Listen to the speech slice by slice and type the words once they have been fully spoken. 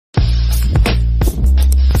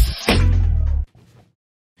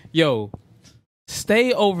Yo,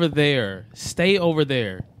 stay over there. Stay over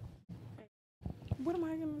there. What am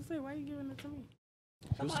I gonna say? Why are you giving it to me?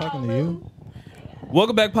 She was talking to you.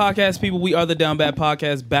 Welcome back, podcast people. We are the Down Bad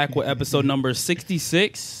Podcast, back with episode number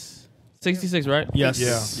 66. 66, right?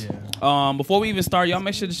 Yes. Yeah. Before we even start, y'all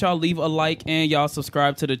make sure that y'all leave a like and y'all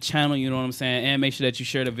subscribe to the channel, you know what I'm saying? And make sure that you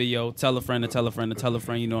share the video. Tell a friend to tell a friend to tell a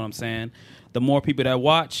friend, you know what I'm saying? The more people that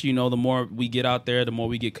watch, you know, the more we get out there, the more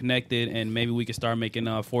we get connected, and maybe we can start making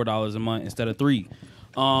 $4 a month instead of $3.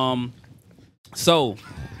 So,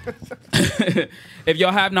 if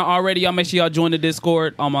y'all have not already, y'all make sure y'all join the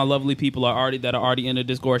Discord. All my lovely people are already in the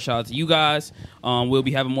Discord. Shout out to you guys. We'll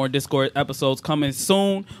be having more Discord episodes coming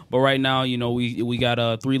soon. But right now, you know, we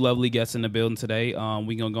got 3 lovely guests in the building today.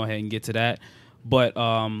 We're gonna go ahead and get to that. But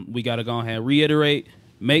we gotta go ahead and reiterate.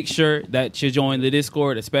 Make sure that you join the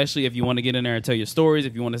Discord, especially if you want to get in there and tell your stories.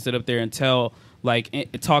 If you want to sit up there and talk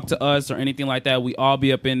to us or anything like that, we all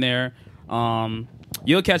be up in there.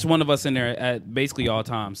 You'll catch one of us in there at basically all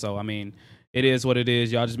times. So, I mean, it is what it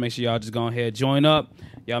is. Y'all just make sure y'all just go ahead, join up.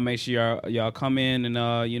 Y'all make sure y'all come in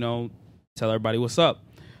and, you know, tell everybody what's up.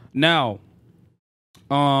 Now,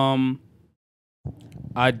 I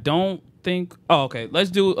don't think... Oh, okay.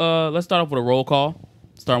 Let's start off with a roll call,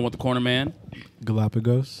 starting with the corner man.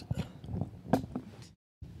 Galapagos.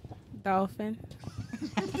 Dolphin.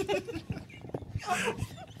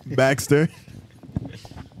 Baxter.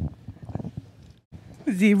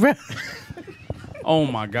 Zebra. Oh,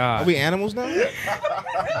 my God. Are we animals now?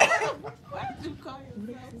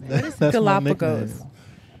 That's Galapagos.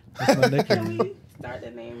 That's my nickname. Start the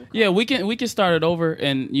name. Yeah, we can start it over,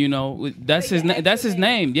 and you know that's his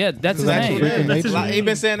name. Yeah, that's his name. He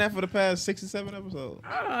been saying that for the past 67 episodes. Oh,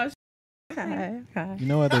 hi. You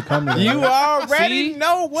know what they call me? You already See?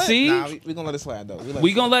 know what. See? Nah, we gonna let it slide though.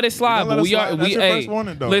 We gonna let it slide, but we are. That's your Hey, first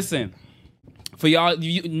warning, though. listen, for y'all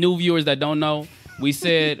new viewers that don't know, we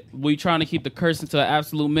said we trying to keep the cursing to an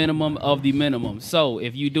absolute minimum of the minimum. So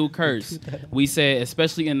if you do curse, we said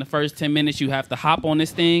especially in the first 10 minutes, you have to hop on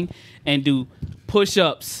this thing and do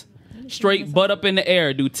push-ups. Straight butt up in the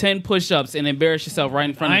air. Do 10 push-ups and embarrass yourself right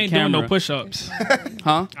in front of the camera. I ain't doing no push-ups.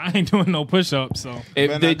 Huh? I ain't doing no push-ups, so You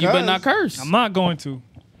better not curse. I'm not going to.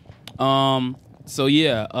 So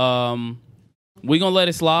yeah, we gonna let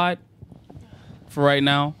it slide for right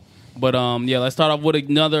now. But yeah, let's start off with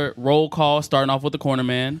another roll call, starting off with the corner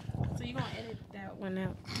man. So you gonna edit that one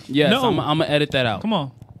out? Yes, No. I'm gonna edit that out. Come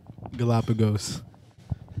on. Galapagos.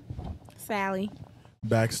 Sally.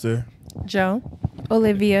 Baxter. Joe.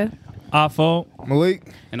 Olivia. Afo.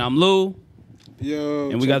 Malik. And I'm Lou, Yo,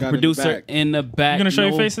 and we got the producer in the back. You gonna show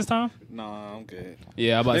your No- face this time? Nah, I'm good.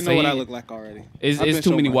 Yeah, I'm about They to know say what I look like already. I've It's been too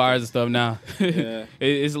many showing my wires face. and stuff now. Yeah.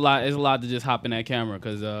 It's a lot. It's a lot to just hop in that camera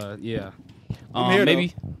because yeah. I'm here,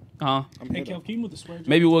 Maybe, I'm Hey, here, Kev, can you move the swear jar?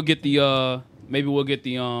 maybe we'll get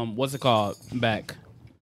the what's it called back,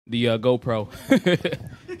 the GoPro.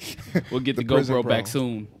 We'll get the Prison GoPro Pro. back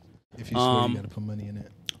soon. If you swear, you gotta put money in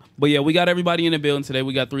it. But yeah, we got everybody in the building today.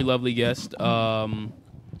 We got 3 lovely guests. Well,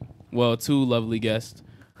 2 lovely guests.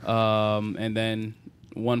 And then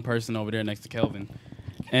 1 person over there next to Kelvin.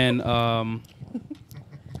 And I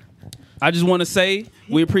just want to say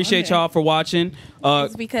we appreciate y'all for watching.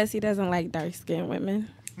 It's because he doesn't like dark-skinned women.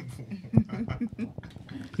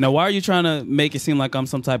 Now, why are you trying to make it seem like I'm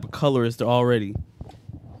some type of colorist already?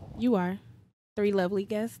 You are. 3 lovely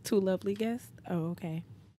guests. 2 lovely guests. Oh, okay.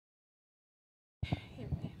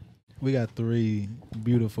 We got 3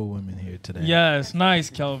 beautiful women here today. Yes, nice,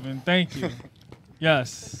 Kelvin. Thank you.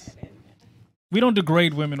 Yes. We don't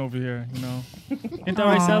degrade women over here, you know. Ain't that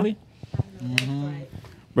right, Aw. Sally?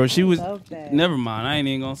 Bro, she was... Love that. Never mind. I ain't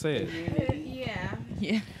even going to say it.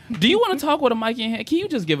 Yeah. Do you want to talk with a mic in hand? Can you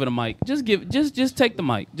just give it a mic? Just take the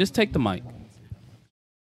mic. Just take the mic.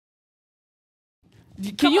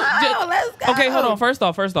 Can you? let's go. Okay, hold on. First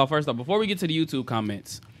off, before we get to the YouTube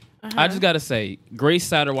comments, I just gotta say, Grace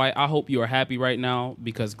Satterwhite, I hope you are happy right now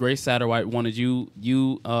because Grace Satterwhite wanted you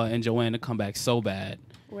and Joanne to come back so bad.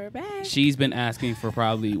 We're back. She's been asking for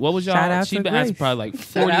probably Shout y'all? out She's to been asking Grace. probably like Shout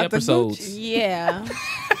 40 out to episodes. Yeah.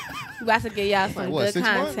 We about to give y'all some What, good 6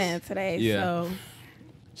 months? content today. Yeah. So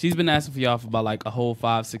She's been asking for y'all for about like a whole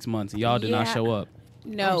 5-6 months, and y'all did not Yeah. show up.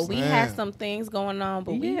 no, we saying. had some things going on,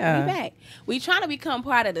 but we Yeah. back. We trying to become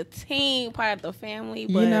part of the team, part of the family,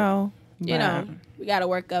 but You know. we got to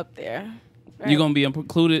work up there. You gonna be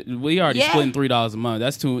included? We already Yeah. splitting $3 a month.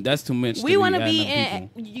 That's too much. We want to adding be up in.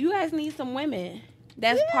 people. You guys need some women.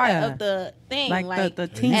 That's part Yeah. of the thing. Like the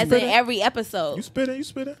team as in spirit. every episode. You spit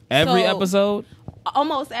it. Every So- episode.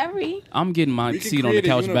 Almost every. I'm getting my We can seat on the create a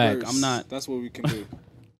couch back. universe. I'm not. That's what we can do.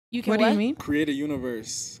 You can What do you mean? Create a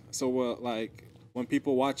universe. So like when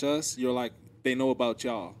people watch us, you're like they know about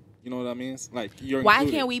y'all. You know what I mean? It's like you're. Why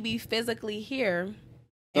included. can't we be physically here?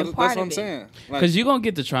 That's, and that's part what of I'm it? saying. Like, Because you're going to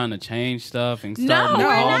get to trying to change stuff and No, start we're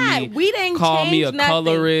call not. me, We didn't call me change a nothing.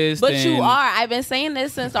 colorist. But you and- are. I've been saying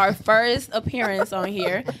this since our first appearance on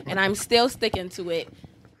here, and I'm still sticking to it.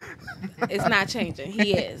 It's not changing.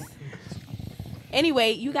 He is.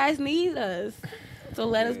 Anyway, you guys need us, so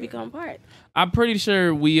let us become part. I'm pretty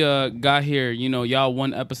sure we got here, y'all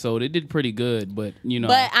one episode. It did pretty good, but,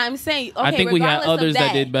 But I'm saying, okay, I think we had regardless of others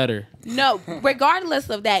that did better. No, regardless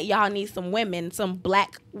of that, y'all need some women, some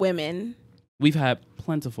black women. We've had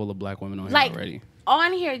plentiful of black women on here Like, already.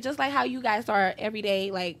 on here, just like how you guys are every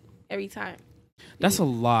day, like every time. That's a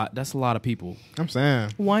lot. That's a lot of people. I'm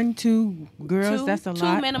saying. 1, 2 girls. That's a two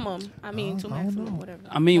lot. minimum. I mean, two maximum, whatever.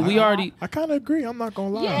 I mean, we already... I kind of agree. I'm not gonna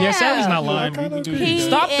lie. Yeah. Yeah, Sally's not Yeah, lying. I kinda We can do agree. that.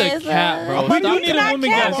 Stop the is cap, bro. a- We Stop do need the- a woman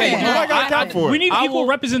cap. guest. Okay, What I got cap for? We need I equal will-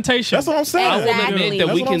 representation. That's what I'm saying. I will Exactly. admit that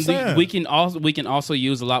That's we what I'm can saying. we can also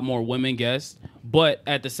use a lot more women guests, but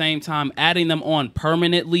at the same time, adding them on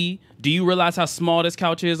permanently. Do you realize how small this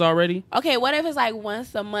couch is already? Okay, what if it's like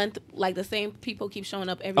once a month, like the same people keep showing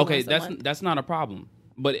up every Okay, once a month? that's not a problem.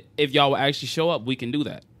 But if y'all will actually show up, we can do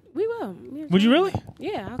that. We will. Would you really?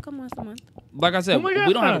 Yeah, I'll come once a month. Like I said, Oh my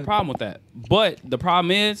we don't have a God. problem with that. But the problem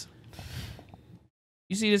is,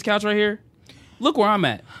 you see this couch right here? Look where I'm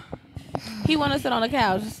at. He want to sit on the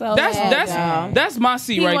couch. So That's bad, y'all. that's my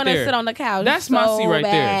seat He right want to there. sit on the couch. That's my so seat right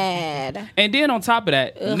there. bad. And then on top of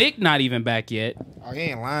that, Nick not even back yet. Oh, you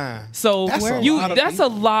ain't lying. So That's a you lot of that's a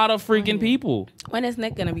lot of freaking people. When is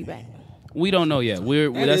Nick gonna be back? We don't know yet.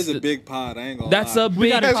 that That's is a big pod. I ain't gonna that's lie. a big We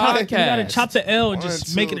gotta podcast. chop the L and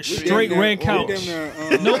just make it a We straight damn near- red we couch. damn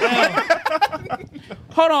near, No L.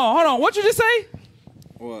 Hold on. What you just say?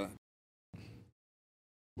 What?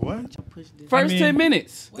 What? First mean- 10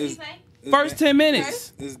 minutes. What Is- you say? First 10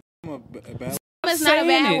 minutes. Is a bad? It's not a Saying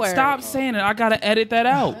bad it. word. Stop saying it. I gotta edit that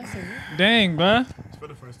out. Dang, bruh. For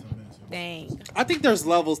the first 10 minutes. Dang. I think there's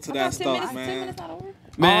levels to that 10 stuff, minutes, 10 man. minutes not over?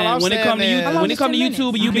 Man, I'm when it saying come to you, is- when it come to YouTube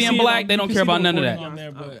and you can being see it black, on- they you don't can care see the about none of recording that. on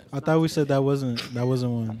there, but- I thought we said that wasn't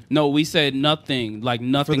one. No, we said nothing. Like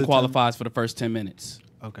nothing For the qualifies for the first 10 minutes.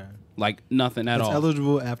 Okay. Like nothing at It's all.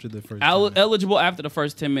 eligible after the first. 10 minutes. Eligible after the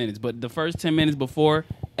first 10 minutes, but the first 10 minutes before,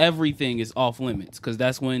 everything is off limits because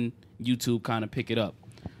that's when YouTube kind of pick it up.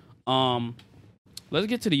 Let's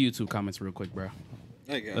get to the YouTube comments real quick, bro.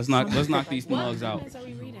 I guess. Let's knock these mugs out. What are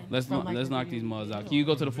we reading? Let's knock these mugs out. Can you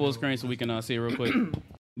go to the full screen so we can see it real quick?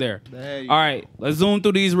 There. There you All right, let's zoom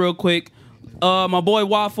through these real quick. My boy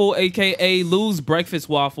Waffle, aka Lou's Breakfast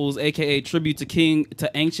Waffles, aka Tribute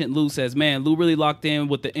to Ancient Lou, says, "Man, Lou really locked in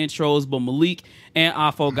with the intros, but Malik and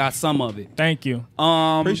Afo got some of it." Thank you.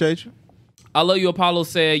 Appreciate you. I love you, Apollo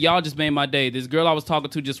said, "Y'all just made my day. This girl I was talking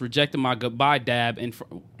to just rejected my goodbye dab in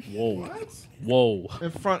front." Whoa,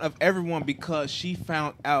 In front of everyone because she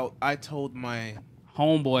found out I told my...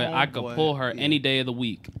 homeboy, I could Homeboy, pull her yeah. any day of the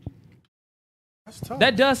week. That's tough.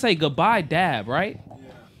 That does say goodbye dab, right?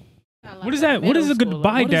 What is that? What is a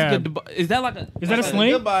goodbye What is dab? goodbye- Is that like a? Is that a Like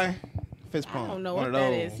sling? Goodbye. Fist I pump. don't know One what of that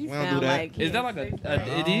those. is. He We don't do sound that. like Is that like a?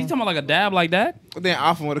 Did he talking about like a dab like that? But then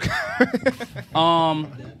often with a...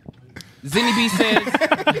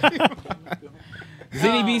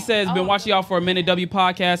 Zinny B says, been watching y'all for a minute. W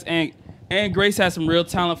podcast and Grace has some real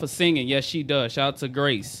talent for singing. Yes, she does. Shout out to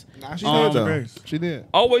Grace. Nah, she did though. Grace. She did.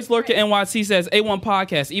 Always lurking NYC says A1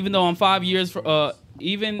 podcast. Even though I'm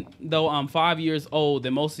 5 years old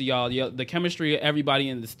than most of y'all, the chemistry of everybody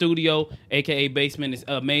in the studio, aka basement, is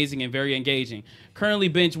amazing and very engaging. Currently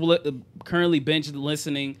binge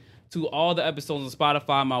listening to all the episodes on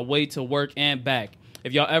Spotify on my way to work and back.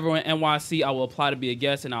 If y'all ever in NYC, I will apply to be a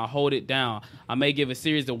guest and I'll hold it down. I may give a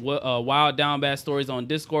series of wild down bad stories on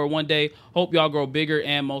Discord one day. Hope y'all grow bigger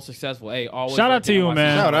and more successful. Hey, always Shout out work to you, NYC.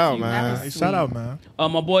 man. Shout out, That man. was Shout out, man.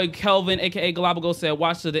 My boy Kelvin, aka Galapagos, said,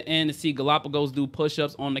 "Watch to the end to see Galapagos do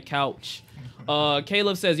push-ups on the couch."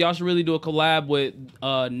 Caleb says, "Y'all should really do a collab with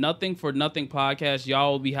Nothing for Nothing podcast.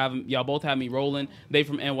 Y'all both have me rolling. They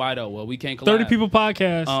from NY though. Well, we can't collab. 30 people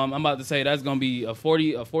podcast. I'm about to say that's gonna be a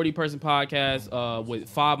 40 person podcast with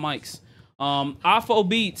 5 mics. Afo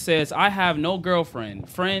Beat says, "I have no girlfriend,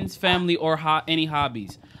 friends, family, or any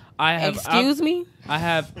hobbies. I have Excuse me? I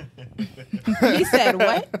have." He said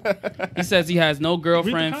what? He says he has no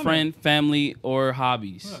girlfriend, comment. friend, family, or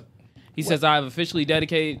hobbies. He says, "I have officially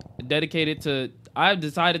I've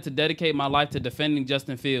decided to dedicate my life to defending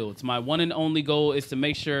Justin Fields. My one and only goal is to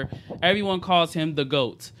make sure everyone calls him the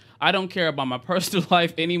GOAT. I don't care about my personal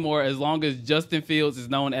life anymore as long as Justin Fields is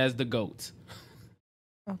known as the GOAT."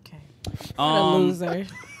 Okay. What a loser.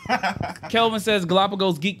 Kelvin says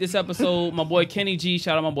Galapagos geek this episode. My boy Kenny G,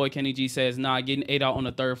 shout out my boy Kenny G, says getting ate out on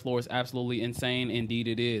the third floor is absolutely insane. Indeed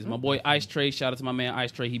it is. My boy Ice Tray, shout out to my man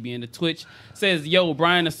Ice Tray, he be in the Twitch, says yo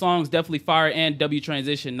Brian, the song's definitely fire and W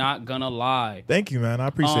transition, not gonna lie. Thank you, man. I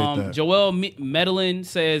appreciate that. Joel Medellin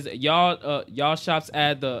says y'all should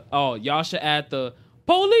add the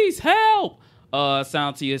police help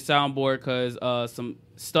sound to your soundboard because some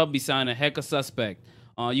stuff be sounding heck a suspect.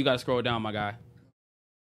 You gotta scroll down, my guy.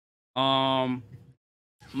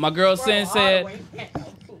 My girl Sin said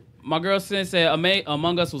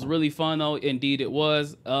Among Us was really fun though. Indeed it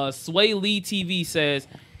was. Sway Lee TV says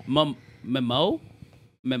Memo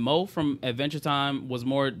from Adventure Time was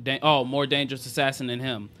more dangerous assassin than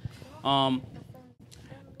him.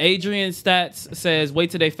 Adrian Stats says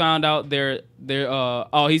wait till they found out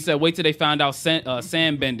he said wait till they found out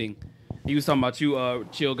sand bending. He was talking about you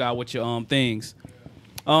chill guy with your things.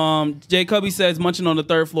 Jay Cubby says munching on the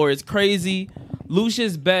third floor is crazy.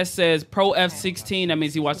 Lucius Best says Pro F16. That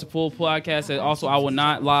means he watched the full podcast. Says also I will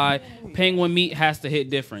not lie. Penguin meat has to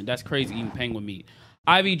hit different. That's crazy eating penguin meat.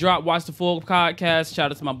 Ivy Drop watched the full podcast.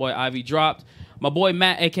 Shout out to my boy Ivy Dropped. My boy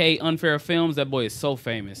Matt, aka Unfair Films. That boy is so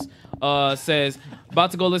famous. Says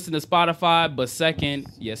about to go listen to Spotify, but second,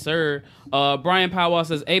 yes sir. Brian Powell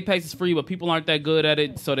says Apex is free, but people aren't that good at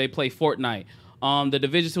it, so they play Fortnite. The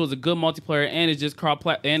Division 2 is a good multiplayer and it's just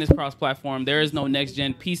cross-platform. There is no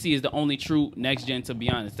next-gen. PC is the only true next-gen, to be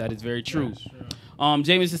honest. That is very true.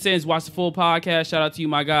 Jameson says, watch the full podcast. Shout out to you,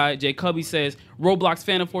 my guy. Jay Cubby says, Roblox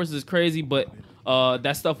Phantom Forces is crazy, but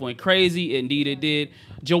that stuff went crazy. Indeed, it did.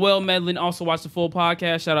 Joel Medlin also watched the full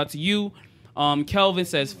podcast. Shout out to you. Kelvin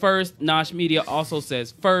says first. Nosh Media also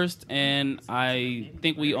says first. And I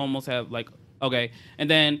think we almost have okay. And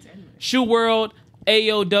then Shoe World,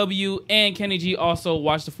 AOW, and Kenny G also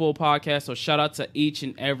watched the full podcast. So shout out to each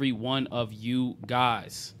and every one of you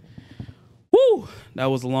guys. Woo! That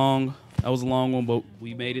was a long one, but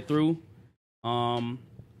we made it through.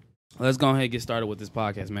 Let's go ahead and get started with this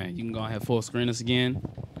podcast, man. You can go ahead full screen us again.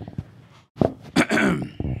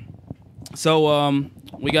 So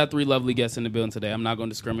we got 3 lovely guests in the building today. I'm not going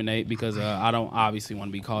to discriminate because I don't obviously want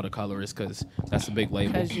to be called a colorist because that's a big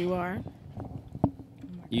label. Because you are.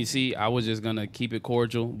 You see, I was just gonna keep it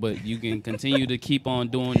cordial, but you can continue to keep on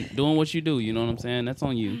doing what you do. You know what I'm saying? That's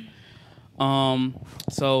on you.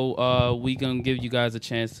 So we gonna give you guys a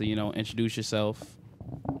chance to introduce yourself.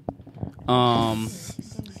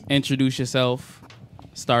 Introduce yourself.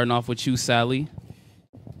 Starting off with you, Sally.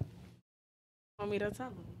 Want me to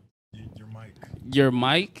tell them? Your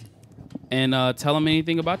mic, and tell them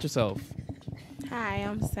anything about yourself. Hi,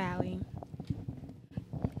 I'm Sally.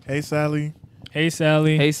 Hey, Sally. Hey,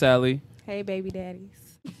 Sally. Hey, Sally. Hey, baby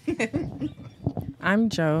daddies. I'm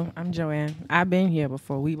Joe. I'm Joanne. I've been here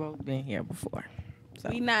before. We both been here before. So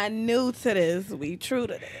We not new to this. We true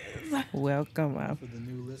to this. welcome.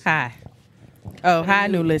 Hi. Oh, hi,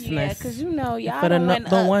 new listeners. Yeah, because y'all For the done went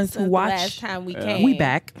the up ones who since the watch, last time we came. we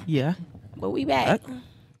back. Yeah. But we back.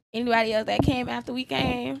 Anybody else that came after we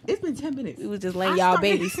came? It's been 10 minutes. We was just letting y'all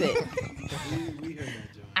babysit.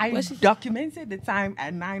 I documented the time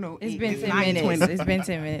at 9:08. It's been 10 minutes. It's been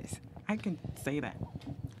 10 minutes. I can say that.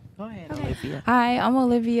 Go ahead, Olivia. Hi, I'm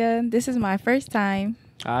Olivia. This is my first time.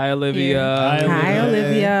 Hi, Olivia. Hi, Hi,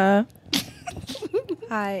 Olivia.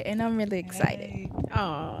 Hi, and I'm really excited.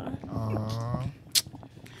 Aw.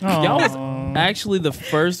 Y'all was actually the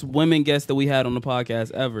first women guest that we had on the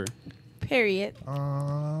podcast ever. Period.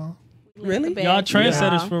 Really? Y'all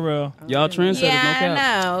trendsetters for real. Y'all trendsetters, no Yeah, cap.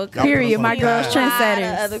 I know. Period. My girls, A lot of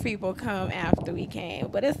trendsetters. other people come after we came,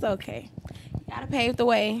 but it's okay. Gotta pave the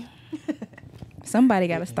way. Somebody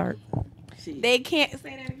got to start. They can't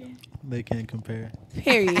say that again. They can't compare.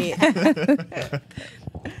 Period.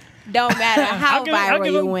 Don't matter how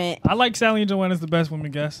viral you went. I like Sally and Joanne as the best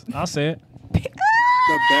women guests. I'll say it.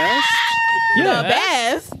 The best? Yeah. The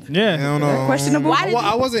best. Yeah. I don't know. Questionable. Why did Well,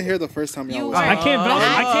 I wasn't here the first time y'all You was weren't. I can't vouch.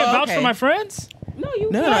 I can't vouch okay. for my friends. No,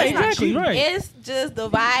 you No, can't. exactly right. It's just the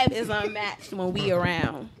vibe is unmatched when we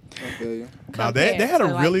around. I feel you. Nah, they had a compared to,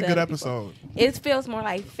 like, really the good other episode. It feels more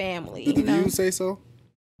like family. Did You the know? views say so?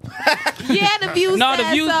 Yeah, the views. No, the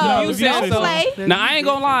said views- so. the views said Don't so. play. Now I ain't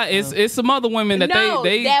gonna lie, it's some other women that No,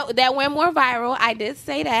 they that went more viral. I did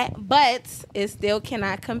say that, but it still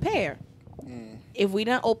cannot compare. If we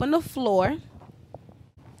didn't open the floor,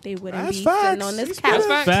 they wouldn't That's be facts. sitting on this She's couch. That's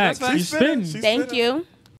facts. Facts. That's You facts. spin. Thank you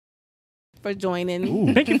for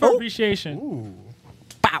joining. Thank you for appreciation. Ooh.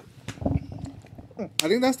 I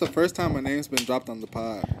think that's the first time my name's been dropped on the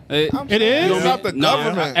pod. It is? You not the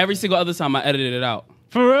government. every single other time I edited it out.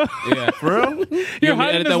 For real. Yeah, for real. You're want me to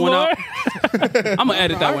hiding this lore. I'm gonna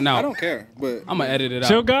edit that one out. I don't care, but I'm gonna edit it out.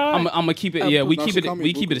 Chill God? I'm gonna keep it. Yeah, we No, keep she it. call me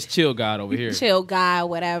We keep it Booker. as chill God over here. Chill guy,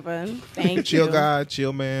 whatever. Thank you. Chill guy,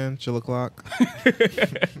 chill man, chill o'clock.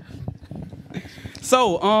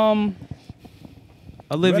 So, You had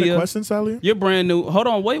a Olivia, question, Sally? you're brand new. Hold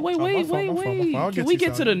on, wait. my fault, my fault. I'll Can get we you, get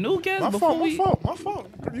to Sally. the new guest My before we? fault.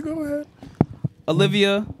 You go ahead.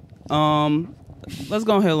 Olivia, let's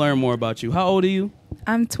go ahead and learn more about you. How old are you?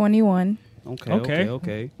 I'm 21.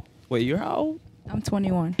 Okay. Wait, you're how old? I'm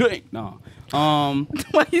 21. Dang. No.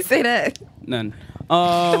 Why you say that? None.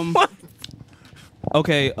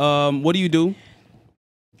 Okay. What do you do?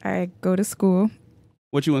 I go to school.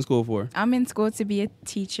 What you in school for? I'm in school to be a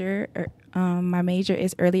teacher. My major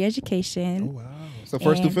is early education. Wow. So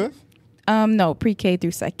first through And- fifth? No, pre-K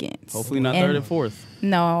through second. Hopefully not And- third and fourth.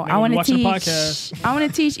 No, Nigga, I want to watching teach. the podcast. I want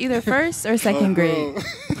to teach either first or second grade.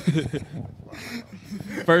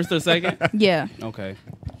 First or second? Yeah, Okay.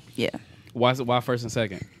 yeah. Why first and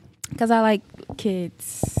second? Because I like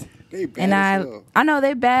kids, they bad and as hell. I know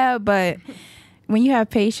they're bad, but when you have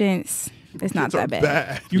patience, it's not Kids are that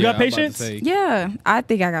bad. You Yeah, got I'm about to patience? say, Yeah, I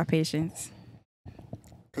think I got patience.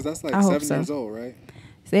 Cause that's like I hope 7 so. years old, right?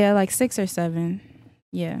 They're like 6 or 7.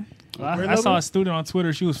 Yeah. I saw a student on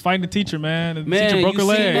Twitter. She was fighting the teacher, man. And the Man, teacher broke her you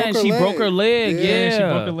see leg. that? She broke her leg. Yeah. She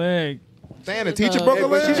broke her leg. Damn, the teacher broke her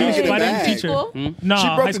but she leg? didn't was get it fighting the back. teacher. Hmm? Nah, She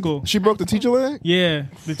broke high school. She broke the teacher leg? Yeah,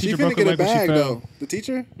 the She teacher broke couldn't her get leg it when she back fell. though. The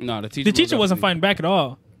teacher? No, the teacher. The teacher wasn't definitely- fighting back at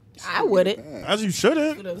all. I wouldn't. As you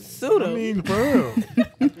shouldn't. Suit I him. mean, for real.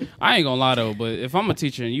 I ain't gonna lie though, but if I'm a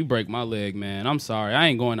teacher and you break my leg, man, I'm sorry. I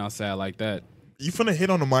ain't going outside like that. You finna hit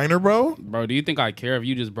on a minor, bro? Bro, do you think I care if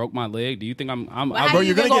you just broke my leg? Do you think I'm But how bro, you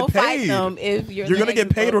you're gonna gonna get fight paid. them if You're gonna get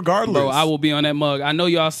paid regardless. Bro, I will be on that mug. I know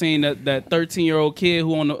y'all seen that 13-year-old kid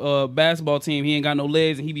who on the basketball team, he ain't got no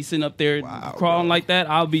legs and he be sitting up there crawling like that.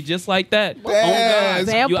 I'll be just like that. Oh, God.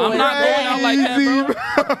 Example I'm is not that? going out like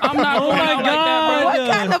that, bro. I'm not going my out like that, bro.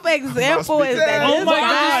 What kind of example is that? Oh This my But I'm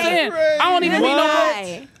just guy- saying, I don't even mean no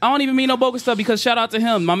Why? I don't even mean no bogus stuff because shout out to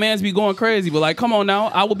him. My man's be going crazy, but like, come on now,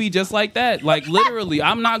 I will be just like that. Like literally,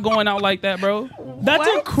 I'm not going out like that, bro. That's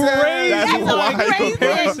a crazy That's That's a wild, crazy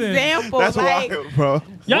comparison. example. That's like, wild, bro.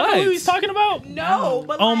 Y'all know What? who he's talking about? no,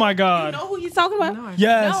 but Oh like, my God. you know who he's talking about?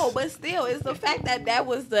 Yes. No, but still, it's the fact that that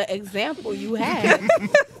was the example you had.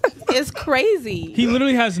 It's crazy. He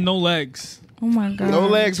literally has no legs. Oh my God. No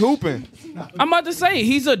legs hooping. I'm about to say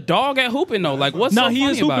he's a dog at hooping though. Like, what's No, so he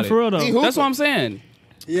funny is about hooping it? for real though. He hooping. That's what I'm saying.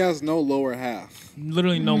 He has no lower half.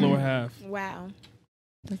 Literally no lower half. Wow.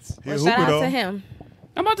 He Well, a shout hooper, out though. to him.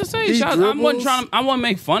 I'm about to say, He I wasn't dribbles. trying. I want to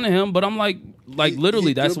make fun of him, but I'm like literally,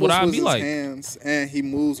 He that's what dribbles I'd with be his like. Hands, and he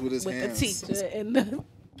moves with his With hands. the teacher and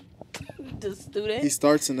the He student.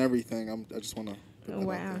 starts in everything. I just want to.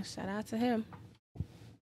 Wow. Shout out to him.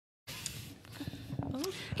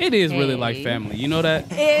 It is really like family. You know that?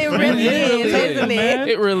 It really is, isn't man.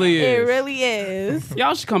 it? It really is. It really is.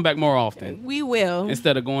 Y'all should come back more often We will.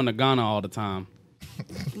 instead of going to Ghana all the time.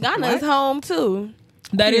 Ghana's home too.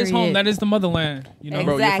 That is home. Period. That is the motherland. You know.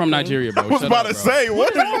 Bro, you're from Exactly. Nigeria, bro. I was Shut about up, to bro. say,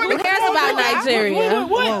 what? Who cares about Nigeria?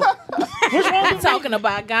 What? I'm talking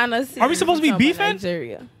about Ghana. Are we supposed to be I'm talking about beefing?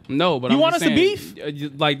 Nigeria. No, but You I'm want just us to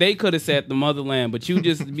saying, like they could have said the motherland, but you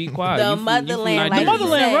just be quiet. The You from motherland, like Nigeria. The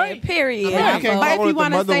motherland, you said, right? Period. I can't But call if it you the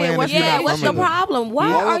want to say motherland what, if you're yeah, not what's from the it. problem?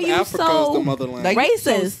 Why All are of you Africa is the so motherland. Like you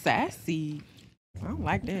so racist? sassy. I don't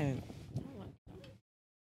like that.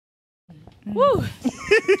 Woo.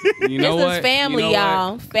 You know This what? is family, You know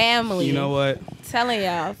y'all. Family. What? You know what? Telling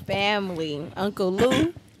y'all, family. Uncle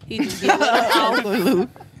Lou, he just gave us Uncle Lou.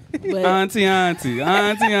 But Auntie. Auntie,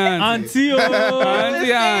 Auntie.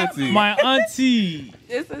 my auntie.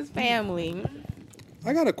 this is family.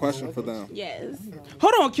 I got a question for them. Yes.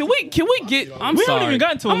 Hold on, can we get? I'm We sorry. haven't even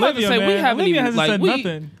gotten to I'm about Olivia, say, man. we haven't Olivia even hasn't like said we.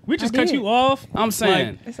 nothing. We just I cut did. you off. I'm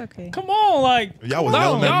saying, It's okay. Come on, like Y'all was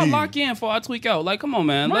y'all, yelling at me. lock in before I tweak out. Like, come on,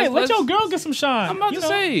 man. right, let Let's- your girl get some shine. I'm about you to know?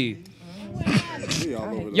 say, We all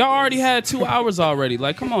over the y'all already place. had 2 hours already.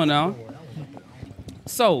 Like, come on now.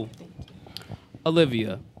 So,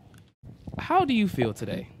 Olivia, how do you feel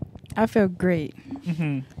today? I feel great.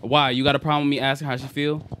 Why? You got a problem with me asking how she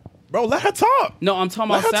feel? Bro, let her talk. No, I'm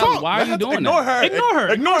talking Let about her Sally. talk. Why Let are you doing ignore that? her. Ignore her.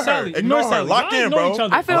 Ignore her. Sally. Ignore her. Sally. Lock Y'all in, know bro. each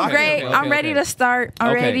other. I feel Okay, great. okay, I'm ready okay. to start.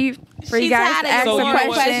 I'm Okay. ready for you She's guys tired to of ask your So some you know boring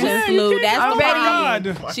what? questions. questions, Lou. That's I'm the ready.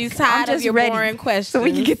 problem. She's tired I'm of just your ready. boring questions. So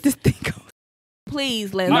we can get this thing going.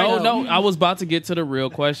 Please let No, her no, I was about to get to the real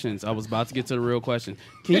questions. Can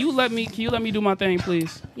you let me do my thing,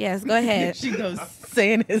 please? Yes, go ahead. She goes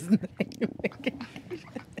saying his name.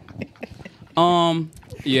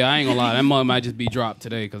 Yeah, I ain't gonna lie. That mug might just be dropped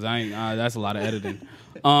today because I ain't. That's a lot of editing.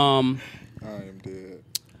 I am dead.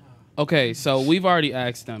 Okay, so we've already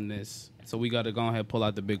asked them this, So we got to go ahead and pull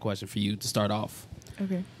out the big question for you to start off.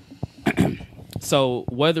 Okay. So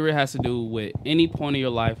whether it has to do with any point of your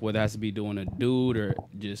life, whether it has to be doing a dude or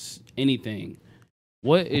just anything,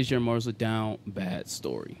 what is your most down bad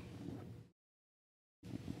story?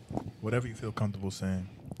 Whatever you feel comfortable saying.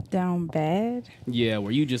 Down bad. Yeah,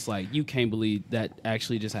 where you just like, you can't believe that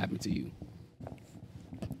actually just happened to you.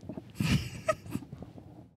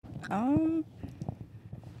 I'm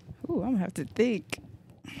gonna have to think.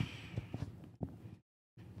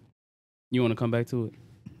 You want to come back to it?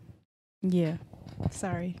 Yeah.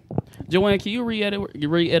 Sorry. Joanne, can you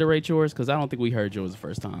reiterate yours? Because I don't think we heard yours the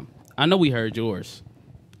first time. I know we heard yours.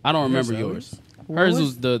 I don't remember yours. Hers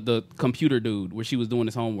was the computer dude where she was doing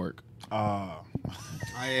his homework. I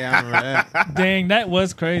remember that. Dang, that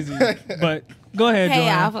was crazy. But go ahead, Hey, Joanne.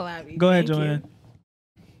 Alpha Labby. Go ahead, Thank you. Joanne.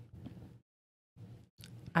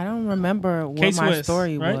 I don't remember what K-Swiss, my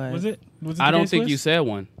story right? was. Was it I the don't think K-Swiss? you said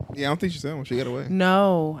one. Yeah, I don't think she said one. She got away.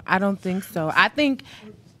 No, I don't think so. I think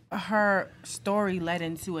her story led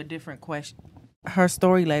into a different question.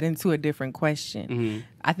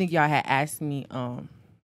 I think y'all had asked me,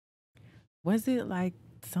 was it like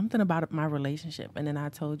something about my relationship? And then I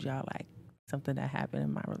told y'all like something that happened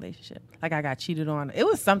in my relationship. Like I got cheated on. It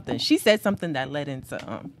was something. She said something that led into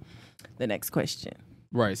the next question.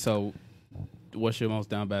 Right. So what's your most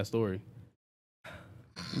down bad story?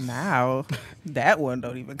 Now, that one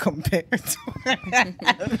don't even compare to what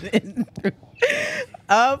I've been through.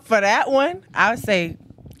 For that one, I would say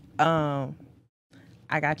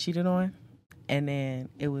I got cheated on, and then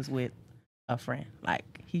it was with a friend.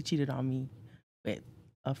 Like, he cheated on me with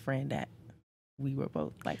a friend that we were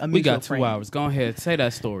both, like, a mutual We got 2 friend. hours. Go ahead. Say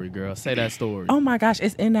that story, girl. Say that story. Oh, my gosh.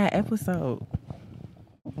 It's in that episode.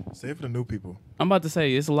 Say it for the new people. I'm about to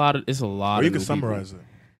say, it's a lot Or of you new can summarize people. it.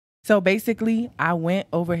 So basically, I went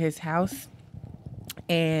over his house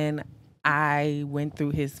and I went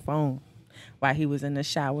through his phone while he was in the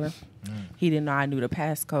shower. He didn't know I knew the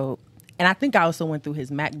passcode. And I think I also went through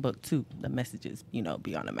his MacBook too. The messages, be on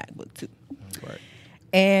the MacBook too. Right.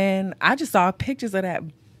 And I just saw pictures of that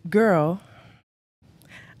girl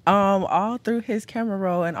all through his camera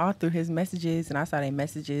roll and all through his messages. And I saw their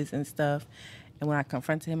messages and stuff. And when I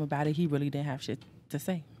confronted him about it, he really didn't have shit to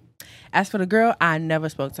say. As for the girl, I never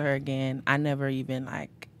spoke to her again. I never even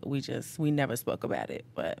we never spoke about it.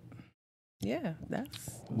 But yeah,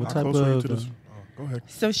 that's What How type close were you of? to this? Go ahead.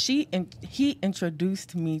 so he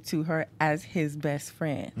introduced me to her as his best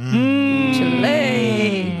friend.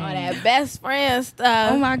 Chile. All that best friend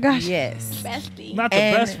stuff. Oh my gosh. Yes. Bestie. Not the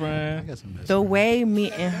And best I friend. got some best The friends. way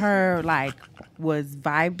me and her was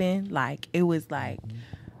vibing, it was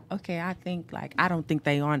okay, I think I don't think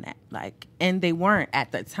they on that. And they weren't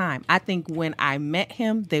at the time. I think when I met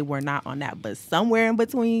him, they were not on that. But somewhere in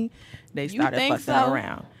between, they started think fucking so?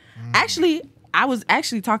 around. Actually, I was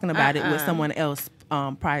actually talking about it with someone else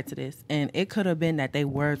prior to this, and it could have been that they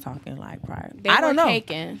were talking prior. They I don't were know.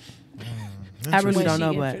 Caking I really when don't she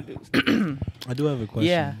know, but introduced. I do have a question.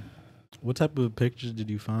 Yeah. What type of pictures did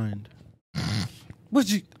you find?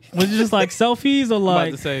 Was it just like selfies or I'm about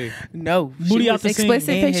like to say, no, Booty she out was the seam. Explicit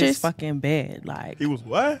in his pictures? fucking bed. He was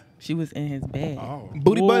what? She was in his bed, Oh.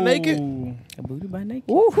 Booty butt naked. Whoa. a booty butt naked.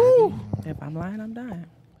 Woohoo. If I'm lying, I'm dying.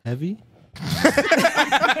 Heavy?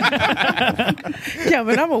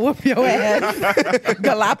 Kevin, I'm gonna whoop your ass.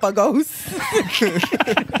 Galapagos.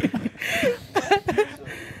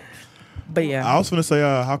 But yeah, I was gonna say,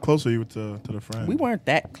 how close are you to the friend? we weren't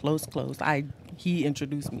that close. He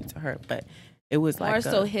introduced me to her, but it was More like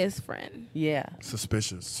so his friend. yeah,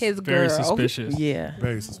 Suspicious. His Very girl. suspicious. yeah.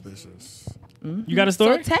 Very suspicious. You got a So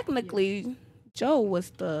story? technically, Joe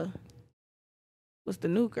was the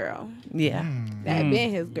new girl. Yeah. That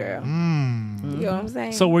been his girl. Mm. You know what I'm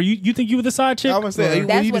saying? So you think you were the side chick? I was gonna say, were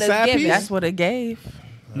That's you the what it's side giving. piece? That's what it gave.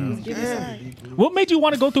 What made you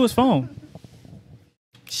want to go through his phone?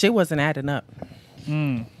 Shit wasn't adding up.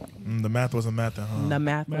 The math wasn't mathing, huh? The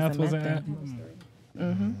math Math wasn't wasn't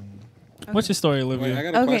mathing. What's your story, Wait, I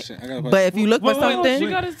Olivia? got a Okay. question. But if you look for Wait, wait, wait, something, she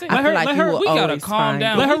gotta say, I feel like you will we gotta always calm find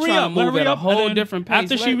down. it. Let her We re tryna up. Let her move re at a up. whole and then different pace.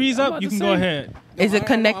 After she reads up, you can go ahead. Is it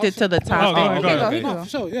connected to the Oh, topic? go ahead, go Okay, ahead. go. No, for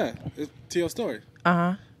sure, yeah. It's to your story.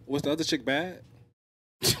 Uh-huh. Was the other chick bad?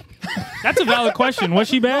 That's a valid question. Was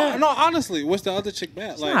she bad? No, honestly, was the other chick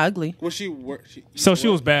bad? She's not ugly. Was she? So she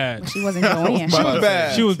was bad. She wasn't Joanne. She was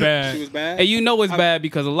bad. She was bad. She was bad. And you know it's bad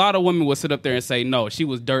because a lot of women will sit up there and say, no, she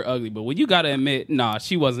was dirt ugly. But when you got to admit, nah,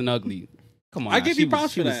 she wasn't ugly. Come on. I now, give she you was-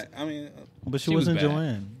 props she for was- that. I mean, But she She was wasn't bad.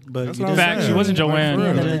 Joanne. But That's you what I'm didn't Fact, saying. she wasn't Joanne. At the You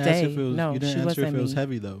end of the didn't ask day, if it was, no, you didn't she answer if wasn't it was me.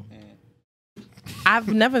 heavy though. I've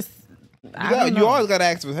never. I don't You know. always gotta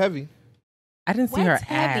ask if it's heavy. I didn't see her What's ass.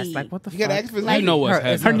 heavy? Like, what the You fuck? got ask if it's You heavy. know what's Her-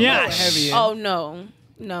 heavy. Her her nyash. Heavy. Oh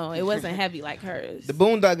no, it wasn't heavy like hers. The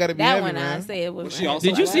boondock got to be that heavy, one man. I say it was. she also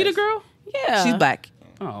Did you see the girl? Yeah, She's black.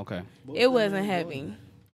 Oh, okay. It wasn't heavy.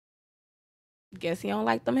 Guess he don't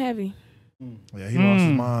like them heavy. Yeah, he lost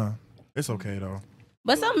his mind. It's okay though.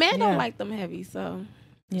 But some men Yeah. don't like them heavy. So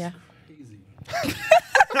Yeah.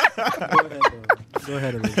 Go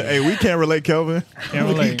ahead, Olivia. Hey, we can't relate, Kelvin. Can't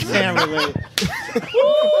relate. Can't relate.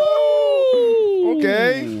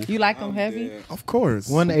 Okay. You like them heavy? Of course.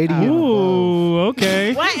 180 and above. Ooh,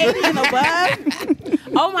 okay. 180 and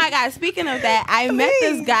above. Oh my God! Speaking of that, I met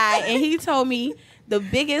this guy and he told me the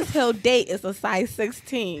biggest he'll date is a size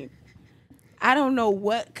 16. I don't know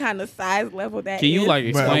what kind of size level that is. Can you like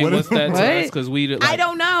explain what what's is- that to What? us? Because we like, I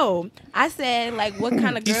don't know. I said like, what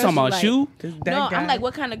kind of girls? He's talking you about like? shoe. No, I'm like,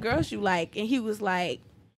 what kind of girls you like? And he was like,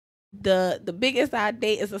 the biggest I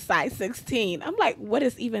date is a size 16. I'm like, what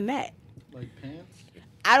is even that? Like pants?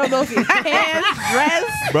 I don't know if it's pants,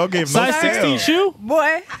 dress. Bro gave no Size 16 sale. shoe?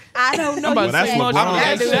 Boy, I don't know. I'm about He to that's say, LeBron.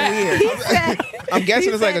 I'm said- guessing, he said, I'm guessing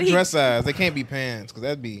he it's like said a he- dress size. They can't be pants because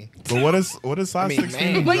that'd be. But what is size I mean,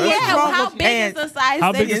 16? man. But What's yeah, wrong how with big pants? is the size?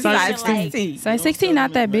 How big is 16? size Like, 16. Size 16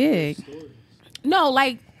 not that big. no,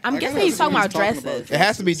 like I'm Like, I guessing know he's talking what about he's talking dresses. It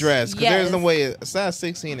has to be dressed because Yes. there's no way a size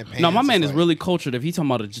 16 in pants. No, my man is like- really cultured. If he talking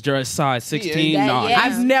about a dress size 16, Yeah, nah. yeah.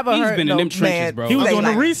 I've never He's heard been in no them trenches, man bro. He was say, doing the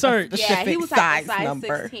like, research. a Yeah, he specific was like size size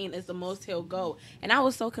number. 16 is the most he'll go, and I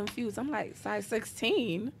was so confused. I'm like, size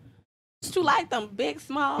 16? What you like them? Big,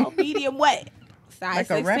 small, medium, what? Size Like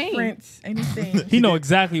a 16. reference, anything. He know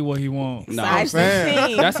exactly what he wants. Nah, Size man.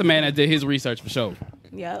 16. that's the man that did his research for sure.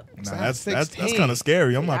 Yep. Nah, that's 16. kind of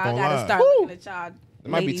scary. I'm not Y'all gonna gotta lie. start looking at y'all It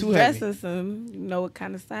might be ladies' too heavy. dresses and you know what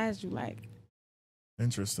kind of size you like.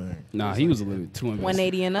 Interesting. Nah, he was a little too invested.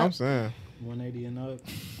 180 and I'm up. saying. 180 and up.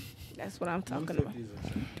 That's what I'm talking about.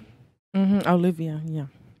 Olivia, yeah.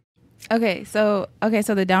 Okay, so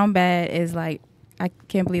the down bad is like, I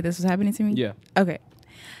can't believe this was happening to me. Yeah. Okay.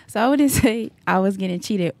 So I wouldn't say I was getting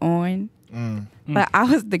cheated on, but I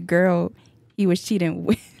was the girl he was cheating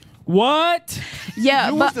with. What?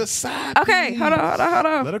 Yeah, You but was the side. okay, hold on. Let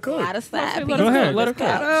her A cook. lot of side Go ahead. Let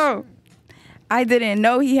her Oh. I didn't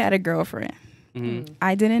know he had a girlfriend. Mhm.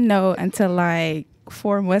 I didn't know until like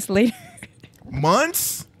 4 months later.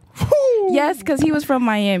 Months? Yes, because he was from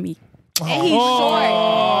Miami. And he's short.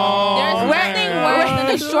 There's nothing worse than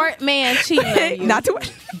a short man cheating on you. Not too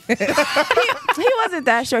much. he wasn't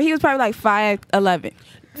that short. He was probably like 5'11".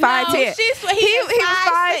 5'10". No, he was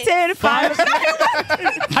 5'10",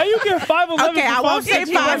 5'11". How you get 5'11"? Okay, I won't say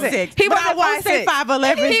 5'6". He but I wasn't won't say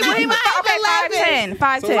 5'11". He was okay, 5'10".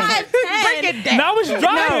 5'10". Now it's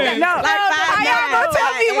driving. No, how y'all gonna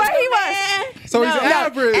tell me what he was? So he's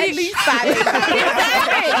average. At least 5'8".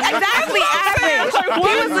 Exactly average. He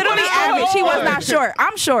was literally average. He was not short.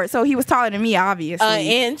 I'm short, so he was taller than me, obviously. An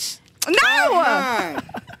inch. No,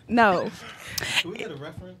 no. Do we get a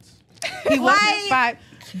reference? He wasn't 5.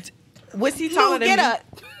 Was he taller than Get me? up.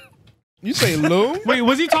 You say Lou? Wait,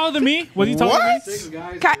 was he taller than me? Was he taller than me? Six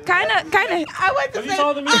guys. Kind of. I went to Was he say,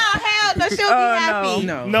 taller than me? oh, hell no, she'll be happy.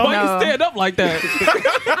 No. No. Why you stand up like that?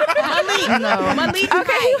 Malik,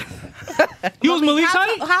 Okay. He was Malik's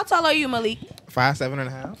height? how tall are you, Malik?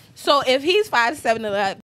 5'7.5". So if he's 5'7" and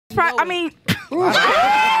up, I mean, Nah,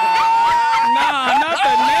 not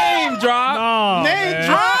the name drop. No. Name man.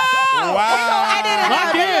 drop. Oh, Wow.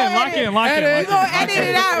 Lock in. we gonna edit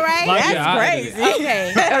it out, right? Lock in. Yeah, I edit it.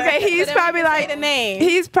 Okay. okay, he's Then probably say like the name.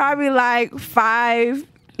 he's probably like 5'9",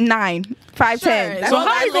 5'10". Sure. So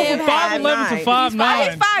how do you go I from live 5'11" to He's 5'9"?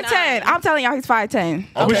 He's 5'10". I'm telling y'all, he's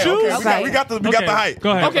 5'10". With shoes? Okay, we got the height.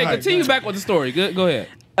 Go ahead. Okay, continue back with the story. Go ahead.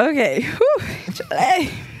 Okay. Whew.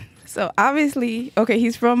 So obviously, okay,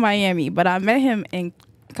 he's from Miami, but I met him in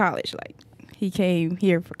college. Like, he came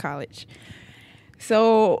here for college.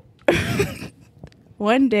 So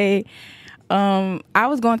one day, we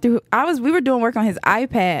were doing work on his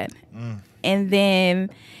iPad, and then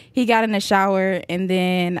he got in the shower, and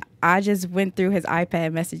then I just went through his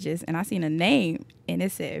iPad messages, and I seen a name, and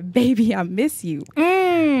it said, "Baby, I miss you."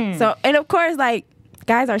 So, and of course, like,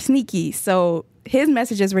 guys are sneaky, so his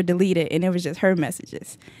messages were deleted, and it was just her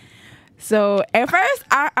messages. So at first,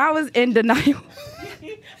 I was in denial.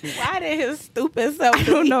 Why did his stupid self I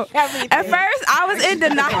don't know. everything? At first, I was in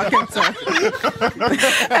denial.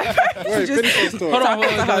 Wait, finish the story. Hold on.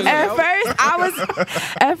 At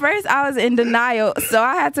first I was in denial, so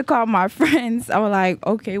I had to call my friends. I was like,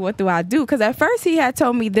 okay, what do I do? Because at first he had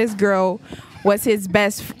told me this girl was his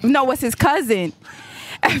was his cousin.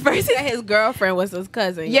 At first, He said his girlfriend was his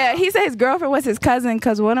cousin. yeah, he said his girlfriend was his cousin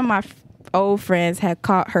because one of my old friends had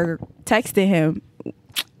caught her texting him.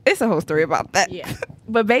 it's a whole story about that. Yeah.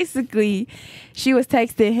 But basically, she was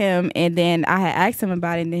texting him, and then I had asked him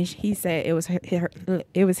about it, and then he said it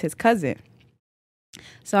was his cousin.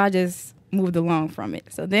 So I just moved along from it.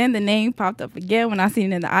 So then the name popped up again when I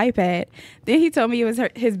seen it in the iPad. Then he told me it was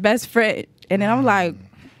his best friend, and then I'm like,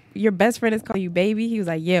 your best friend is calling you baby? He was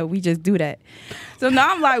like, yeah, we just do that. So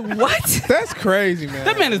now I'm like, what? That's crazy, man.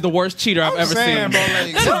 That man is the worst cheater I've ever saying, seen. bro,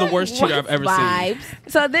 like- That is the worst cheater I've ever seen. Vibes.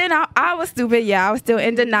 So then I was stupid. Yeah, I was still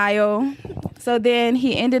in denial. So then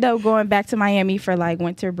he ended up going back to Miami for like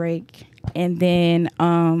winter break. And then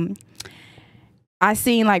I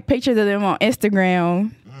seen like pictures of them on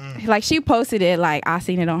Instagram. Like she posted it, like I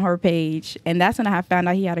seen it on her page. And that's when I found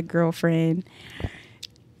out he had a girlfriend.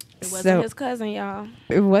 It wasn't his cousin, y'all.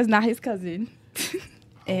 It was not his cousin.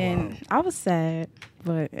 And I was sad.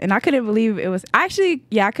 And I couldn't believe it was actually,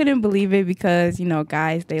 I couldn't believe it because, you know,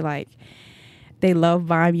 guys, they love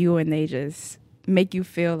bomb you and they just make you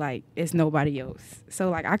feel like it's nobody else. So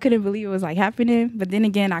like I couldn't believe it was like happening. But then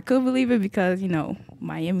again, I could believe it because, you know,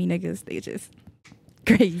 Miami niggas, they just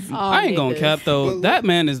crazy. I ain't gonna cap though. That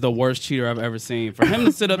man is the worst cheater I've ever seen. For him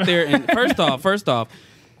to sit up there and first off,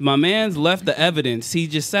 my man's left the evidence. He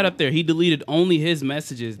just sat up there. He deleted only his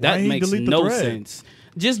messages. Why That he makes delete the no thread? sense.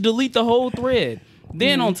 Just delete the whole thread.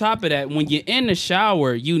 Then on top of that, when you're in the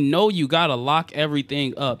shower, you know you gotta lock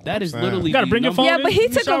everything up. That is literally You gotta the bring your number- phone Yeah, in but he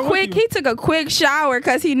in the took shower a with quick you. he took a quick shower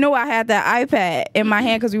because he knew I had that iPad in my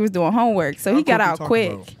hand because we was doing homework. So he got out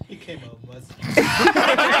quick. He came out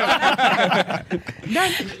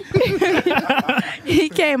He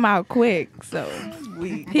came out quick. So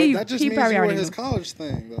he That just he means probably you were already his knew. college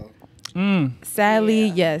thing, though. Sadly,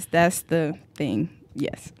 yes, that's the thing.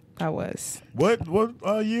 Yes, I was. What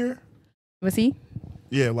year? Was he?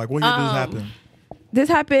 Yeah, like what year did this happen? This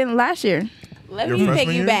happened last year. Let Your me freshman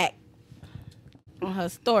take you year? back on her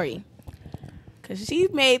story. Because she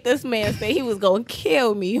made this man say he was going to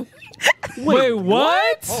kill me. Wait,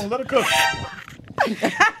 what? Oh, let her cook.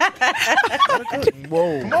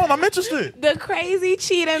 Whoa. Come on, I'm interested. The crazy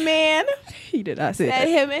cheating man He did not say said that.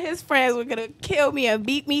 him and his friends were going to kill me and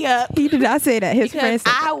beat me up. He did not say that. His Because friend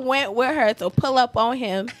said I went with her to pull up on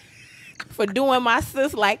him for doing my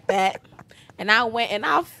sis like that. And I went and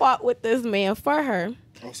I fought with this man for her.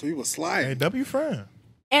 Oh, so he was sliding. Hey, W friend.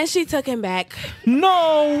 And she took him back.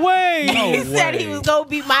 No way. He said he was going to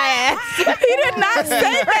beat my ass. he did not say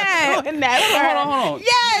that. Doing that for her. Hold on.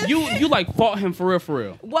 Yes. You like fought him for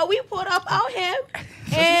real. Well, we pulled up on him.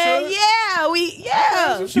 And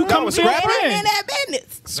You come with And I'm scrapping? in that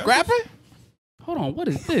business. Scrapping? Hold on, what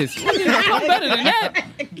is this? I'm better than that.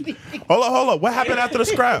 Hold up. What happened after the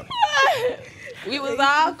scrap? We was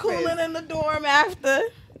all cooling in the dorm after.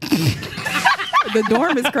 The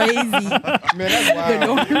dorm is crazy. Man, that's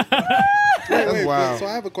wild. Wait, wild. so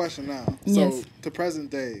I have a question now. So Yes. to present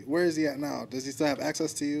day, where is he at now? Does he still have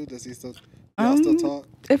access to you? Does he still y'all still talk?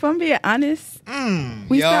 If I'm being honest,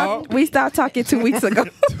 Y'all. we stopped talking 2 weeks ago.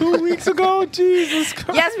 2 weeks ago? Jesus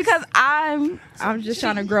Christ. Yes, because I'm just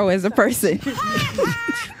trying to grow as a person.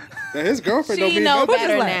 That his girlfriend don't She be know nothing.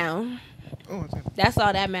 better like- now. Oh, That's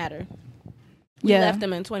all that matter. We Yeah, left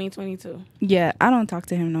him in 2022. yeah. I don't talk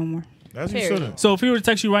to him no more. That's you Period. shouldn't. So if he were to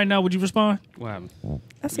text you right now, would you respond? What happened?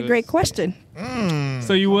 That's a great question.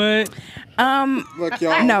 So you would? Look,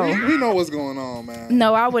 y'all. No. We know what's going on, man.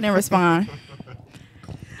 No, I wouldn't respond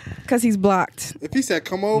because he's blocked. If he said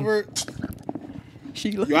come over,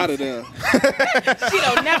 you out of there. She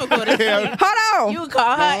don't never go to sleep. Hold on. You can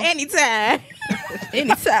call her anytime.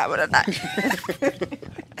 Any time of the night.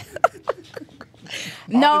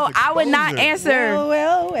 No, this I would not exposure. answer.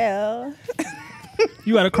 Well.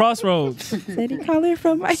 You at a crossroads. Said he calling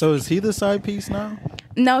from my. So is he the side piece now?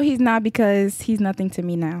 No, he's not because he's nothing to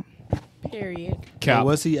me now. Period. Or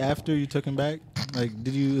was he after you took him back? Like,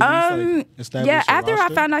 did you at least, like, establish Yeah, a after I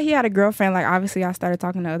roster? found out he had a girlfriend, like obviously I started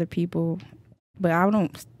talking to other people, but I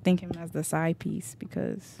don't think him as the side piece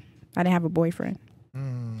because I didn't have a boyfriend.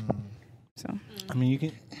 So I mean,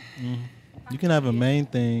 you can have a main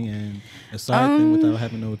thing and a side thing without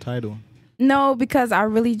having no title. no, because I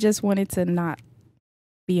really just wanted to not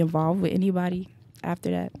be involved with anybody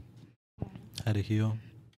after that. Had to heal.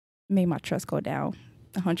 Made my trust go down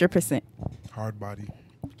 100%. Hard body.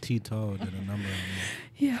 T-Tall did a number on me.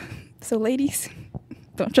 Yeah. So ladies,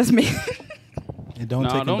 don't trust me. And don't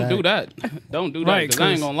take him don't back. do that. Don't do that. Right, 'cause I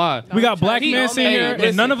ain't 'cause gonna lie. We got black He- men sitting hey, here, listen,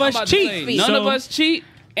 and none of I'm us about to cheat. say, None So- of us cheat.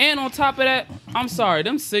 And on top of that, I'm sorry,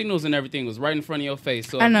 them signals and everything was right in front of your face.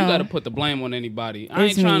 So I if you know. got to put the blame on anybody. I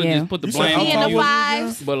It's ain't trying me, to yeah. just put the You said blame how He in tall on the you you.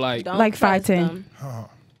 fives. But like, Don't Like trust 5'10". him. Huh.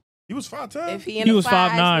 He was 5'10". If he in He the was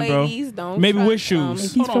fives, 5'9", bro. ladies, don't Maybe trust with shoes. him.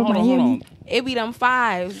 He's hold on, from hold on, hold Miami. on. It be them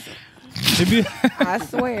fives. It be- I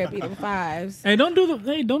swear, it be them fives. hey, don't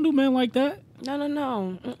do men like that.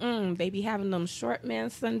 No. Mm-mm. They be having them short man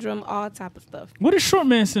syndrome, all type of stuff. What is short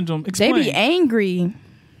man syndrome? They Explain. be angry.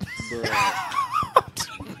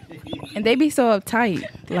 And they be so uptight.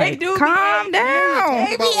 Like, do be calm down. They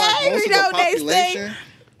be About, like, angry most of the though. They say, population.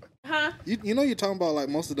 huh? You know you're talking about like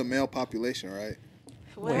most of the male population, right?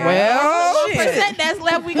 Well, percent that's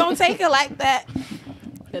left, we gonna take it like that.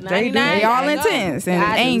 The They do. 99, They all I know. intense and I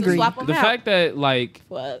just angry. swap 'em The out. fact that like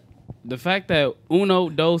What? the fact that Uno,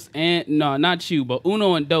 Dos, and no, not you, but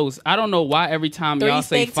Uno and Dos. I don't know why every time Three y'all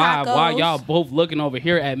say steak five, why tacos. y'all both looking over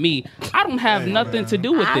here at me. I don't have nothing to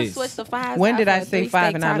do with I this. switched the fives. When out did for I a say three five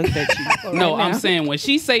steak and I looked at you? taco No, right I'm now. saying when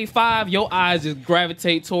she say five, your eyes just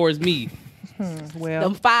gravitate towards me. Well,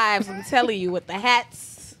 Them fives, I'm telling you, with the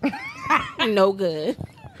hats, no good.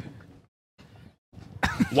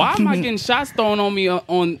 Why am I getting shots thrown on me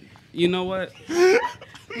on? You know what?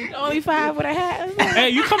 Only five with a hat. Hey,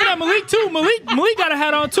 you coming at Malik too? Malik got a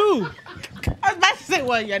hat on too. I was about to say,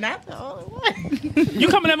 well, you're not the only one. You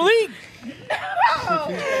coming at Malik?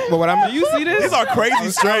 But what I mean, You see this? These are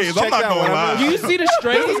crazy strays. I'm Check not out gonna what I lie. Do you see the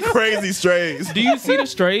strays? These are crazy strays. Do you see the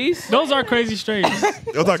strays? Those are crazy strays.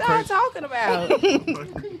 Those are What y'all crazy. talking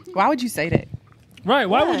about? Why would you say that? Right?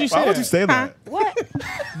 Why would you say Why would that? you say that? What?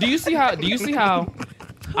 Do you see how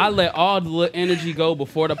I let all the little energy go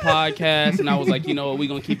before the podcast, and I was like, you know what, we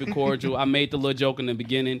gonna keep it cordial. I made the little joke in the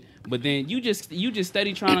beginning, but then you just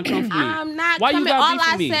steady trying to come for me. I'm not Why coming. you got All beef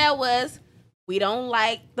with I me? said was we don't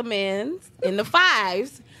like the men's in the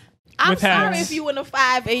fives. I'm With sorry hats. if you in the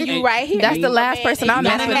five and you And right here. That's You the my last man person and I you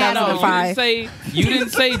met got with a that hat on the on. five. You didn't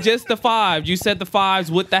say just the fives. You said the fives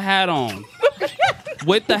with the hat on.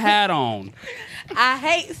 With the hat on. I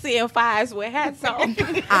hate seeing fives with hats on.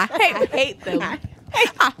 I hate them.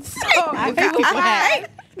 So if you a five,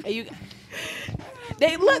 and you,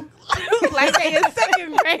 they look like they in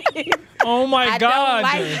second grade. Oh my I God.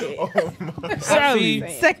 don't like it. Sally,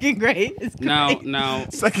 See, Second grade is now.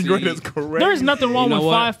 Second see, grade is correct. there's nothing wrong You know with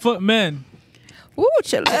what? 5-foot men. Ooh,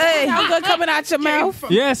 chill. Hey. How good coming out your mouth?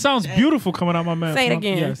 Yeah, it sounds beautiful coming out my mouth. Say it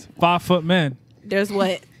again. Yes, 5-foot men. There's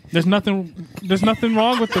what? There's nothing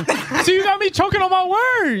wrong with them. See, you got me choking on my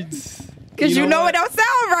words. Because you know what? it don't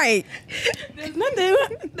sound right. There's nothing.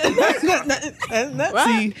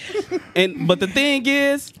 See, but the thing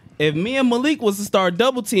is, if me and Malik was to start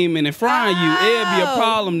double teaming and frying you, it'd be a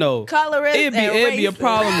problem though. Colorist It'd be a racist.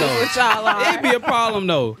 problem though. That's what y'all are. It'd be a problem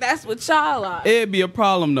though. That's what y'all are. It'd be a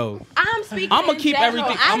problem though. I'm speaking. I'ma in keep general.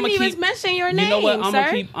 everything- I I'ma didn't even keep- mention your name, You know what? I'm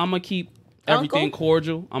sir. gonna keep everything Uncle?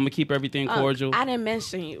 cordial. I'm gonna keep everything cordial. I didn't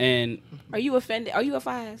mention you. And Are you offended? Are you a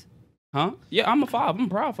five? huh? Yeah, I'm a 5. I'm a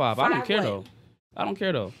proud 5. I don't Five care what? though. I don't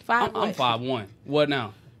care though. Five I'm what? 5'1". What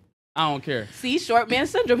now? I don't care. See, short man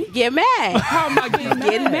syndrome. He get mad. How am I getting mad?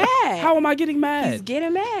 Getting mad. How am I getting He's mad?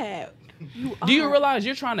 getting mad. Do you realize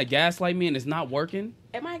you're trying to gaslight me and it's not working?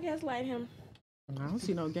 Am I gaslighting him? I don't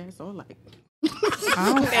see no gas on like.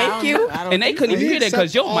 Thank you. And they couldn't even We hear that because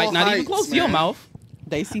accept your all mic not even heights, close to your man. mouth.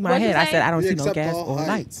 They see my What'd you head. I say? said I don't We see no accept gas all or heights.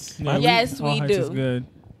 lights. Yeah, Yes, all we heights do. is good.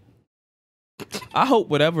 I hope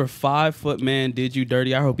whatever 5-foot man did you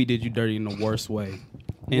dirty, I hope he did you dirty in the worst way.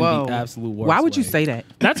 In Whoa. the absolute worst Why would you way. say that?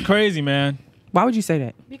 That's crazy, man. Why would you say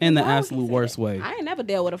that? Because In the why would he absolute say worst that? way. I ain't never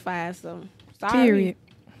dealt with a five, so sorry. Period.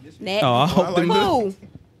 Next. Oh, I hope them. Who?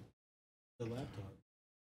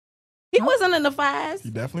 He wasn't in the fives. He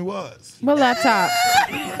definitely was. What laptop?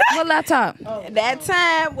 What laptop? That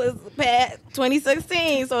time was past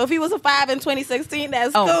 2016. So if he was a 5 in 2016,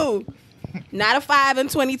 that's Oh. cool. Not a 5 in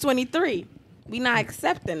 2023. We not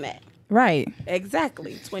accepting that. Right.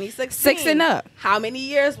 Exactly. 2016. 6 and up. How many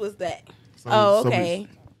years was that? So Okay.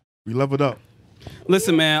 we leveled up.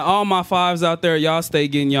 Listen, man, all my 5s out there, y'all stay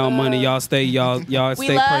getting y'all money. Y'all stay We stay love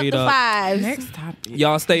prayed the up. fives. Next topic.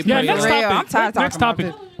 Y'all stay Yeah, prayed next up. Real, I'm topic. tired of Next talking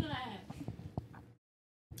topic. about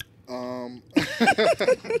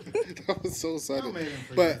That was so sudden.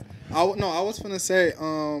 But I was gonna say,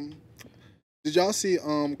 did y'all see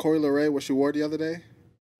Corey LeRae what she wore the other day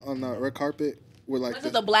on the red carpet? With like Was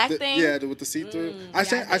it the black thing? Yeah, with the see through. I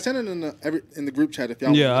yeah, sent it in the group chat if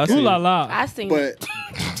y'all. Yeah, I want to see Ooh see. la la. I seen it.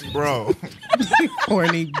 But Bro,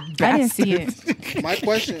 Horny. I didn't see it.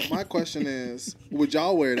 my question is, would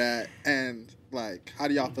y'all wear that? And like, how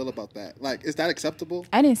do y'all feel about that? Like, is that acceptable?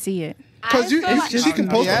 I didn't see it. Because I feel like- she can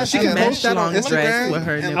post Yeah, she a can mesh post that on long dress Instagram, with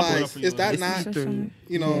her and nipples. like, is that It's not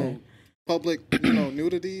see-through. public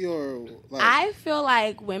nudity or like I feel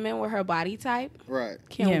like women with her body type right?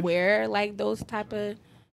 can Yeah. wear like those type of,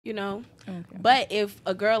 But if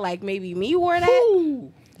a girl like maybe me wore that,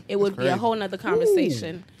 it would be a whole nother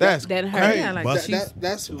conversation. That's than her. crazy. Yeah, like,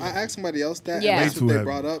 That's I asked somebody else that. Yeah. And that's Way too what they heavy.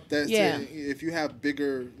 brought up. That Yeah. if you have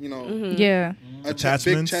bigger, Yeah. big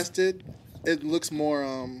Attachments? chested, it looks more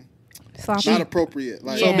Sloppy. not appropriate.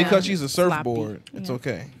 Like So Yeah. because she's a surfboard, it's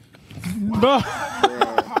okay.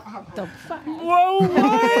 the fuck? Whoa,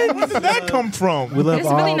 what? Where did that come from? We love It's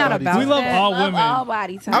all really not bodies. about We love that. all Love women. all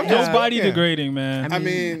body types. I'm No just body speaking. degrading, man. I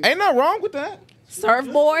mean, Ain't nothing wrong with that.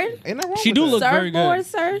 Surfboard? Ain't nothing wrong She with do that. look very Surfboard, good.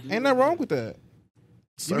 sir? Ain't nothing wrong with that.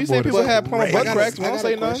 You be Surfboard saying is people have great. pump I butt got cracks. a We don't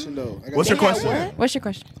say question nothing. though. I got What's a your They had question? what? What's your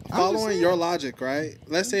question? Following your logic, right?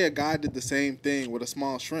 Let's say a guy did the same thing with a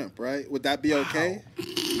small shrimp, right? Would that be okay?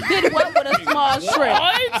 Did what with a small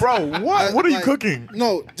shrimp? Bro, what? What are you Like, cooking?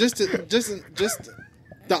 No, just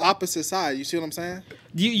the opposite side. You see what I'm saying?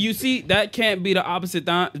 You see that can't be the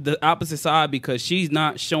opposite side because she's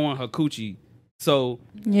not showing her coochie. So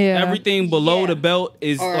Yeah. everything below Yeah. the belt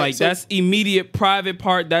is All right, like so- that's immediate private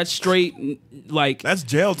part. That's straight like That's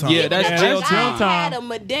jail time. Yeah, that's Yeah, jail that's time. jail I had a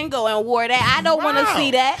Mandingo and wore that. I don't want to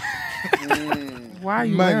see that. Why are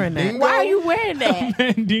you wearing that? Why are you wearing that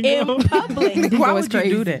Mandingo. in public? Why was would you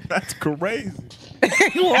do crazy. that? That's crazy.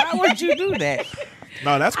 Why would you do that?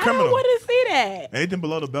 No, that's I don't criminal. want to see that. Anything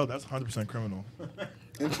below the belt, that's 100% criminal.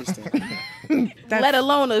 Interesting. Let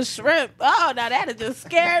alone a shrimp. Oh, now that'll just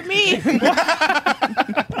scare me.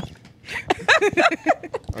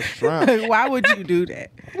 A shrimp. Why would you do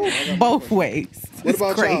that? Both ways. What It's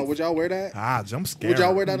about crazy. y'all? Would y'all wear that? Ah, jump scare. Would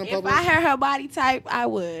y'all wear that in If public? I heard her body type, I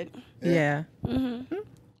would. Yeah. I can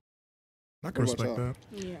What respect about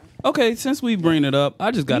that. Yeah. Okay, since we bring it up,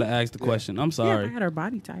 I just gotta ask the question. I'm Yeah, if I sorry. had her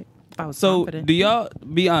body type. If I was So confident. do y'all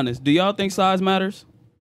be honest? Do y'all think size matters?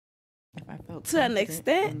 If I felt To an confident,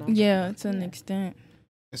 extent. no. Yeah, to an extent.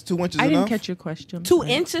 It's 2 inches I didn't enough. catch your question. 2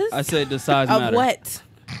 inches I said the size of matter. what?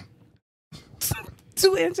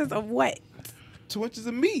 2 inches of what? 2 inches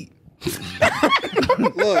of meat.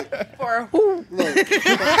 Look, For who? look.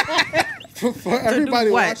 For everybody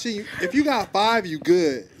what? watching, if you got 5, you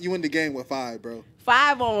good. You in the game with 5, bro.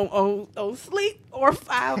 5 on sleep or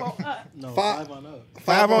 5 on up? No, Five- 5 on up.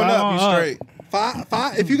 5 on up, you up. straight.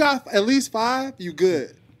 Five. If you got at least 5, you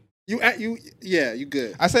good. You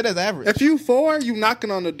good. I said that's average. If you 4, you knocking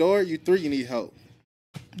on the door. You 3, you need help.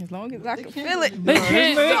 As long as I can feel it. They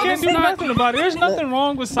can't. They can't do it's not- nothing about it. There's nothing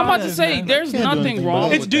wrong with size. I'm about to say man. there's Can't do nothing anything wrong.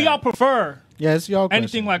 about it. It's with do that. y'all prefer Yeah, it's y'all question.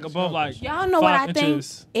 anything like above like Y'all know what 5 I think?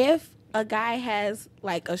 inches? If a guy has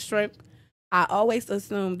like a shrimp, I always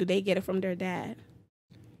assume do they get it from their dad?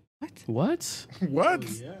 What? What?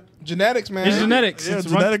 Genetics, man. It's genetics. Yeah, It's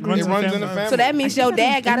genetically. It runs in the family. So that means your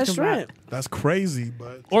dad got a think about shrimp. That's crazy,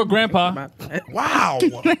 but Or grandpa. wow.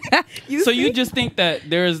 So you just think that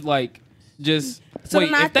there's like just So wait?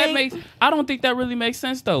 then I If that think- makes, I don't think that really makes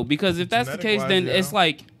sense though, because if that's the case, Genetic-wise, then yeah. it's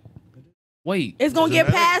like, wait. It's gonna get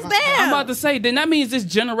passed down. I'm about to say, then that means it's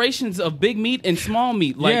generations of big meat and small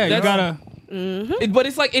meat. Like Yeah, you that's, gotta but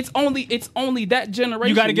it's like it's only that generation.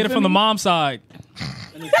 you gotta get it feel from the me? mom side.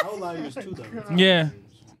 And it's outliers too, though. Yeah.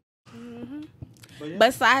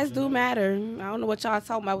 But size do matter. I don't know what y'all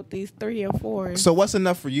talking about with these 3 and 4s. So what's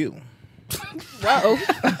enough for you? Whoa.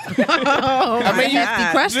 I mean,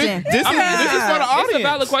 Hefty question. This is for the audience. It's a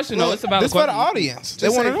valid question, though. It's a valid This for the question. audience. They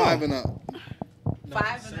Just want say to 5 know. and up.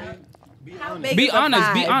 5 and up. How big Be is a honest.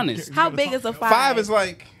 5? Be honest. How big is a 5? 5 is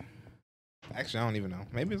like. Actually, I don't even know.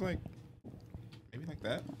 Maybe it's like. Maybe like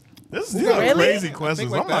that. This is Really? crazy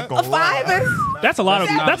questions. like I'm not that. gonna a lie. 5 is. That's a lot of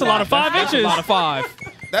that's a lot of 5 That's a inches. lot of 5.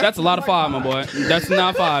 That's a lot of 5, my boy. That's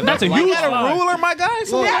not 5. That's a lot. huge You got a 5. ruler, my guy?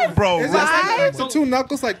 So Bro, Is listen. the 2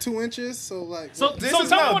 knuckles like 2 inches? So like. So this so is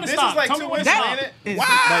tell me no, when to this stop. is like Tell me 2 when to inches, stop. ain't it? Wow,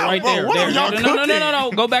 Like right bro, there. what there. are y'all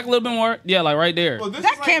No. Go back a little bit more. Yeah, like right there. Well, this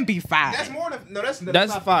That is like- can't be 5. That's more than. No, that's That's-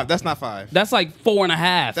 not 5. That's not 5. That's like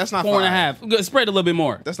 4.5. That's not 4.5. Good, spread a little bit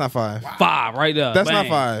more. That's not 5. 5 right there. That's Bang. not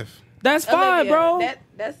 5. That's 5, Olivia, bro.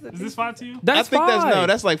 That's the Is this 5 to you? That's I think 5.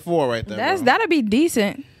 that's like 4 right there. bro. That'll be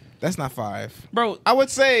decent. That's not 5. bro. I would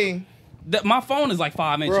say. My phone is like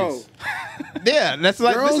 5 inches. Bro, Yeah, that's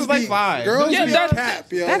like this is like 5. Girls Yeah, be that's-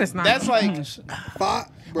 cap, yo. That is not. That's like 5.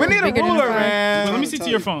 Bro. we need a Bigger than ruler, 5. man. Let me see to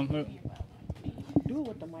your phone. Look.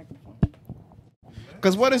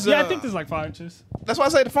 Because what is Yeah, I think this is like 5 inches. That's why I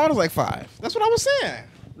say the phone is like 5. That's what I was saying.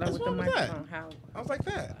 Like with the wrong with that? microphone. How? I was like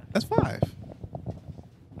that. That's 5.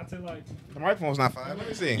 I'd say like The microphone's not 5. Let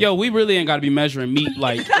me see. Yo, we really ain't got to be measuring meat.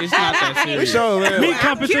 Like, it's not that we serious. show a little. meat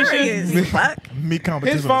competition. Curious. Fuck. Meat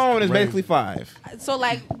competition. His phone is crazy. basically 5. So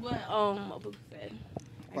like what Abu said.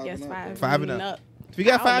 I guess 5. 5 and up. If you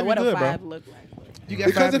I got don't know 5, you what a good, 5 bro. look like. You got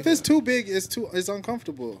Because 5, if it's too big, it's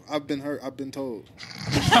uncomfortable. I've been hurt. I've been told.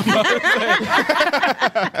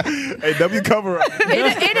 Hey, W cover up.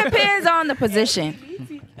 It depends on the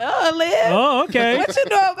position. Oh, Liv. Oh, okay. What you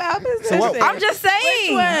know about position? I'm just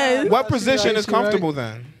saying. Which one? What position is Right, right. comfortable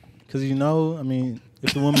then? Because you know, I mean,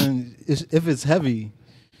 if the woman, if it's heavy,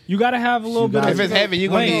 You gotta have a little bit. If it's heavy, you're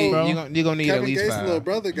gonna Length, need bro. you gonna need Kevin at least Gates' little 5.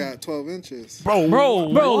 brother got 12 inches. Bro, Bro,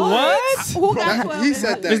 what? Who got 12 He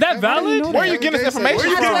said that. Is that valid? Where are you getting this Kevin Gates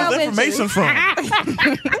information said- where you from? getting this 12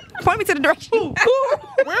 information from? Point me to the direction.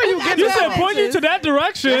 Where are you getting You this? said point you to that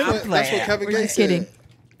direction. That's what Kevin We're Gates just kidding. said.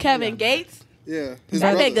 Kevin Gates? Yeah. His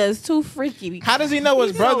That brother. nigga is too freaky. How does he know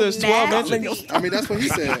his brother is 12 nasty. inches? I mean, that's what he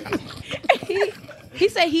said. He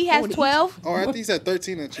said he has 12 Oh, I think he said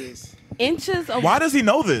 13 inches. inches of Why does he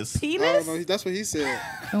know this? I don't penis. know. That's what he said.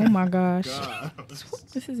 Oh my gosh.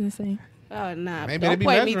 This is insane. Oh, nah. Maybe they Don't be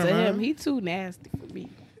point me to measuring, him. man. He too nasty for me.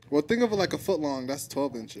 Well, think of it like a foot long. That's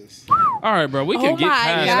 12 inches. All right, bro. We can Oh get my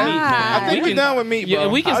past God. meat, man. I think we're done with meat, bro. Yeah,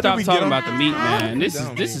 we can How did stop we talking get about the meat, man. This is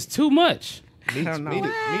Done, this man. is too much. Meat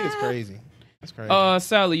is crazy. That's crazy.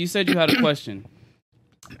 Sally, you said you had a question.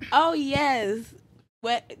 Oh, yes.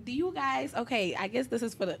 What do you guys? Okay, I guess this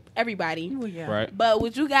is for everybody. Right. But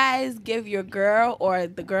would you guys give your girl or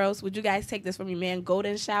the girls? Would you guys take this from your man?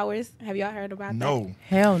 Golden showers. Have y'all heard about that? No.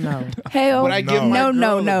 Hell no. Hell, Would I give my no, no,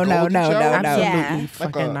 girl a no, no, golden no, shower? no, no. Yeah. Absolutely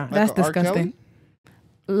fucking not. That's like a R. disgusting. Kelly?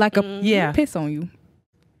 Like a Yeah. piss on you.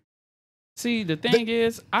 See, the thing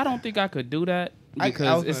is, I don't think I could do that I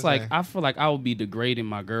because was it's gonna like say. I feel like I would be degrading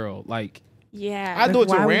my girl. Like Yeah. I do it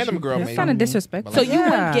to Why a would random you- girl, that's maybe. Kind of disrespectful. so you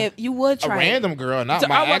Yeah. would give? You would A try? it. random girl, not so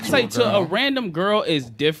my I would actual say girl. to a random girl is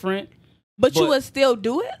different. But you But- would still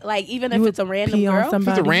do it, like even You if would it's a random pee on girl. If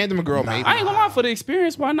somebody. it's a random girl, maybe. I ain't gonna lie, for the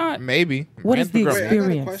experience. Why not? Maybe. What is Random the girl, Wait, I maybe. got a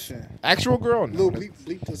Experience. question. Actual girl? No. Lil,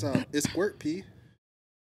 bleep this out. Is squirt pee?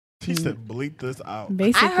 He said, bleep this out.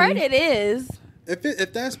 Basically. I heard it is.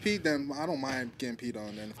 If that's pee, then I don't mind getting peed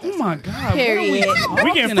on. Then. If Oh that's my god. Period.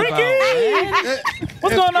 We getting freaky.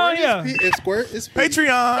 What's going on here? If squirt is pee. Patreon.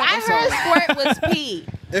 I heard squirt was pee,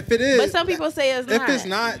 If it is, but some people say it's if not. it's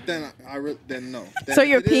not, then then no. Then So if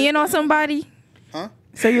you're it is, peeing on then- somebody? Huh?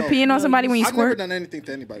 So you're No. peeing on somebody when you I've never squirt? done anything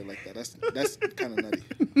to anybody like that. That's kind of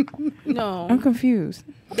nutty. No, I'm confused.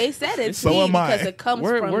 they said it's So pee am I. because it comes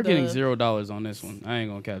We're from we're getting the, $0 on this one. I ain't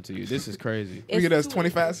gonna cap to you. This is crazy. We get us too-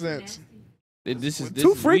 25 cents. This is Too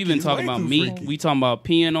we've been freaky, talking way about too meat. freaky. We talking about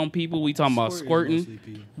peeing on people. We talking about squirting.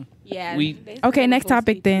 Yeah. We- they said Okay, it next was supposed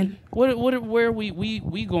to topic be then. Where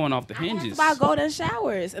we going off the pee. I asked hinges? about golden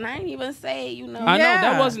showers, and I didn't even say you know. I know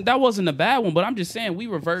Yeah. that wasn't a bad one, but I'm just saying we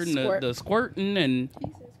reverting Squirt. the squirting and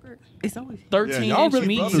It's always 13 y'all inch really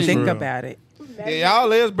meats. brothers, and- think real. about it. Yeah,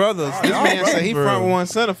 y'all is brothers. This y'all man said he brothers, front bro. one,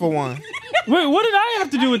 center for one. Wait, what did I have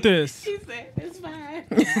to do with this? She said it's fine.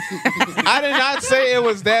 I did not say it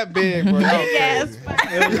was that big, bro. Y'all Yeah, it's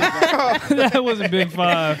crazy. fine. That was a big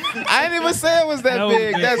five. I didn't even say it was that That was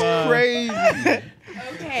big. big That's five. crazy.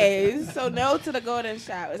 Okay, so no to the golden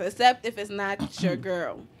showers, except if it's not your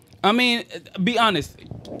girl. I mean, be honest,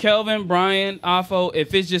 Kelvin, Brian, Afo.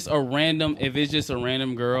 If it's just a random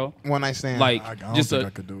girl, One night stand. like I don't just think a I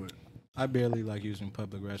could do it. I barely like using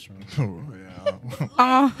public restrooms.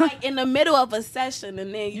 Yeah. Like in the middle of a session,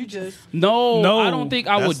 and then you just No. I don't think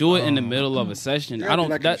I would That's, do it in the middle of a session. I don't.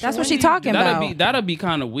 like That, That's what she talking about. That'd be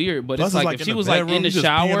kind of weird. But Plus, it's like if in she the was like in bedroom, the you just peeing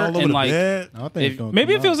shower all over and the like. bed. I don't think If- it's gonna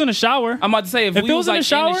Maybe come if it was out. in the shower. I'm about to say if If we it was was in like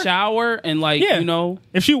the in the shower and like Yeah. you know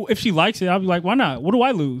If she likes it, I'll be like, why not? What do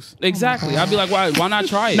I lose? exactly, I'd be like, why not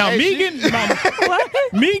try it? Now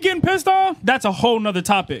me getting pissed off, that's a whole nother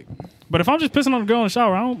topic. But if I'm just pissing on a girl in the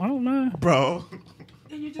shower, I don't mind. Bro.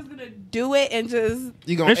 you're just gonna do it and just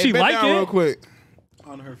You gonna If she bend like down it- real quick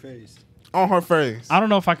on her face. on her face. I don't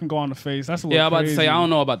know if I can go on the face. That's a little Yeah, I'm about to crazy. say I don't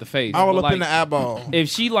know about the face. All but, up in like, the eyeball. if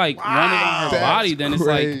she like wanted it on her That's body, then it's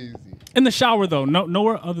like crazy. In the shower though,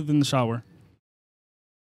 nowhere other than the shower.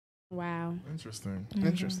 wow. Interesting.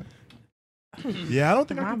 Interesting. Yeah, I don't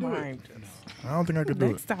think I My could do it. mind. I don't think I could do it.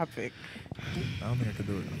 Next topic. I don't think I could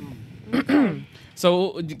do it.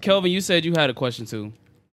 so. Kelvin, you said you had a question too.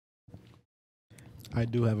 I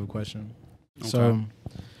do have a question. So,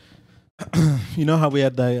 you know how we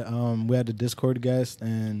had the Discord guest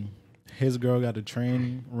and his girl got a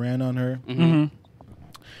train ran on her. Mm-hmm.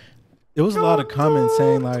 It was a lot of comments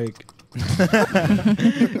saying like,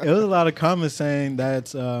 it was a lot of comments saying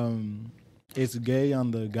that it's gay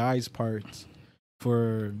on the guys' parts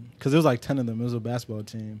because it was like 10 of them. It was a basketball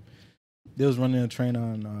team. They was running a train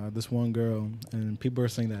on this one girl, and people are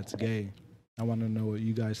saying that's gay. I want to know what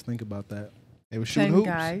you guys think about that. They were shooting 10 hoops.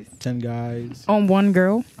 guys. 10 guys On one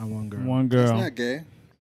girl. on one girl. One It's girl. not gay.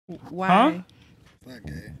 Why? Huh? It's not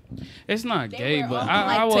gay. It's not gay, were but all,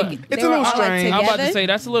 I like, would. toge- It's they a were little all, like, strange. I'm about to together, say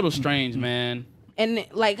that's a little strange, man. And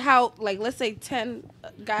like how, like let's say 10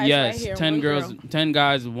 guys Yes, right here, 10 one girls, girl. 10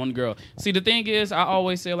 guys, and 1 girl. See, the thing is, I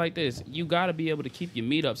always say it like this: you got to be able to keep your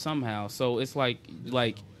meat up somehow. So it's like,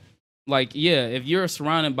 yeah, if you're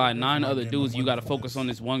surrounded by 9 other dudes, you got to focus on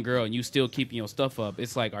this one girl, and you still keeping your stuff up.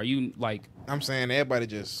 It's like, are you like? I'm saying everybody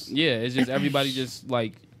just. Yeah, it's just everybody just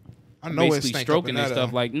like. I know it's basically stroking and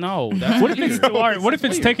stuff. Like, no, What if it's what if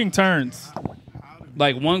it's taking turns?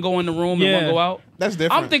 Like one go in the room Yeah. and one go out. That's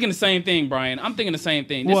different. I'm thinking the same thing, Brian. I'm thinking the same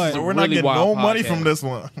thing. This What? is a So we're really not getting wild no money podcast. from this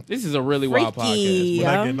one. This is a really wild Freaky. podcast. We're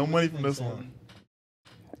not Yeah. getting no money from this one.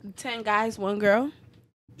 10 guys, 1 girl.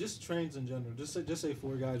 Just trains in general. Just say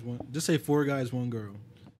 4 guys, 1. Just say 4 guys, 1 girl.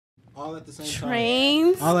 All at the same time.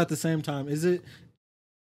 Trains. All at the same time. Is it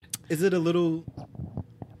a little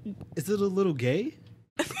gay?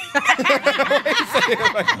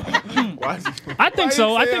 I think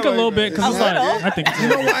so. I think a little bit because It's it's not like gay. I think it's You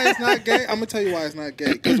know why it's not gay? I'm gonna tell you why it's not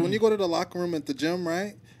gay. Because when you go to the locker room at the gym,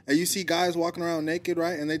 right, and you see guys walking around naked,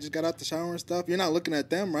 right, and they just got out the shower and stuff, you're not looking at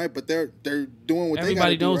them, right, but they're doing what they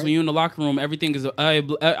Everybody gotta knows do, when you're in the locker room, everything is eye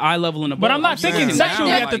level and above. But I'm not thinking saying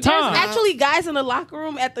sexually now, at the like, time. There's actually guys in the locker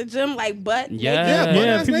room at the gym like butt Yeah. naked. Yeah,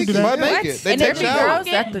 Yeah, butt people do naked. that. Butt What? naked. They And take there be showers. girls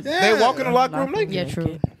at the Yeah. They walk in the locker room naked. Yeah,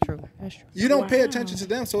 true. That's true. You don't pay attention to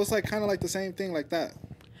them, so it's like kind of like the same thing like that.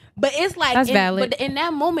 But it's like That's valid. But in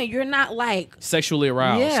that moment, you're not like sexually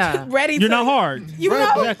aroused. Yeah. ready. You're to, not hard. You Right,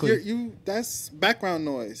 know? but Exactly. you that's background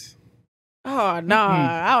noise. Oh no,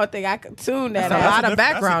 I don't think I could tune that That's a out. lot of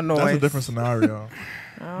background That's noise. a different scenario.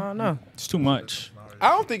 I don't know. It's too much. I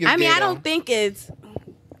don't think it's I mean, gay, I don't though. think it's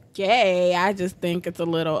gay. I just think it's a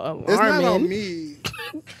little alarming. It's not on me.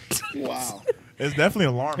 Wow. It's definitely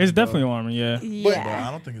alarming. It's definitely though. alarming. Yeah. But Yeah.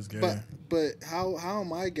 I don't think it's gay. But how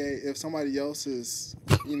am I gay if somebody else is,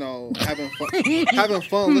 having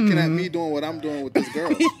fun looking at me doing what I'm doing with this girl?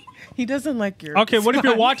 He doesn't like your. Okay, what if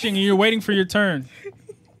you're watching and you're waiting for your turn?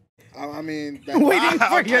 I mean, Waiting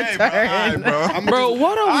for your Okay, turn. bro. Bro,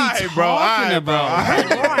 what are we Alright, bro. talking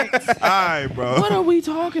Alright, about? Alright, bro. What are we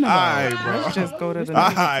talking about? Alright, bro. Let's just go to the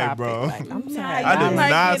next Alright, topic. bro. Like, I'm tired. I did Y'all like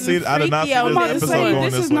not getting see. I did not see freaky on this I'm about to episode say going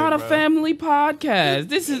this this is way, not a bro. family podcast.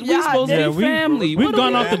 This is we Y'all supposed to just- be family. we've What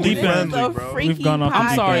gone are off the we deep doing? end. friendly, It's a bro. freaky We've gone off the deep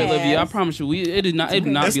I'm sorry, podcast. Olivia. I promise you, it did not It's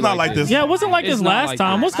be not like like this. Yeah, it wasn't like It's this not last like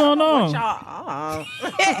time. that. What's going on? Y'all,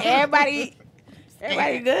 everybody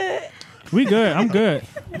good. We good. I'm good.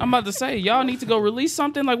 I'm about to say, y'all need to go release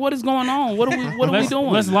something. Like, what is going on? What are we doing?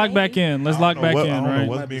 Let's lock back in. Let's lock back I in, don't know right?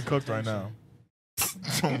 what's being cooked right now.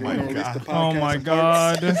 Oh We're my gonna release the god. Oh my podcast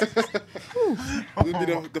God.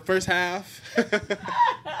 It'll be the first half.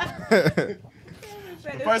 The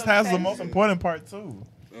first half is the most important part too.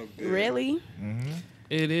 Really?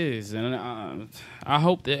 It is, and I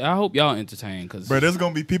hope y'all entertain because Bro, there's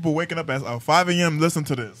gonna be people waking up at 5 a.m. listen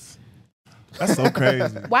to this. That's so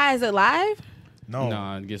crazy. Why is it live? No.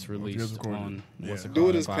 nah, it gets It gets released recorded. on what's it Do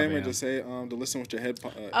called it as at 5 Kramer a.m. just say to listen with your head.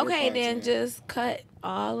 Okay, AirPods then in. just cut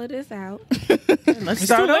all of this out. Let's It's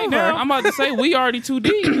start too late over. now. I'm about to say we already too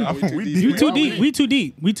deep. we You deep. too deep. We too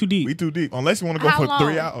deep. We too deep. We too deep. Unless you want to go How for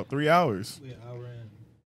long? 3 hours.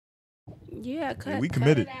 Yeah, cut, we cut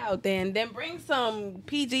committed. it out then. Then bring some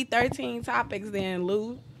PG-13 topics then,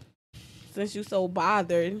 Lou. Since you so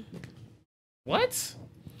bothered. What?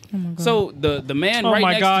 Oh my God. So the man Oh right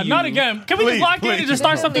my next God. to you. Not again. Can we just Please, lock in please. and just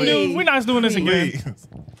start something new? Please. We're not doing this again. Please.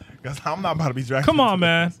 Because I'm not about to be dragged. Come on, into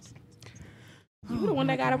man. You the one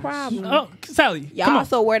that got a problem. Oh, Sally. Come Y'all on.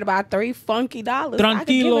 so worried about $3 funky. I could give it to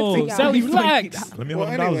Tranquilo. y'all. Sally, relax. this. Let me Well,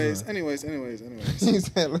 hold them dollars. anyways. He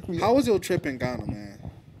said, let me- How was your trip in Ghana, man?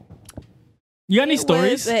 You got any It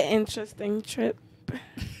stories? was an interesting trip.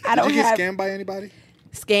 I Did don't you get have scammed by anybody?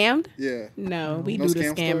 scammed. Yeah. No, we No do the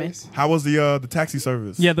scam scamming. stories? How was the taxi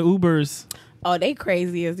service? Yeah, the Ubers. Oh, they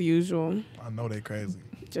crazy as usual. I know they crazy.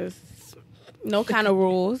 Just no kind of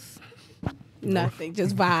rules. Nothing.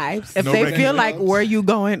 Just vibes. If No they regular feel like jobs? where you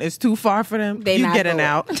going is too far for them, They you not getting going.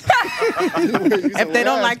 out. If they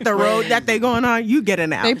don't like the road that they going on, you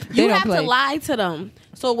getting out. They You don't have play. to lie to them.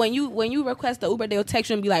 So when you request the Uber, they'll text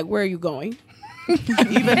you and be like, "Where are you going?"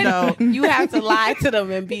 Even though You have to lie to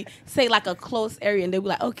them and say like a close area, and they'll be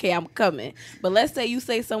like, "Okay, I'm coming." But let's say you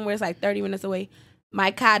say somewhere it's like 30 minutes away. My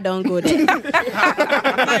car don't go there.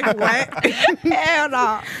 like what? Hell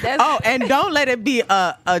no. Oh, and don't let it be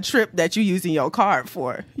a trip that you using your card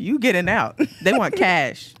for. You getting out. They want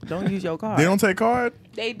cash. Don't use your card. They don't take card?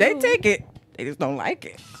 They They do. take it. They just don't like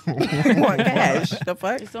it. They want cash. The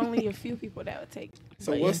fuck? It's only a few people that would take.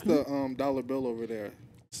 So But what's yeah. the dollar bill over there?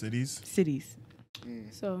 Cities? Cities.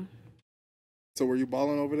 So? So were you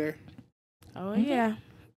balling over there? Oh yeah,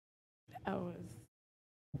 I was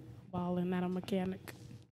balling, not a mechanic.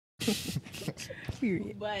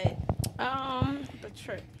 Period. But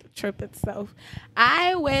The trip itself.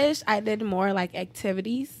 I wish I did more like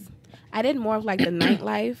activities. I did more of like the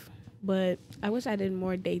nightlife, but I wish I did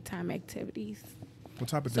more daytime activities. What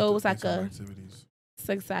type of So it was like daytime a activities?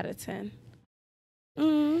 6 out of 10.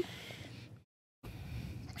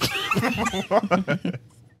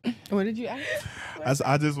 What did you ask?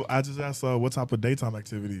 I just asked what type of daytime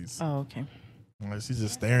activities. Oh, okay. Like, she's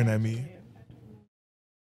just staring at me.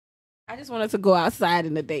 I just wanted to go outside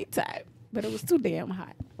in the daytime, but it was too damn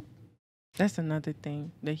hot. That's another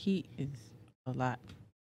thing. The heat is a lot.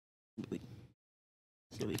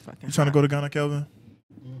 Really fucking. You trying to go to Ghana, Kelvin?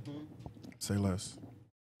 Say less.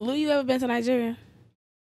 Lou, you ever been to Nigeria?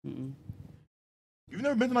 Mm-mm. You've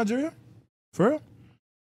never been to Nigeria? For real?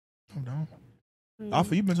 Calm down.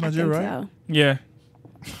 Alpha, you been to Nigeria, right? Tell. Yeah.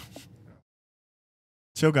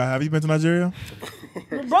 Chill guy, have you been to Nigeria?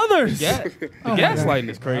 We're brothers. Yeah. Oh my Gaslighting God.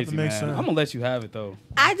 is crazy, man. sense. I'm gonna let you have it though.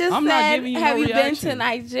 I just I'm not said, giving you have no you reaction. been to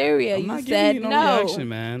Nigeria? I'm You not said giving you no. reaction,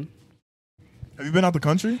 man. Have you been out the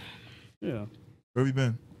country? Yeah. Where have you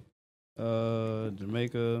been?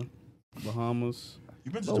 Jamaica, Bahamas.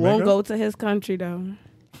 You been to But Jamaica? won't go to his country though.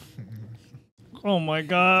 Oh my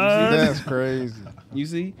God. That's crazy. You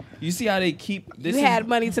see how they keep. This You is- had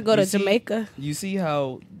money to go to you see- Jamaica. You see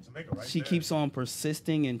how she keeps on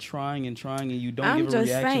persisting and trying, and you don't I'm give a just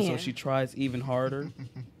reaction, saying. so she tries even harder.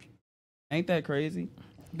 Ain't that crazy?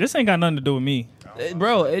 This ain't got nothing to do with me.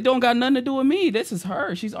 Bro, it don't got nothing to do with me. This is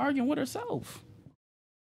her. She's arguing with herself.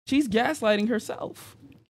 She's gaslighting herself.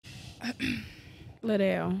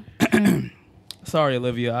 Liddell. Sorry,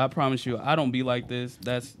 Olivia. I promise you, I don't be like this.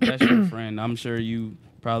 That's your friend. I'm sure you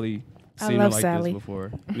probably I seen her love like Sally. this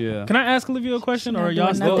before. Yeah. Can I ask Olivia a question, or are Not y'all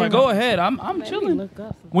doing still nothing. Go ahead. I'm chilling.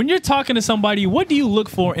 When you're talking to somebody, what do you look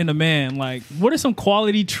for in a man? Like, what are some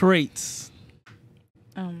quality traits?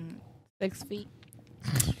 6 feet.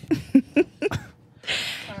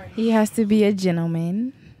 He has to be a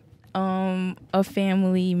gentleman, a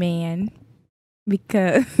family man,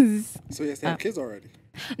 because So he has to have kids already.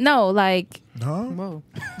 no, like Huh? Whoa.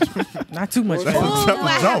 Not too much. Ooh, fun. I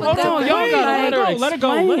have a Hold on, good y'all one. gotta let her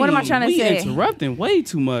go. What am I trying to we say? interrupting way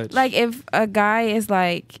too much. like if a guy is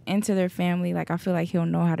like into their family, like I feel like he'll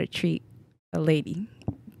know how to treat a lady.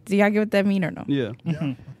 Do y'all get what that mean or no? yeah.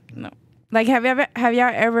 Like have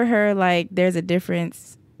y'all ever heard like there's a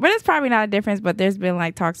difference? But it's probably not a difference, but there's been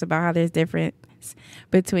like talks about how there's difference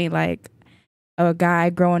between like a guy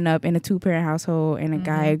growing up in a 2-parent household and a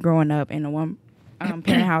guy growing up in a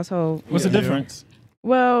 1-parent household. What's the difference?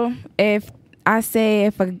 Well, if a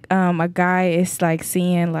guy is like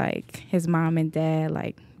seeing like his mom and dad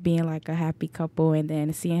like being like a happy couple, and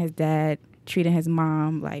then seeing his dad treating his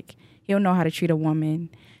mom, like he'll know how to treat a woman,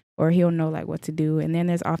 or he'll know like what to do. And then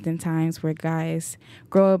there's often times where guys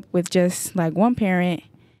grow up with just like one parent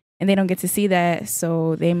and they don't get to see that,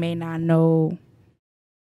 so they may not know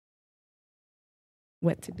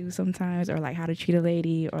what to do sometimes, or like how to treat a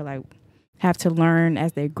lady, or like have to learn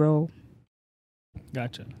as they grow.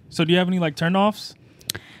 Gotcha. So, do you have any like turnoffs?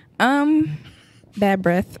 Bad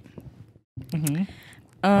breath. Mm-hmm.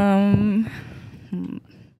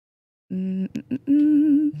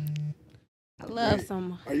 I love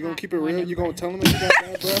some. Are you gonna keep it real? You gonna tell him if he got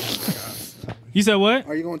bad breath? You said what?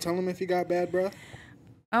 Are you gonna tell him if he got bad breath?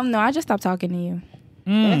 No, I just stopped talking to you.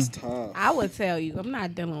 That's tough. I would tell you. I'm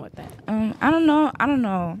not dealing with that. I don't know.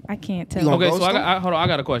 I can't tell. gonna Okay, so ghost him? hold on. I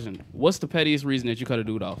got a question. What's the pettiest reason that you cut a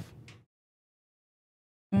dude off?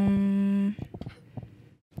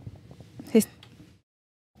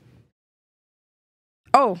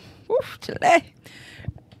 Today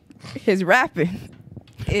his rapping.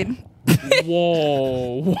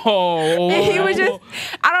 Whoa. He was just,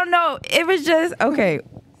 I don't know. It was just, okay.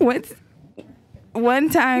 One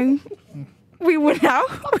time we went out.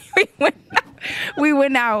 We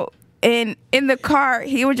went out. And in the car,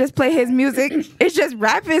 he would just play his music. It's just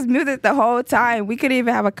rap his music the whole time. We couldn't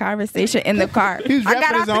even have a conversation in the car. He was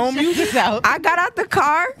rapping his own music out. I got out the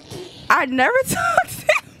car. I never talked to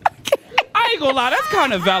him. I ain't gonna lie, that's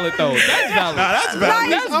kind of valid though. That's valid. Nah, that's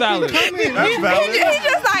valid. That's valid. That's valid. He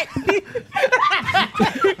just like,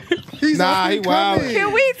 Nah, he wild.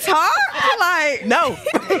 can we talk? Like, No.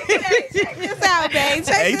 Check this out, babe.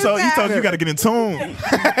 Check Hey, he this told out. you got to get in tune. You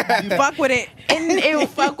fuck with it. and it,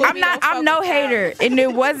 Fuck with I'm me, not. don't fuck I'm no with y'all. hater, and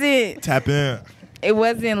it wasn't. Tap in. It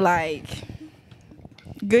wasn't like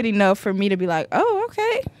good enough for me to be like, oh,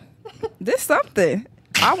 okay, this something.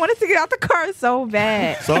 I wanted to get out the car so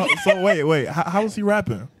bad. So wait. How was he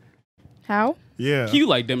rapping? How? Yeah. Can you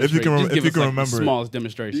like demonstrate? Just if give you us can like remember the it. smallest Do you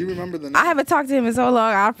demonstration. remember the name? I haven't talked to him in so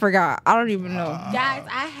long. I forgot. I don't even know. Guys,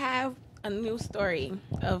 I have a new story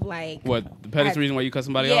of like What the pettiest reason why you cut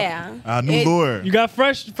somebody off? yeah. New It- lure. You got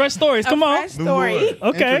fresh stories. Come on. fresh story.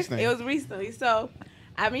 Okay. Interesting. It was recently. So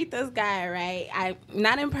I meet this guy, right? I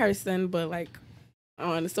not in person, but like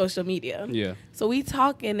on social media. Yeah. So we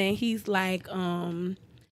talking and he's like,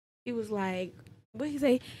 he was like, what did he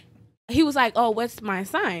say? He was like, oh, what's my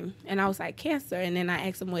sign? And I was like, Cancer. And then I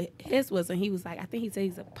asked him what his was, and he was like, I think he said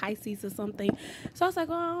he's a Pisces or something. So I was like,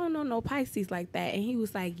 oh, I don't know no Pisces like that. And he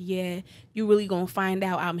was like, yeah, you really gonna find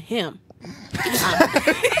out I'm him.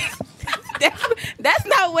 That's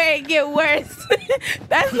not where it get worse.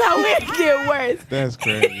 That's not where it get worse. That's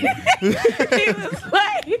crazy. He was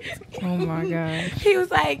like, Oh my god. he was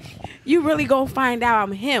like, you really gonna find out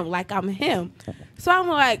I'm him, like I'm him. So I'm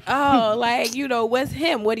like, oh, like, you know, what's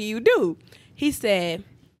him? What do you do? He said,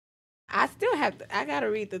 I still have to, I gotta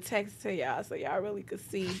read the text to y'all so y'all really could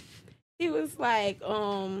see. He was like,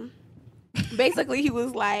 basically he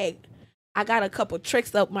was like, I got a couple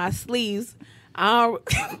tricks up my sleeves.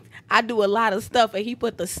 I do a lot of stuff, and he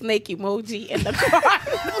put the snake emoji in the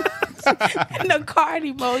card. In the card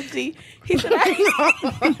emoji. He said,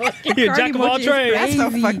 Yeah, jack of all trades.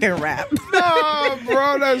 That's a fucking rap. No,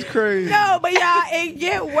 bro, that's crazy. no, but y'all, it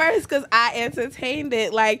get worse because I entertained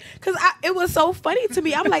it. Like, because it was so funny to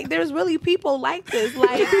me. I'm like, there's really people like this.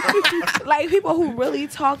 Like people who really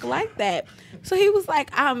talk like that. So he was like,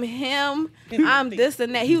 I'm him. I'm this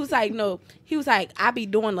and that. He was like, no. He was like, I be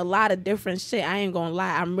doing a lot of different shit. I ain't gonna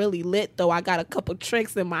lie. I'm really lit, though. I got a couple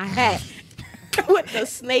tricks in my hat. With the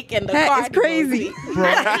snake and the That card is crazy.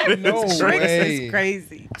 emoji. Bro, no Tricks way. is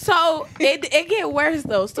crazy. So it get worse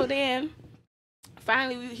though. So then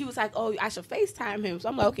finally he was like, oh, I should FaceTime him. So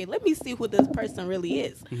I'm like, okay, let me see who this person really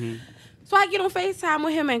is. So I get on FaceTime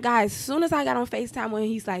with him, and guys, as soon as I got on FaceTime with him,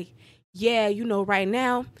 he's like, yeah, you know, right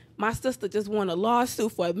now my sister just won a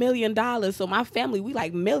lawsuit for $1 million. So my family, we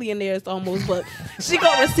like millionaires almost, but she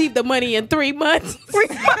gonna receive the money in 3 months.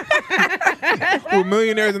 We're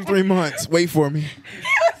millionaires in 3 months. Wait for me.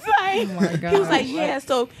 He was like, yeah.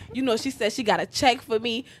 So you know, she said she got a check for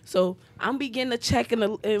me, so I'm beginning to check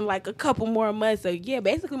in like a couple more months. So yeah,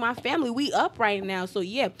 basically my family, we up right now. So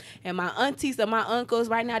yeah, and my aunties and my uncles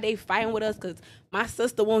right now, they fighting with us because my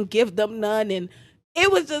sister won't give them none. And it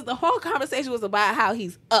was just, the whole conversation was about how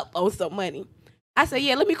he's up on some money. I said,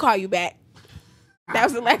 yeah, let me call you back. That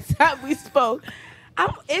was the last time we spoke.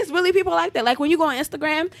 It's really people like that. Like when you go on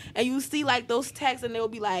Instagram and you see like those texts, and they'll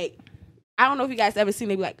be like, I don't know if you guys ever seen,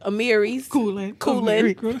 they be like, Amiris. Cooling.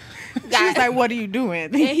 Guys, She's like, what are you doing?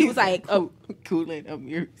 and he was like, oh, cooling.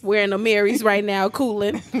 Amiris. wearing Amiris right now,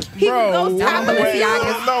 cooling. He Bro, was those type of way.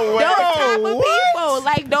 Balenciagas. No way. Those type of people.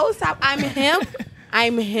 Like those type.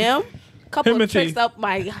 I'm him. Couple of Timothy. tricks up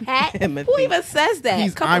my hat. Timothy. Who even says that?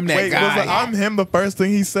 He's- Couple I'm that tricks Wait, up was guy. it, my hat. I'm him the first thing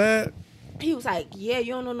he said? He was like, yeah,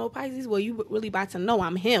 you don't know no Pisces? Well, you really about to know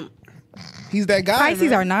I'm him. He's that guy. Pisces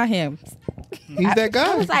man. are not him. He's that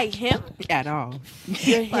guy. I was like, him? At all.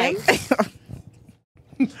 You're him?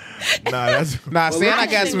 Nah, that's. Nah, Well, saying look, I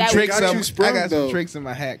got some that tricks got up. you I sprung, got some though. tricks in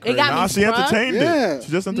my hat. It got Nah, me she sprung. entertained Yeah. it.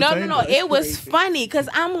 She just No, entertained it was funny because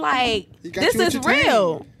I'm like, You got this you is entertained.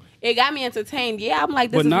 real. It got me entertained. Yeah, I'm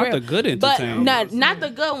like, this But is not real. the good But entertainment. not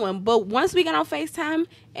the good one. But once we got on FaceTime,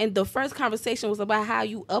 and the first conversation was about how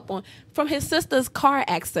you up on from his sister's car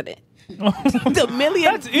accident. The $1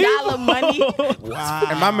 million money Wow.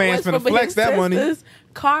 And my man's was finna from flex his that money. sister's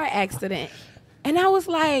car accident. And I was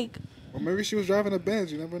like, Or maybe she was driving a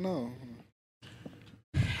Benz. You never know.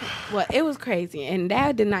 well, it was crazy. And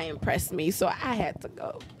that did not impress me. So I had to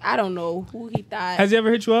go. I don't know who he thought. Has he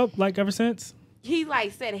ever hit you up like ever since? He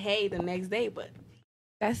like said hey the next day, but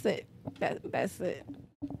that's it. That's it.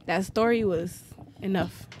 That story was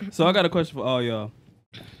enough. So I got a question for all y'all.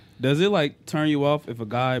 Does it like turn you off if a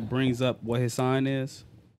guy brings up what his sign is?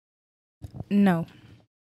 No.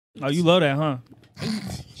 Oh, you love that, huh?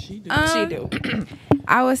 She Um, do.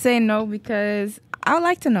 I would say no because I would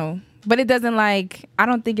like to know. But it doesn't like, I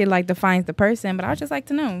don't think it like defines the person, but I would just like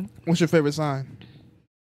to know. What's your favorite sign?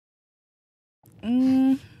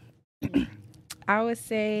 I would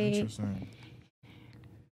say Interesting.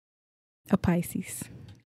 a Pisces.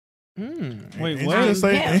 Wait, Ain't what? you just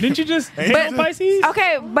say- Yeah. Didn't you just Ain't but you- Pisces?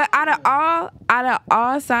 Okay, but out of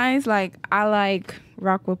all signs, like I like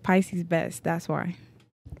rock with Pisces best. That's why.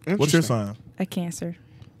 What's your sign? A Cancer.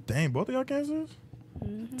 Dang, both of y'all cancers?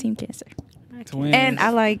 Team Cancer. Twins. And I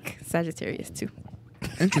like Sagittarius too.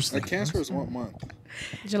 Interesting. A Cancer is what month?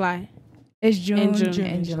 July. It's June, In June.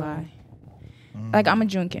 and July. Like I'm a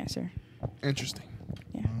June Cancer. Interesting.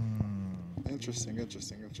 Interesting.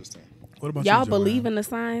 What about Y'all you, Joanne? believe in the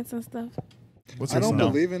signs and stuff? What's I your don't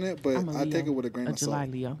sign? believe in it, but I'm a I Leo. take it with a grain A of July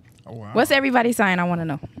salt. Leo. Oh, wow. What's everybody's sign? I want to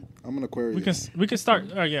know. I'm an Aquarius. We can start.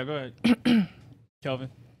 Oh yeah, go ahead, Kelvin.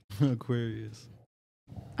 Aquarius.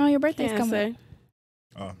 Oh, your birthday's coming.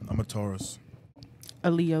 Cancer. I'm a Taurus.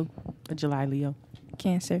 A Leo. A July Leo.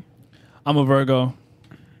 Cancer. I'm a Virgo.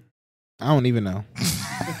 I don't even know.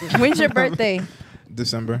 When's your birthday?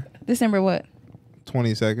 December December what?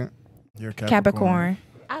 22nd. You're Capricorn.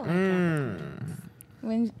 I like him.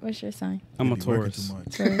 What's your sign? I'm a Taurus.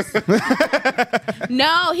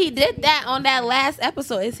 No, he did that on that last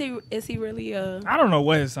episode. Is he really a? I don't know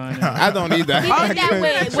what his sign is. I don't either. He did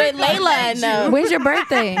that with Layla and When's your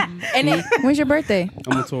birthday? and it, When's your birthday?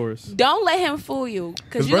 I'm a Taurus. don't let him fool you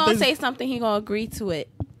because His you're gonna birthday's- say something he gonna agree to it.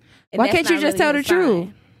 And Why that's can't you not just really tell the his sign. truth?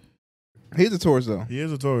 He's a Taurus though. He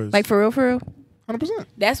is a Taurus. Like for real, for real? 100%.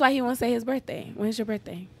 That's why he won't say his birthday. When's your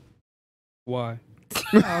birthday? Why?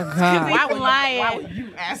 Oh God. Why would- why would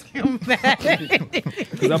you ask him that?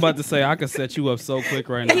 Because I'm about to say I could set you up so quick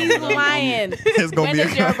right now. He's but I'm- lying. It's gonna When be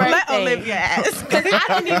is your birthday? Let Olivia ask. Because I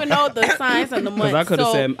don't even know the signs of the month. Because I could have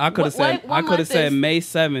So, said I could have said what I could have month said is- May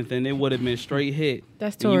 7th and it would have been straight hit.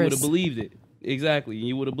 That's And you would have Taurus. believed it. Exactly.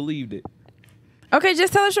 You would have believed it. Okay,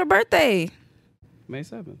 just tell us your birthday. May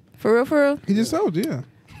 7th. For real, for real? He just told you. Yeah.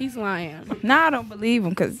 He's lying. Nah, I don't believe him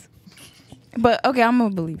because. But okay, I'm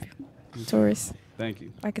gonna believe you. Taurus. Thank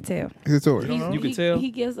you. I could tell. He's a Taurus. You can tell.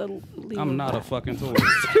 He gives a. Leo I'm not a vibe. fucking Taurus.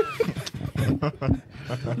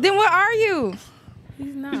 Then what are you?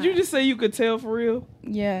 He's not. Did you just say you could tell for real?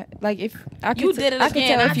 Yeah, like if I could. You did it I could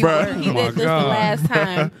again. tell I if you swear. were. He Oh my did this God. the last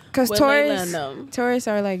time. Because with Layla Taurus, and them. Taurus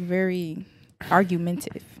are like very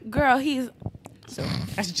argumentative. Girl, he's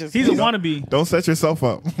That's just He's a wannabe. Don't set yourself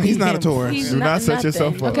up. He's not a Taurus. He's Do not not- set nothing.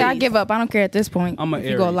 yourself up. Okay, I give up. I don't care at this point. I'm an if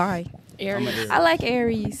you go Aries. lie. Aries. I like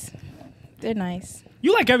Aries. They're nice.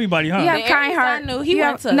 You like everybody, huh? You have The kind Aries heart. I knew, he You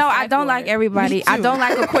went have- to a no, I psych don't ward. like everybody. Me I too. don't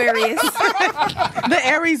like Aquarius. the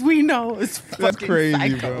Aries we know is That's fucking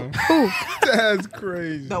crazy, psycho. bro. That's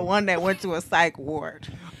crazy. The one that went to a psych ward.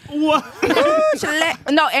 What?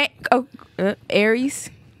 No, Aries.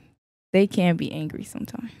 They can be angry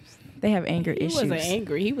sometimes. They have anger He issues. wasn't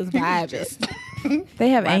angry. He was vibing. They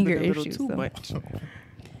have Vibing anger a little issues. too though. much.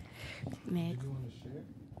 Next.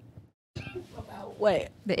 What?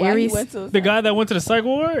 The Why he Aries? went to a The guy that went to the psych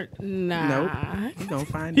ward? Nah. You gonna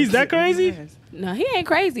find He's it. that crazy? No, he ain't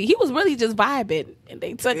crazy. He was really just vibing, and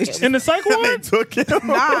they took In him. the psych They ward? took him.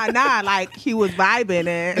 Nah, like he was vibing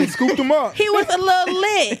They and scooped him up. He was a little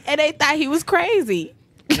lit, and they thought he was crazy.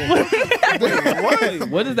 Wait,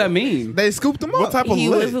 what does that mean? They scooped him up. What type of He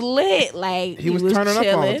lit? was lit, like He was turning up all the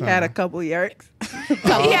chilling. time. had a couple yerks.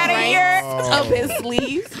 He had a ear up his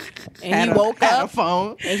sleeves, and he woke had a up,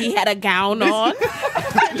 phone. and he had a gown on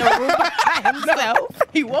in the room by himself.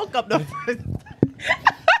 He woke up the first.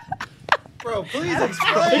 Bro, please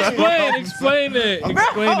explain. Explain it.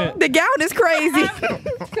 Explain it. The gown is crazy.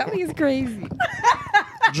 Kelly is crazy.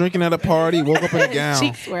 Drinking at a party, woke up in a gown.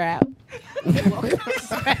 Cheeks were out.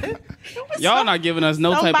 Y'all not giving us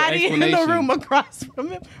no type of Somebody in explanation. the room across from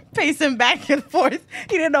him, pacing back and forth.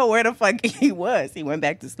 He didn't know where the fuck he was. He went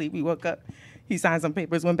back to sleep. He woke up. He signed some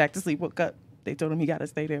papers. Went back to sleep. Woke up. They told him he got to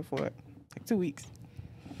stay there for like 2 weeks.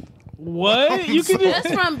 What? You can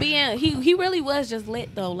Just from being, he really was just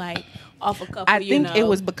lit though, like off a couple. I think it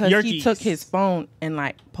was because he Yerkies. took his phone and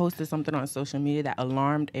like posted something on social media that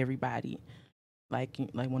alarmed everybody, like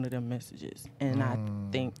one of them messages. And I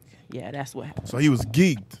think, yeah, that's what happened. So he was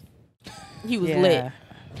geeked. he was Yeah. lit.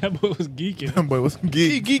 That boy was geeking. That boy was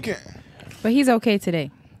He geeked. geeking. But he's okay today.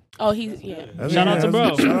 Oh, he's yeah. Shout out to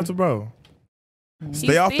bro. Shout out to bro. Stay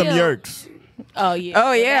He's off them still- yerks. Oh yeah.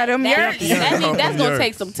 Oh, yeah, them yerks. That means that's gonna Yerks.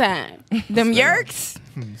 take some time. Them yerks?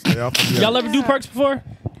 Stay off them yerks. Y'all ever do perks before?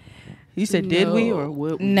 You said, did we No. or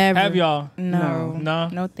would we? Never. Have y'all? No. No?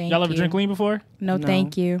 No, thank Y'all you. ever drink lean before? No, No.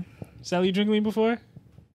 thank you. Sally, you drink lean before?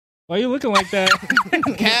 Why you looking like that?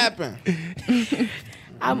 Capping.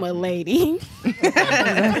 I'm a lady.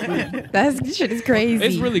 That shit is crazy.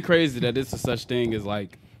 It's really crazy that it's a such thing as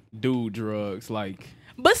like dude drugs. Like,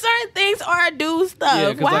 But certain things are dude stuff. yeah,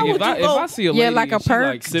 because Why like would if I, you go? if I see a Yeah, lady like a and she perk.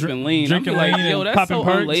 like sipping lean, I'm Drinking like, lean yo, and that's popping so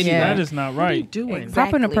perks? unladylike. Yeah. That is not right. Doing?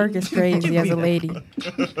 Popping a perk is crazy as a lady.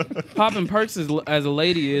 Popping perks as a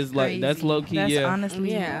lady is like that's low key. That's Yeah,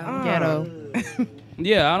 honestly Yeah. ghetto.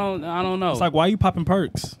 yeah. I don't know. It's like, why you popping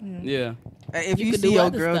perks? yeah, If You you, could see do your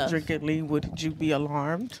other girl stuff. drinking lean, would you be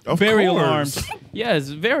alarmed? Of Very course. alarmed. yeah. It's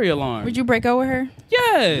very alarming. Would you break up with her?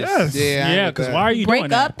 Yes. Yes. Yeah, Yeah, because why are you doing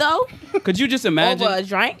Break that? up though Could you just imagine? over a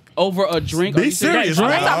drink. over a drink. Are Be you serious? serious, bro.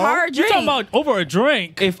 That's a hard You drink. talking about over a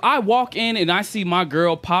drink? If I walk in and I see my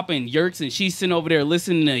girl popping yerks and she's sitting over there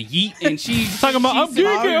listening to Yeet and she's Talking about I'm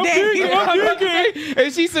geeking.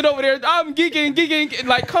 and she sit over there, I'm geeking.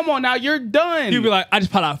 Like, come on now, you're done. You be like, I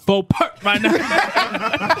just put out 4 perk right now.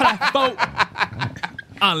 Put out 4.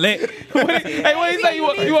 I'm lit. Hey, what do you say? You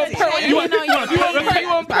want perk? You want perk? You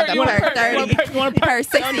want perk? You want perk? 30. Per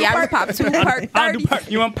 60. I just popped 2 per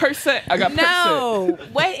 30. You want perk set? I got perk set. No.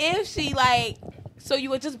 What if she like? So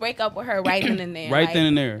you would just break up with her right then and there, Right like, then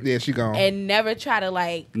and there. Yeah, she gone. and never try to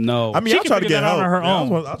like. No. I mean, She I'll can try to figure get that out help. on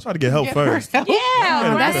her own. I'll try to get help first. Yeah,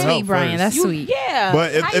 Oh, that's Help sweet, Brian. first. That's you, sweet. yeah.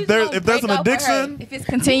 But How you if there's gonna an break up with her? addiction, If it's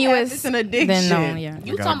continuous, It's an addiction. then no, yeah.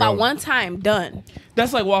 You gotta talking about go. one time done?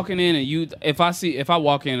 That's like walking in and you. If I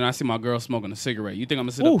walk in and I see my girl smoking a cigarette, you think I'm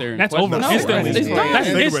gonna sit Ooh, up there? And that's question over her? instantly. It's done. That's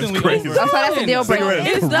Cigarette's instantly crazy. over. So that's a deal breaker. Cigarette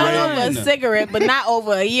is It's done crazy. over a cigarette, but not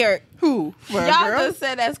over a year. Who? For a Y'all girl? just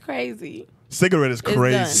said that's crazy. cigarette is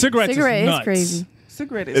crazy. done. Cigarettes Cigarette is is nuts. crazy.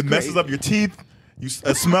 Cigarette is It messes up your teeth. You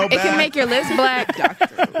smell bad. It can make your lips black.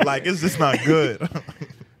 Like it's just not good.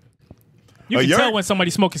 You A can yerk? tell when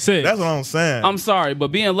somebody's smoking cigs. That's what I'm saying. I'm sorry, but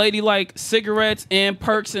being ladylike, cigarettes and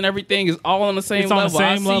perks and everything is all on the same It's on the level.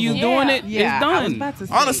 same I see you level. doing it. Yeah, It's I was done. about to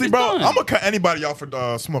say. Honestly, It's bro, done. I'm gonna cut anybody off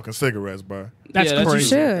for smoking cigarettes, bro. That's Yeah, that's crazy.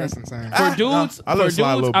 Should. That's insane. For dudes, I let it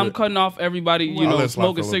slide a little I'm bit. cutting off everybody. You I'll know, let it slide for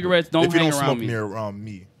a smoking little bit. cigarettes. Don't if you hang don't around smoke me. near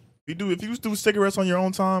me. If you do cigarettes on your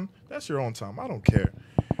own time, that's your own time. I don't care.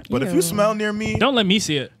 But if you smell near me, Don't let me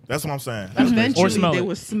see it. that's what I'm saying. Eventually, Or smell they it.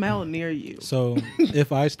 will smell near you. So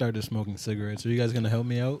if I started smoking cigarettes, are you guys gonna help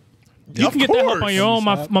me out? You Of can get that help course. on your own,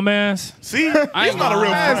 my man. See, he's not a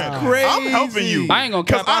real friend. crazy. I'm helping you. I ain't gonna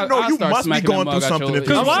because cap. I know I'll you start must be smacking going that through mug out something. your- If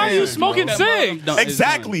you're Because why are you saying. smoking That mug, cigs? done. It's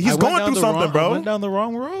Exactly, done. he's going through something, I bro. went down the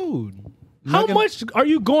wrong road. How much are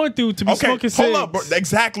you going through to be Okay, smoking cigs? hold up, bro.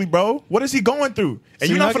 Exactly, bro. What is he going through? And So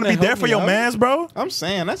you're you're not not gonna gonna be there help for me your out? mans, bro. I'm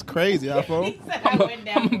saying that's crazy, Alpha.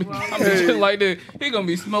 I'm just like this. He gonna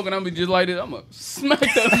be smoking. I'm gonna be just like this. I'm gonna smack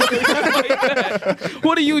that mug like that.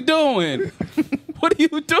 What are you doing? What are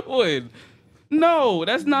you doing? No,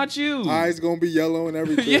 that's not you. Eyes gonna be yellow and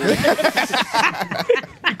everything. Yeah.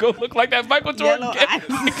 You go look like that Michael Jordan. Yellow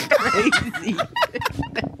eyes crazy.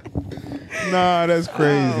 Nah, that's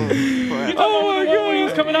crazy. Oh my god,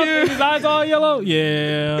 he's coming out with his eyes all yellow.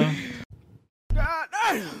 Yeah.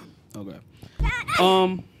 Okay.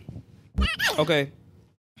 Okay.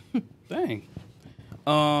 Dang.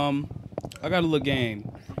 I got a little game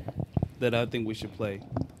that I think we should play.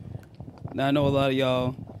 Now I know a lot of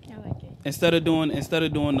y'all. Instead of doing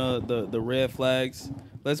the red flags,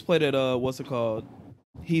 let's play that. What's it called?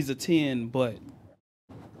 He's a 10, but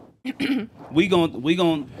we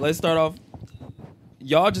gon' let's start off.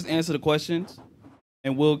 Y'all just answer the questions,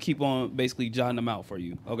 and we'll keep on basically jotting them out for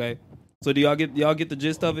you. Okay. So do y'all get the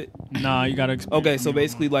gist of it? Nah, you gotta. Okay, so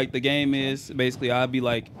basically, like the game is basically I'd be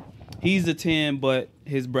like, he's a 10, but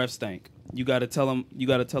his breath stank. You gotta tell him. You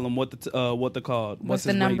gotta tell him what the called. What's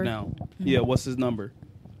his the number? rate now? Yeah, what's his number?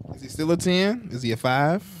 Is he still a 10? Is he a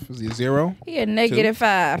 5? Is he a 0? He a negative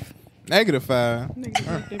 5. Negative 5.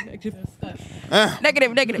 Negative.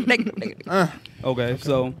 Okay,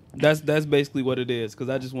 so that's basically what it is because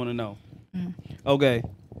I just want to know. Okay,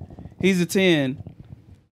 he's a 10,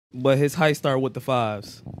 but his height start with the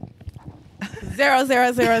 5s. 0,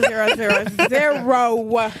 0, 0, 0, 0,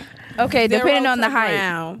 0. Okay, depending on the height.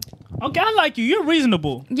 Round. Okay, I like you. You're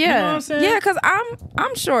reasonable. Yeah. You know what I'm saying? Yeah, because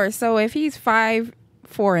I'm short. So if he's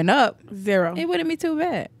 5'4" and up, 0. it wouldn't be too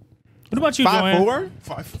bad. What about you, Joanne?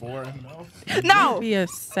 5'4"? 5'4". No. Be a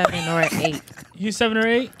 7 or an 8. You 7 or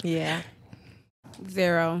 8? Yeah.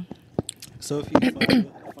 0. So if he's 5'11" and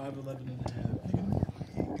a half.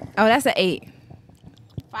 Oh, that's an 8.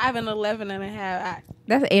 5 and 11 and a half.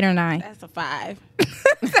 That's an 8 or 9. That's a 5.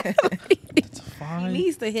 It's a He 5.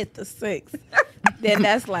 needs to hit the 6. Then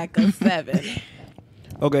that's like a 7.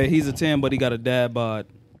 Okay, he's a 10, but he got a dad bod.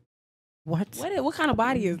 What? What kind of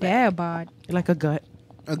body is that? Yeah, bod. Like a gut.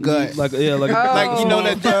 A gut. Like yeah, like Like, you know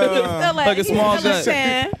that. Still like a small he's still gut.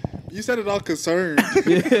 10. You said it all concerned.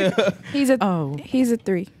 yeah. He's a Oh, he's a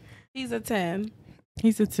 3. He's a 10.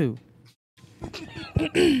 he's a 2.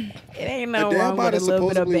 It ain't A no dad wrong bod with a is little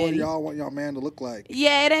bit of supposedly what belly. y'all want y'all man to look like.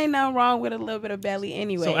 Yeah, it ain't no wrong with a little bit of belly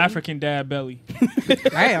anyway. So African dad belly.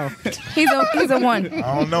 Damn. He's a 1.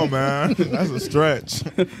 I don't know, man. That's a stretch.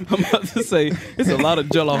 I'm about to say it's a lot of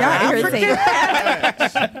jello. Y'all irritating.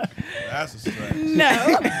 That's a stretch.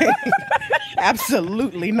 No.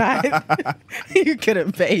 Absolutely not. You could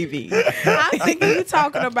have baby. I'm thinking you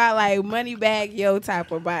talking about like money bag yo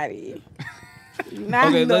type of body. Not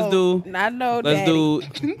Okay, no, let's do- Not no. Let's daddy. do.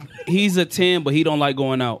 He's a 10, but he don't like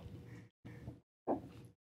going out.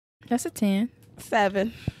 That's a 10.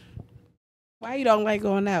 7. Why you don't like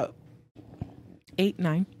going out? 8,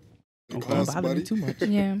 9. It Don't costs bother me money. too much.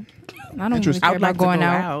 Yeah. I don't really Interesting. care I would about like to going go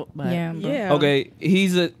out. out, but yeah. But Yeah. Okay,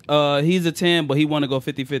 he's a 10, but he want to go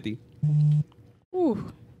 50-50.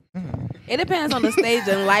 Ooh. It depends on the stage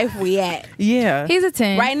in life we at. yeah, He's a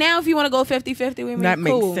 10. Right now, if you want to go 50-50, we that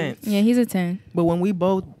makes cool. sense. Yeah, he's a 10. But when we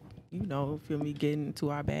both, feel me, getting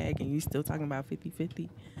into our bag and you still talking about 50-50,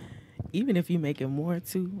 even if you make it more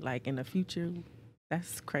too, like in the future,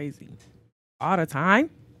 that's crazy. All the time?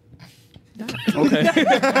 Okay,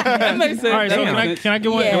 that makes sense. All right, so That makes sense. can I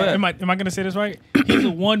get one? Yeah. Am I going to say this right? He's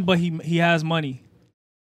a 1, but he has money.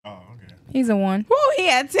 Oh, okay. He's a 1. Woo, he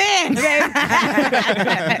had 10.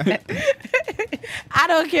 I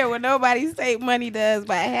don't care what nobody say money does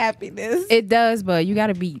by happiness. It does, but you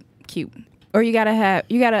gotta be cute. Or I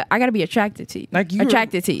gotta be attracted to you. Like you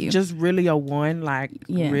attracted to you. Just really a 1, like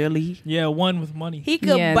Yeah. really? Yeah, 1 with money. He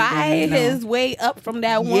could Yeah, buy you know. his way up from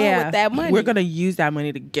that one with that money. We're gonna use that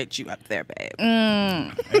money to get you up there, babe.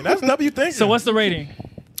 Hey, that's W thinking. So what's the rating?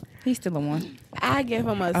 He's still a 1. I give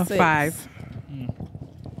him a 6. 5.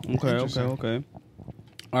 Okay.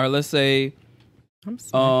 All right, let's say I'm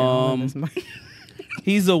smacking this mic.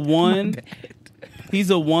 he's a 1. He's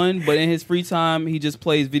a 1, but in his free time, he just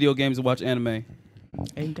plays video games and watch anime.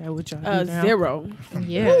 Ain't that what y'all do now? 0.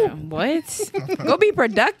 Yeah. What? Go be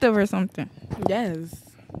productive or something. Yes.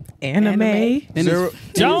 Anime? And Zero.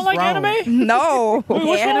 it's- Y'all don't like wrong. anime? No. Wait,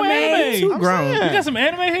 what's wrong with anime? Too grown. You got some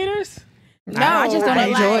anime haters? No, I just don't but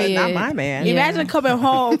enjoy it. Not my man. Yeah. Imagine coming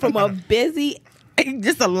home from a busy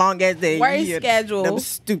Just a long ass day. work You hear schedule. Them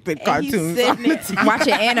stupid and he's cartoons. sitting there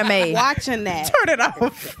Watching anime. watching that. Turn it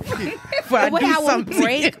off. Before I Would do I would something.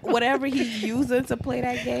 break whatever he's using to play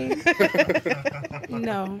that game?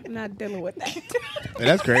 No, not dealing with that. Yeah,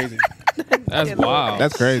 that's crazy. That's wild.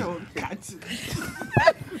 That's crazy.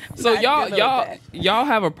 So Not dealing with y'all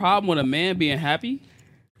have a problem with a man being happy?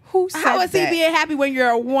 Who said How is he that? being happy when you're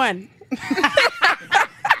a 1?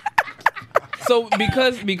 So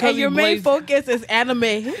because And he your main plays, focus is anime.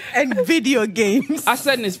 and video games? I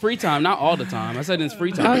said in his free time, not all the time. I said in his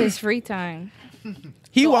free Oh, time. his free time.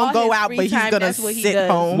 He So won't all go his out, free but he's time, gonna that's what he sit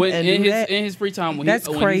does. home When and in do his that. in his free time, when That's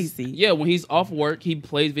when crazy. when he's off work, he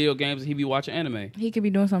plays video games and he be watching anime. He could be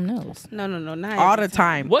doing something else. No, not all every the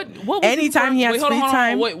time. What would Anytime you he prefer, has free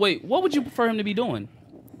time. Wait. What would you prefer him to be doing?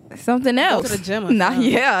 Something else. to the gym or Not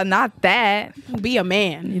something. yeah, not that. Be a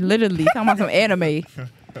man. You literally talking about some anime.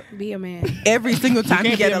 Be a man. Every single time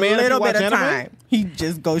he can't get be a a man if little you bit watch of anime? time, he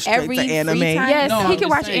just goes straight Every to free anime. time? Yes, No, he I'm can just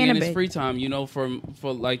watch saying, in his anime. free time.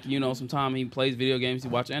 For like some time he plays video games, he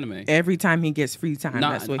watch anime. Every time he gets free time,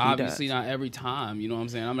 Not that's what he obviously does. not every time. You know what I'm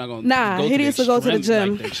saying? I'm not gonna. Nah, go he to needs to go to the extreme, gym.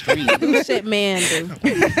 Like the extreme. Do shit man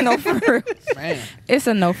do. No for real. Man. It's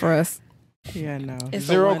a no for us. Yeah, no. It's a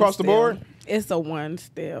 0 1 across the still. board? It's a 1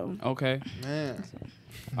 still. Okay. Man.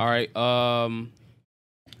 All right.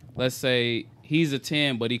 Let's say he's a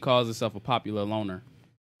 10, but he calls himself a popular loner.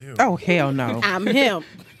 Oh hell no. I'm him.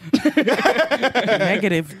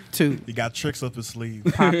 -2. He got tricks up his sleeve.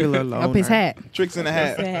 Popular loner. Up his hat. Tricks in the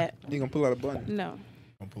hat. Sad. You gonna pull out a button. No.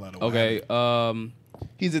 Don't pull out a Okay.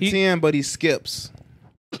 He's a He- 10, but he skips.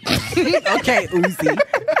 Okay, Uzi.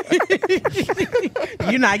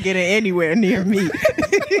 You're not getting anywhere near me.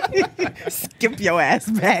 Skip your ass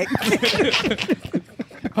back.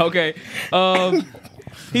 Okay.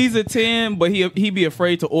 He's a 10, but he be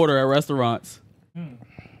afraid to order at restaurants.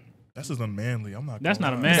 That's just unmanly. I'm not. That's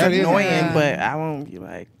gonna not a lie. man. That is Annoying, annoying. but I won't be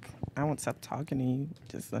like, I won't stop talking to you.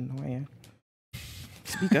 Just annoying.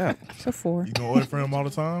 Speak up. It's a 4. You gonna order for him all the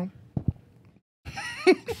time?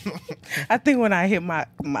 I think when I hit my,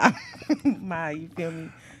 you feel me?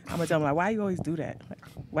 I'm gonna tell him like, why you always do that? Like,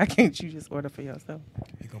 why can't you just order for yourself?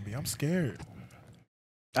 He gonna be. I'm scared.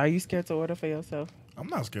 Are you scared to order for yourself? I'm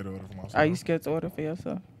not scared to order for myself. Are you scared to order for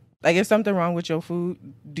yourself? Like, if something wrong with your food,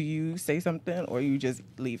 do you say something or you just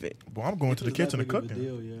leave it? Well, I'm going to the kitchen and That big of a cooking.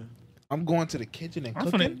 deal, yeah. I'm going to the kitchen and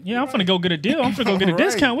I'm cooking. finna go get a deal. I'm finna go get a Right.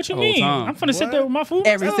 discount. What you Whole mean? time. I'm finna sit there with my food.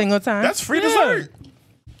 Every single time? That's free Yeah. dessert.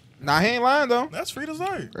 Nah, he ain't lying though. That's free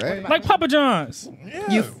dessert. Right? Like Papa John's.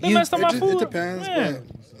 Yeah. They messed up my It food. depends, Yeah.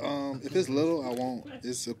 but if it's little, I won't.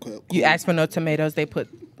 It's a quick. You ask for no tomatoes, they put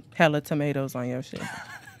hella tomatoes on your shit.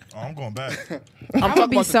 Oh, I'm going back. I'm talking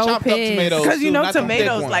be about so the chopped up pissed. tomatoes. Because you too, know not them thick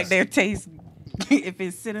tomatoes, ones. like their taste, if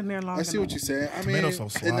it's sitting there long I see what you're saying. I mean, Tomatoes so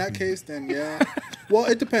in that sloppy. case, then yeah. Well,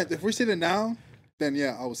 it depends. If we're sitting down, then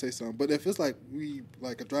yeah, I would say something. But if it's like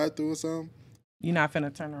a drive-through or something, You're not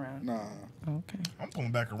finna turn around. nah. Okay. I'm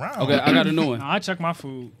going back around. Okay, I got a new one. Nah, I check my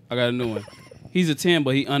food. I got a new one. He's a 10,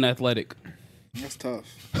 but he unathletic. That's tough.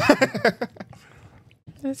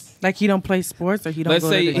 Like he don't play sports or he don't Let's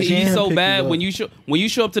go say to the he's gym. so pick bad you when you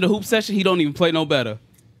show up to the hoop session, he don't even play no better.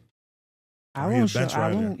 I He a won't show. bench I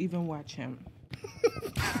rider. won't even watch him.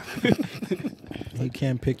 He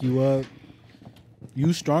can't pick you up.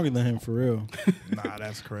 You stronger than him for real. Nah,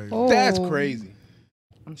 that's crazy. Oh. That's crazy.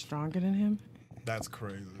 I'm stronger than him. That's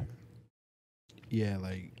crazy. Yeah,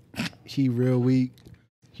 like he real weak.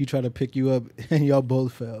 He try to pick you up and y'all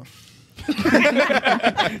both fell.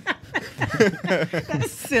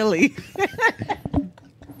 That's silly.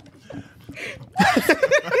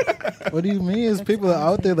 What do you mean? There's people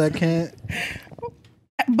out there that can't.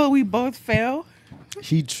 But we both fell.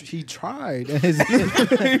 He tried. And his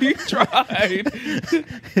He tried.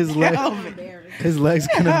 his legs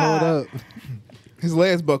couldn't hold up. His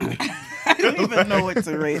legs buckled. I don't even know what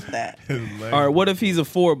to rate that. All right, what if he's a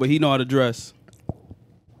 4 but he know how to dress?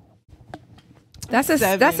 That's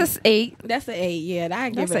a 8. That's an 8. Yeah, I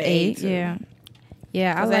give That's it an an 8. too. Yeah.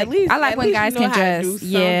 Yeah, I 'Cause like at least- I like at when least guys you know can how to dress. do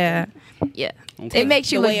Yeah. Yeah. Okay. It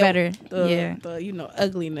makes you The look way better. The, Yeah.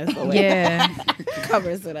 ugliness away. Yeah.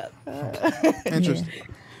 Covers it up. Interesting.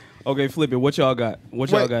 Okay, flip it. What y'all got? What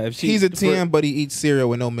y'all got? If He's a 10, but he eats cereal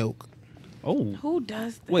with no milk. Oh, Who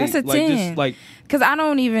does that? wait, That's a like 10. just like Cuz I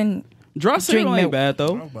don't even dry cereal Drink ain't milk. bad I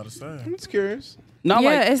though. was about to say. I'm just curious. Not Yeah,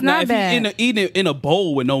 like it's now, not if bad. He eating it in a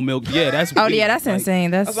bowl with no milk. Yeah, that's Oh weird. yeah, that's Like, insane.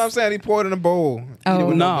 That's That's what I'm saying. He poured it in a bowl. Oh. Eat it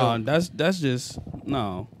with no Nah, milk. that's just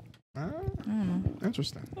no.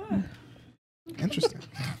 Interesting. Interesting.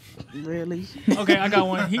 Really? Okay, I got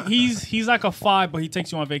one. He's like a 5, but he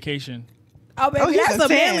takes you on vacation. Oh, baby, he's that's a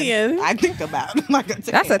 10. million. I think about it like a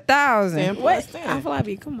 10. that's 1,000. What?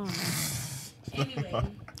 Aflabi, come on. Anyway,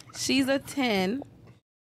 she's a 10.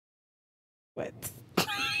 What?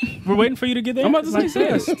 We're waiting for you to get there. I'm about to say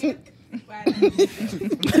yes.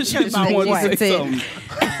 She just wanted to say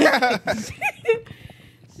something.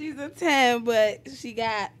 She's a 10, but she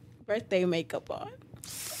got birthday makeup on.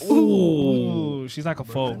 Ooh, she's like a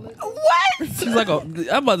 4. What? She's like a.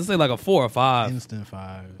 I'm about to say like a 4 or 5. Instant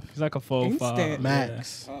 5. She's like a 4 5. Instant.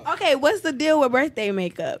 Max. Okay, what's the deal with birthday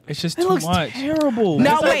makeup? It's just It too looks much. terrible.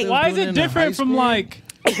 No, It's like, wait. why is Doing it it in different high from school? like?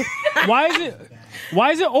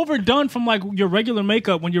 Why is it overdone from like your regular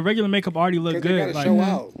makeup when your regular makeup already look Because they good? gotta Like,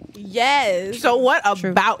 show out. Yes. So what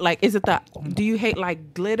about like? Is it the? Do you hate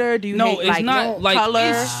like glitter? Do you No, hate it's like not like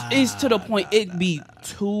color? it's to the point it be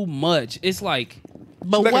too much. It's like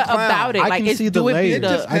But like a what clown. about it? I Like, can it's see the do it be layers.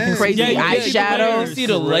 the I can see crazy yeah, you can see the layers, eyeshadow? you see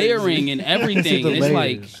the layering and everything. the It's like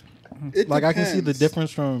layers. It Like I can see the depends.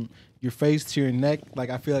 difference from your face to your neck. Like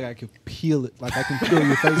I feel like I could peel it. Like I can peel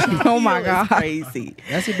your face. Oh my god. Crazy.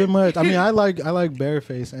 That's a bit much. I mean, I like bare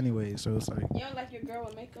face anyway, so it's like You don't like your girl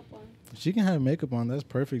with makeup on? she can have makeup on. That's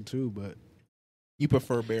perfect too. But You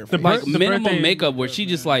prefer bare The face. like the minimum birthday- makeup where she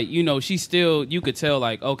just like she still you could tell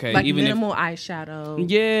like okay Like even minimal eyeshadow. if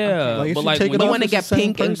yeah Like, if but you like take when it But off, when it it's the get same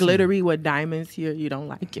pink and person. glittery with diamonds here, you don't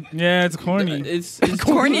like it. Yeah, it's corny. it's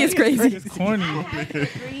Corny is crazy. It's corny.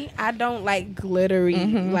 I don't like glittery.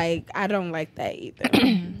 Like I don't like that either.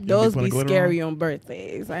 Those putting be glitter scary on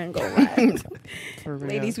birthdays. I ain't gonna lie. For real.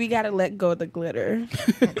 Ladies, we gotta let go of the glitter.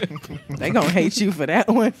 They gonna hate you for that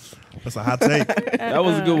one. That's a hot take. that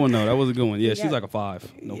was a good one though that was a good one yeah she's Yeah. like a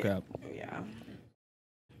 5 no Yeah. cap Yeah.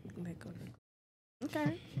 Let go of the-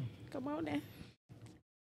 Okay. Come on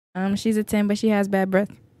then. She's a 10, but she has bad breath.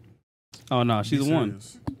 oh no she's Be a 1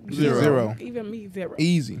 serious. Zero. Even me, 0.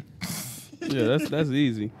 Easy. yeah that's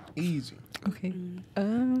easy Easy. Okay.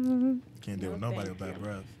 Can't deal with nobody with bad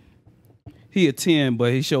breath. he a 10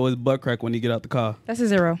 but he show his butt crack when he get out the car That's a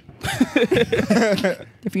 0.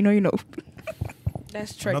 If you know, you know.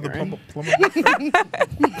 That's Another triggering. plumber.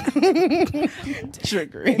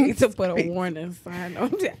 Triggering. Need to put a warning sign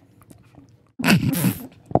on that.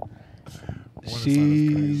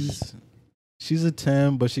 she's a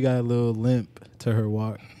 10, but she got a little limp to her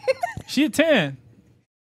walk. She a 10.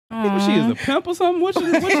 she is a pimp or something what she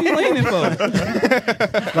leaning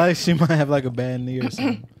for Like she might have like a bad knee or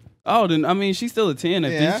something. oh then I mean she's still a 10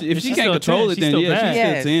 if, Yeah. if she She's can't still a control 10. it She's then still yeah bad. she's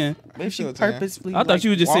Yes. still a 10 If she Still a 10. purposely, I thought you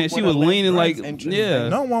were just walk saying she with was a limp, leaning like that's interesting. yeah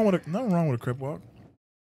Nothing wrong with a crip walk.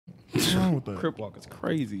 What's wrong with that? crip walk is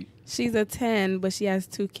crazy She's a 10, but she has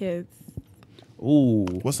 2 kids. ooh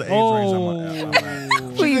What's the age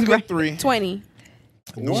range? She's a good 3. 20.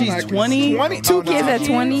 she's 20 Two kids at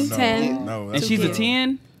 20, 10. No, and she's a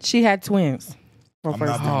 10 She had twins. For I'm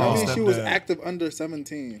first not time. doing I that. mean, she was Stepdad. active under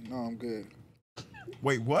 17. No, I'm good.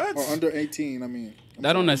 Wait, what? Or under 18. I mean,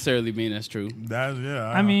 that don't necessarily mean that's true That's yeah.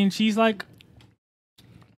 I mean, she's like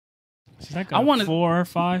a I wanna- 4 or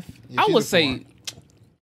 5. Yeah, I she's would a say 4.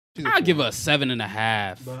 She's a I'd 4. give her a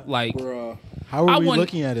 7.5 like bruh. How are I we wouldn't-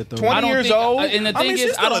 looking at it though? 20 I don't years think, old? and the I thing mean, is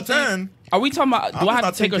she's I still a don't think 10. Are we talking about? Do I'm I have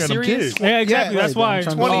not to take her taking care of them serious? kids. Yeah, exactly. Yeah, That's right, why. I'm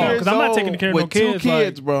trying to 20 Oh, years Because I'm not old taking care of with no kids. 2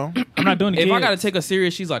 kids, like, bro. I'm not doing the If kids. I gotta take her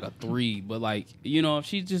serious, she's like a 3. But like, you know, if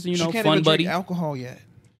she's just She fun can't even buddy. drink alcohol yet.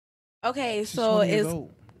 Okay, She's so 20 years is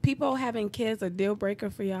old. people having kids a deal breaker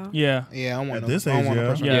for y'all? Yeah. Yeah, I want At this age, yeah.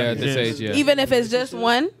 Yeah, at this it age, is. yeah. Even if it's just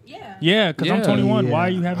one? Yeah, because I'm Yeah. 21. Why are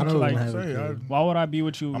you Yeah, having I to don't like? have a Say, kid. Why would I be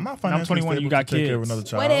with you? I'm not I'm financially 21. stable You got to take care of kids. another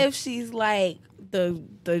child. What if she's like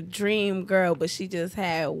the dream girl, but she just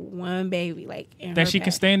had one baby, like in That her she can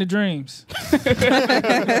past? stay in the dreams.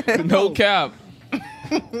 No cap.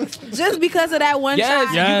 Just because of that one Yes, child.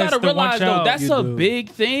 you Yes, gotta the one realize though, child. that's You a do. big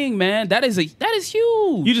thing, man. That is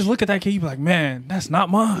huge. You just look at that kid, you be like, man, that's not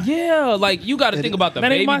mine. Yeah, like you got to think about the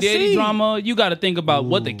That ain't baby my daddy seed. drama. You got to think about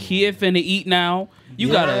what the kid finna eat now.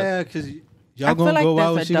 You gotta. Yeah, because I y'all feel gonna like go there's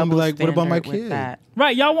out a and she gonna be double like, "What about my standard with kid?" that.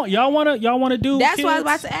 Right? Y'all want to do? That's kids? what I was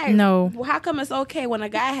about to ask. No. Well, how come it's okay when a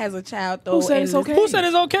guy has a child though? Who said and it's okay? Who said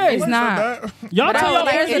it's okay? It's not. Y'all But I tell feel y'all like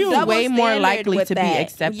like there's a you. double way more standard likely with to be that.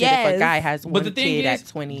 accepted if Yes. a guy has one But the thing kid is, at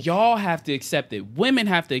 20. y'all have to accept it. Women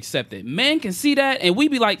have to accept it. Men can see that, and we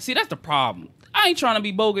be like, see, that's the problem. I ain't trying to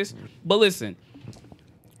be bogus, but listen,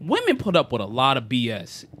 women put up with a lot of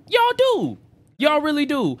BS. Y'all do. Y'all really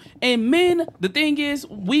do. And men, the thing is,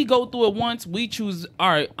 we go through it once. We choose, all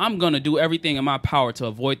right, I'm going to do everything in my power to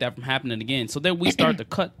avoid that from happening again. So then we start to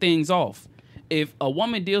cut things off. If a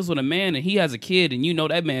woman deals with a man and he has a kid and you know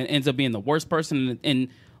that man ends up being the worst person in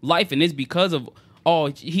life and it's because of, oh,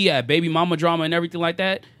 he had baby mama drama and everything like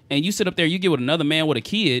that, and you sit up there, you get with another man with a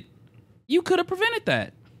kid, you could have prevented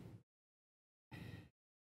that.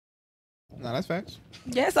 No, that's facts.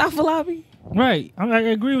 Yes, Afalabi. Right. I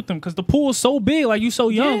agree with them because the pool is so big. Like you so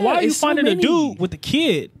young. Yeah, Why are you it's so finding a many. dude with a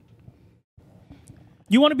kid?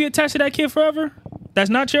 You want to be attached to that kid forever? That's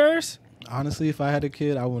not yours. Honestly, if I had a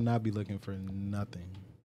kid, I would not be looking for nothing.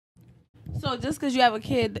 So just because you have a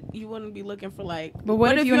kid, you wouldn't be looking for like. But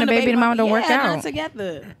what if you and the baby mama don't work not out?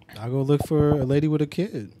 together. I go look for a lady with a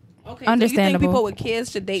kid. Okay, Understandable. So you think people with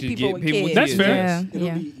kids should date Should people get with people with kids? That's fair. Yeah. It'll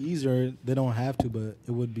Yeah. be easier. They don't have to, but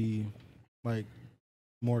it would be like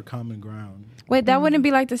more common ground. Wait, that wouldn't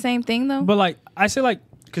be like the same thing though. But like I say, like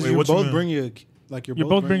Because Wait, you're what you both mean? bringing you're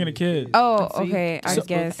both bringing a kid. Oh, So you- okay. I so-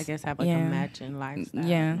 guess. I guess have like yeah. a matching lifestyle.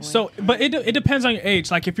 Yeah. So, but it depends on your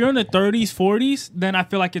age. Like if you're in the 30s, 40s, then I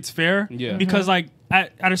feel like it's fair. Yeah. Because like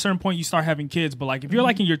at a certain point you start having kids. But like if you're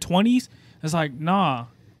like in your 20s, it's like nah,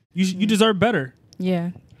 you deserve better.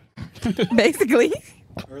 Yeah. Basically.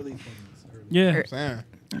 Early 20s. Yeah. Saying.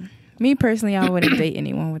 Me personally, I wouldn't date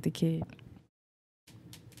anyone with a kid.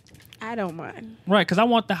 I don't mind. Right. Because I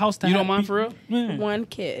want the house to. You have don't mind for real? Yeah. One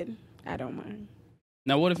kid, I don't mind.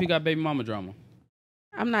 Now, what if he got baby mama drama?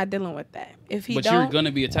 I'm not dealing with that. If he But don't, you're going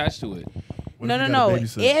to be attached to it. What if no, you no, gotta no.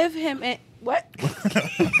 babysit? If him and what?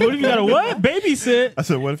 What if you got a what? Babysit. I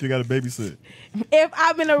said, what if you got a babysit? If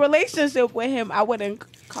I'm in a relationship with him, I wouldn't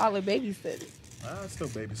call it babysitting. It's still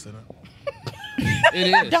babysitting. It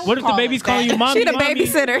is. Don't What if the call baby's it calling you that. mommy? She the mommy?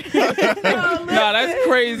 babysitter. No, Nah, that's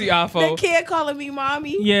crazy, The Afo. kid calling me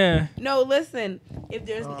mommy. Yeah. No, listen.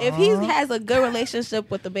 If he has a good relationship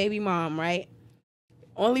with the baby mom, right?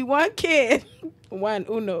 Only one kid, one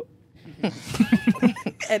uno,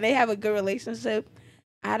 and they have a good relationship.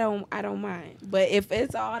 I don't mind. But if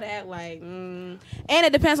it's all that and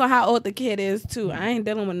it depends on how old the kid is too. I ain't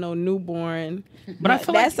dealing with no newborn. But I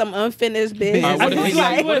feel that's some unfinished business. All right, what if he's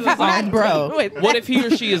like- what if it's like- bro, What if he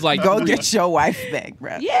or she is like, go get your wife back,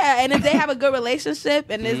 bro. Yeah, and if they have a good relationship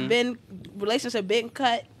and it's been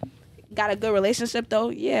cut, got a good relationship though,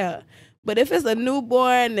 yeah. But if it's a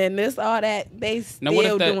newborn and this all that, they Now, what if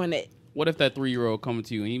still that- doing it. what if that 3-year-old coming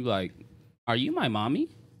to you and he be like, are you my mommy?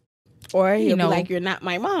 Or he'll know. be like, "You're not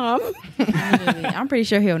my mom." I'm pretty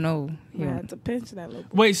sure he'll know. I have to pinch that little.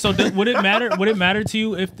 Wait. So would it matter? Would it matter to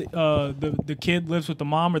you if the kid lives with the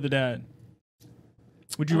mom or the dad?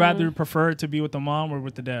 Would you rather prefer it to be with the mom or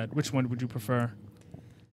with the dad? Which one would you prefer?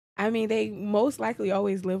 I mean, they most likely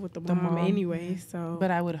always live with the mom, mom. anyway. So,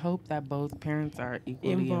 But I would hope that both parents are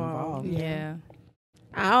equally Involved. involved. Yeah.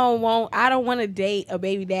 I don't want to date a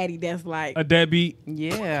baby daddy that's like, A deadbeat.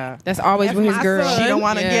 Yeah. That's always That's with his my girl. son. She don't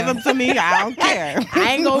want to Yeah. give them to me. I don't care.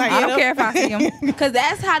 I ain't gonna I get don't him. care if I see him. Because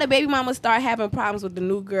that's how the baby mama start having problems with the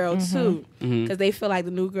new girl too. Mhm. Because they feel like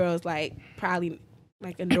the new girl is like probably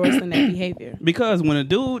like endorsing that behavior. Because when a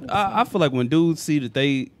dude, I feel like when dudes see that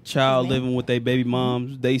they child living with their baby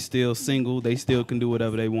moms, they still single, they still can do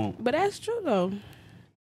whatever they want. But that's true though.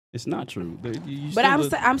 It's not true. You But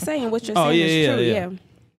still I'm saying what you're Oh, saying yeah, is yeah, true. yeah. Yeah.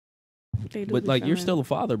 They do But be like you're feeling still a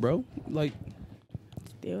father, bro. Like,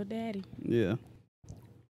 still daddy. yeah.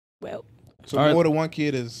 Well, So All right. more than one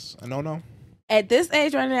kid is a no. At this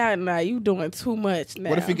age right now, nah, you doing too much now.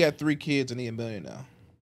 What if he got 3 kids and he $1 million now?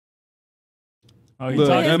 Oh, he Look,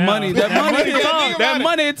 talking that now. money talk, that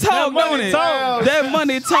money talk, don't it? That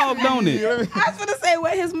money talk, don't it? I was gonna say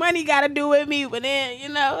what his money got to do with me, but then you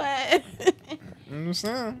know,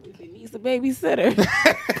 Understand? he needs a babysitter.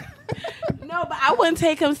 No, but I wouldn't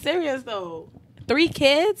take him serious though. 3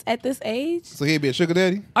 kids at this age. So he'd be a sugar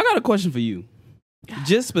daddy? I got a question for you,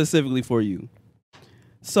 just specifically for you.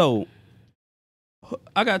 So,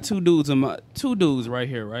 I got 2 dudes right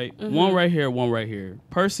here, right? Mm-hmm. One right here, one right here.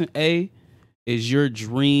 Person A is your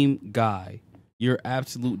dream guy, your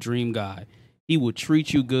absolute dream guy. He will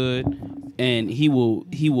treat you good, and he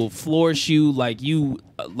will flourish you like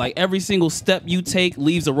every single step you take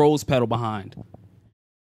leaves a rose petal behind.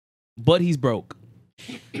 But he's broke.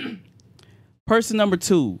 Person number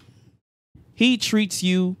 2, he treats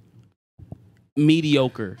you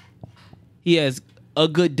mediocre. He has a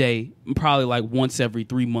good day, probably like once every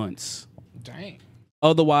 3 months. Dang.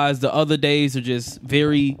 Otherwise, the other days are just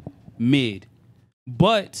very mid.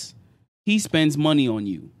 But he spends money on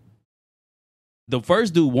you. The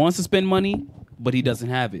first dude wants to spend money, but he doesn't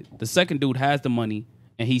have it. The second dude has the money,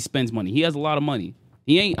 and he spends money. He has a lot of money.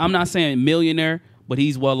 I'm not saying millionaire, but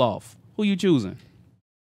he's well off. Who you choosing?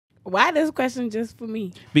 Why this question just for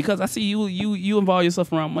me? Because I see you involve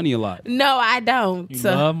yourself around money a lot. No, I don't. You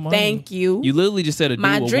love money. Thank you. You literally just said a dude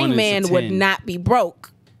My with dream 1 is a man would 10. not be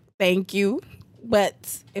broke. Thank you.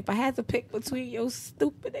 But if I had to pick between your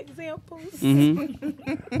stupid examples, Mm-hmm.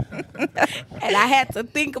 and I had to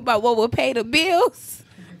think about what would pay the bills,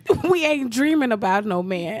 we ain't dreaming about no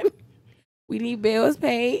man. We need bills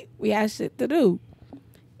paid. We have shit to do.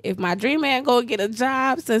 If my dream man go get a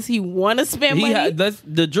job since he want to spend money,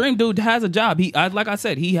 The dream dude has a job. Like I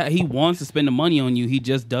said, he wants to spend the money on you. He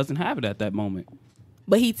just doesn't have it at that moment.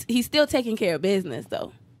 but he's still taking care of business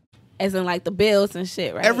though, as in like the bills and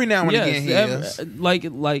shit, right? Every now and again he is.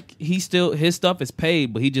 Like he still, his stuff is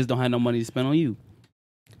paid, but he just don't have no money to spend on you.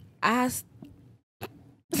 I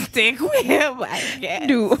stick with him, I guess.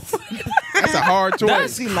 Dude, That's a hard choice.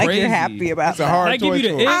 That's seem like crazy. you're happy about That's a that. hard I give you the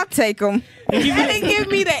choice. ick. I'll take them. And it give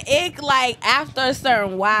me the ick like after a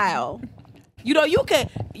certain while. You know, you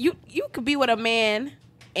could be with a man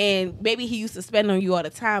and maybe he used to spend on you all the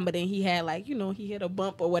time, but then he had like, you know, he hit a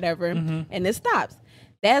bump or whatever and it stops.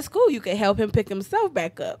 That's cool. You can help him pick himself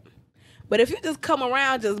back up. But if you just come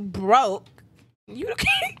around just broke, you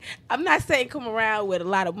can't. I'm not saying come around with a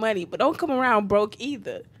lot of money, but don't come around broke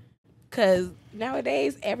either. Cause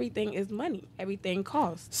nowadays everything is money. Everything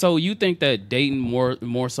costs. So you think that dating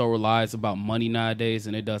more so relies about money nowadays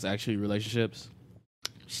than it does actually relationships?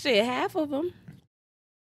 Shit, half of them.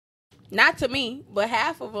 Not to me, but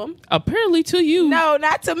half of them. Apparently to you. No,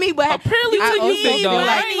 not to me, but Apparently you to you, need big dog.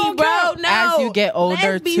 I money, ain't bro. gonna No, As you get older,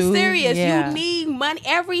 let's be too, serious. yeah. You need money.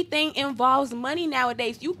 Everything involves money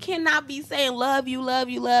nowadays. You cannot be saying love you, love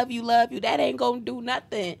you, love you, love you. That ain't gonna do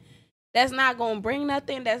nothing. That's not gonna bring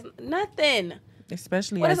nothing. That's nothing.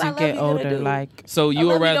 Especially What as is I you love get you gonna older, do? like So you I would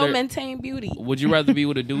love you rather don't maintain beauty. would you rather be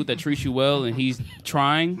with a dude that treats you well and he's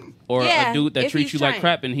trying, or Yeah, a dude that if treats you he's like trying.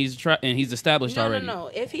 crap and he's established No, already?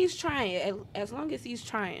 no. If he's trying, as long as he's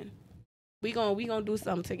trying, we gonna do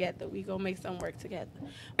something together. We gonna make something work together.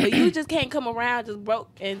 But you just can't come around just broke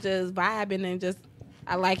and just vibing and just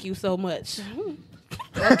I like you so much.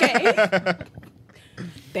 Okay.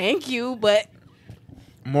 Thank you, but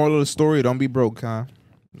Moral of the story: don't be broke, huh?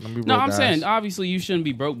 Don't be broke, No, I'm guys. saying obviously you shouldn't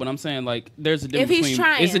be broke, but I'm saying like there's a difference he's between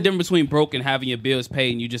trying. it's a difference between broke and having your bills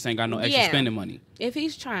paid and you just ain't got no extra Yeah. spending money. if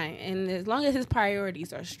he's trying and as long as his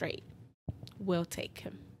priorities are straight, we'll take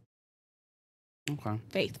him Okay.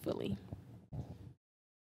 faithfully.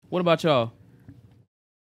 What about y'all?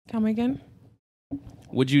 come again.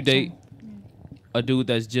 Would you date a dude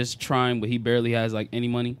that's just trying but he barely has like any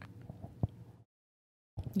money?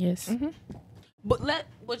 Yes. But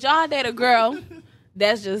would y'all date a girl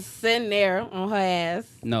that's just sitting there on her ass?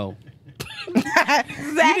 No. Exactly.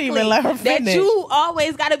 You didn't even let her That finish. you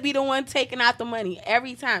always got to be the one taking out the money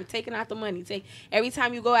every time. Taking out the money. Every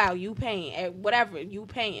time you go out, you paying. Whatever you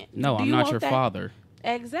paying. No, Do I'm you not want your that? father.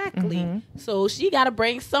 Exactly. So she got to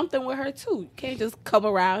bring something with her too. You can't just come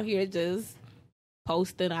around here just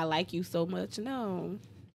posting I like you so much. No.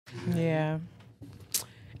 Yeah.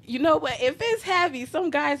 You know what? If it's heavy, some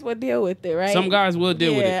guys will deal with it, right? Some guys will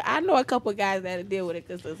deal with it. Yeah, I know a couple guys that'll deal with it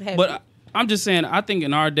because it's heavy. But I'm just saying, I think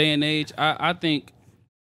in our day and age, I think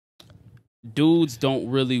dudes don't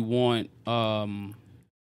really want,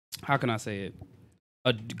 how can I say it?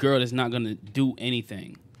 A girl that's not going to do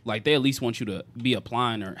anything. like they at least want you to be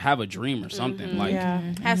applying or have a dream or something. Like,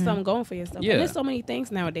 have something going for yourself. Yeah. And there's so many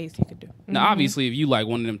things nowadays you could do. now obviously, if you like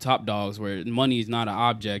one of them top dogs where money is not an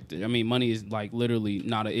object, I mean, money is like literally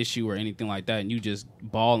not an issue or anything like that, and you just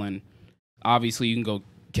balling, obviously you can go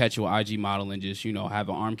catch you an IG model and just, you know, have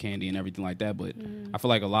an arm candy and everything like that. But I feel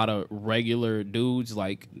like a lot of regular dudes,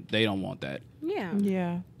 like, they don't want that. Yeah.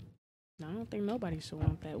 Yeah. I don't think nobody should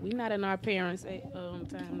want that. We not in our parents' time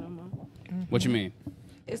no more. What you mean?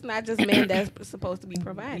 It's not just men that's supposed to be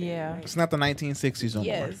providing. Yeah. It's not the 1960s no more.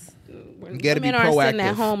 Yes. You gotta be Men aren't sitting proactive.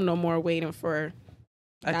 at home no more waiting for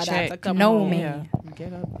A Dada check. to come No home. man. Yeah.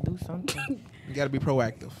 Get up, do something. You gotta be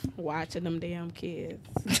proactive. Watching them damn kids.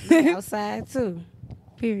 They outside too.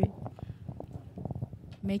 Period.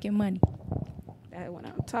 Making money. That's what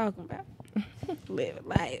I'm talking about. Living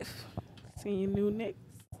life. Seeing new niggas.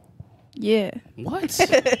 Yeah. What?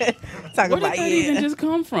 Talking Where did about that even just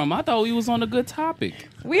come from? I thought we was on a good topic.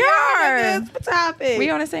 We are. Good topic. We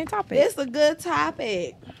on the same topic. It's a good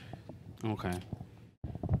topic. Okay.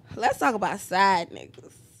 Let's talk about side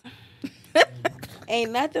niggas.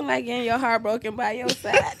 Ain't nothing like getting your heart broken by your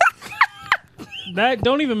side. That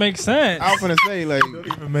don't even make sense. I was gonna say like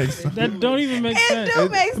It makes sense. That don't even make It sense. do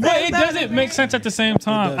make sense. But it don't doesn't make sense at the same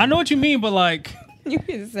time. I know what you mean, but like, You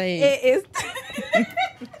can say It is.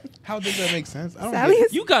 how does that make sense? I don't Sally get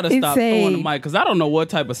is You gotta stop insane. throwing the mic because I don't know what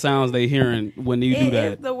type of sounds they hearing when you do It is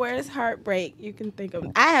that. the worst heartbreak you can think of.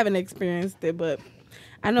 I haven't experienced it, but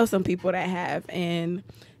I know some people that have, and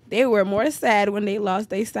they were more sad when they lost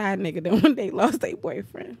their side nigga than when they lost their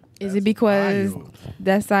boyfriend. Is it because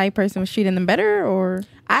that side person was treating them better, or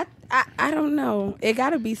I don't know. It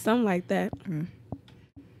got to be something like that.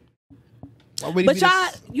 Why would he But be y'all,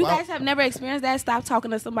 this- you why- guys have never experienced that. Stop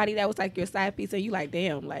talking to somebody that was like your side piece, and you like,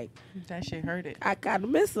 damn, like That shit hurt it. I gotta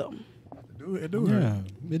miss them. It do hurt.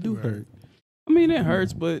 Yeah, it do hurt. I mean, it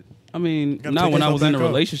hurts, but I mean, Gotta not take when I yourself was in a back up.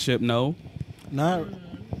 relationship. No. Not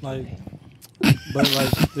like, but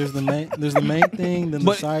like there's the main thing, then the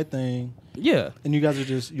But- side thing, Yeah. and you guys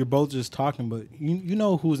are you're both just talking, but you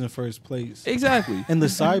know who's in first place. Exactly. And the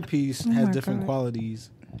side piece has my different God. qualities.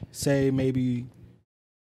 Say maybe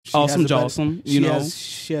she Awesome, has a better- jawsome, she you know.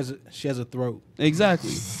 she has a throat,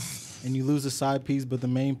 Exactly. and you lose the side piece, but the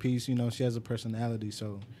main piece, you know, she has a personality,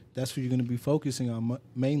 so that's what you're gonna be focusing on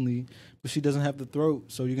mainly. But she doesn't have the throat,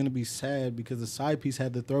 so you're gonna be sad because the side piece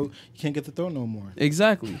had the throat. You can't get the throat no more.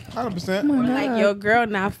 Exactly. 100%. Or like your girl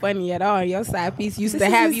not funny at all. Your side piece used This to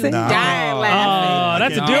have is you insane. dying oh, laughing.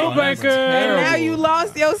 that's a Nah, deal that's breaker. And now terrible. you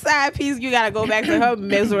lost your side piece. You gotta go back to her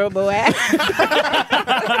miserable ass.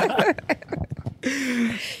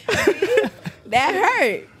 That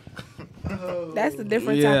hurt. That's the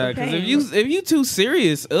different Yeah, type of because pain. if you too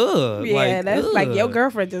serious, yeah, like, that's like your ugh.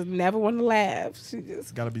 girlfriend just never want to laugh. She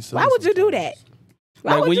just. Gotta be. Why would you do that?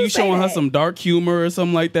 Why Like would when you say showing her that? some dark humor or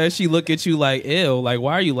something like that, she look at you like, ew, like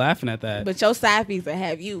why are you laughing at that? But your side piece will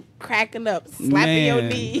have you cracking up, slapping your Man.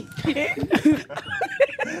 knee.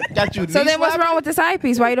 Got you. so knee then what's slapping? wrong with the side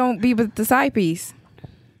piece? Why you don't be with the side piece?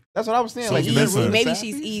 That's what I was saying. So Like it's you missing. really Maybe side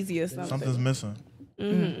she's piece? easy or something. Something's missing.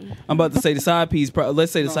 Mm-hmm. I'm about to say the side piece.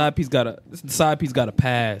 Let's say the side piece got a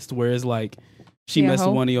past where it's like she She a messed with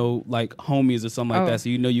hoe? one of your like homies or something like Oh. that, so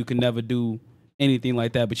you know you can never do anything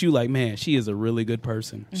like that. But you like, man, she is a really good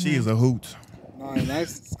person. She is a hoot. No, and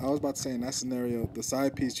that's, I was about to say in that scenario, the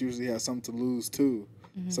side piece usually has something to lose too.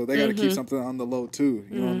 So they got to keep something on the low too.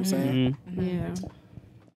 You know what I'm saying? Mhm. Yeah.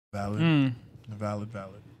 Valid. Valid.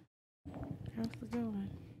 How's it going?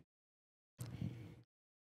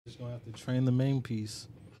 Just gonna have to train the main piece.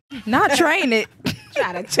 Not train it.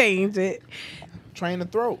 Try to change it. Train the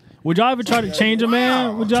throat. Would y'all ever try to change a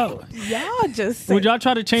man? Would y'all just would y'all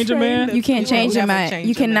try to change a man? Train You can't change a never man. change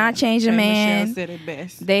You a cannot man. change a And Michelle man. said it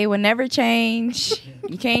best. They will never change.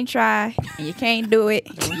 You can't try. And you can't do it.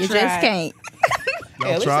 You try. just can't. Yeah,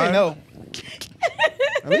 at least tried? they know.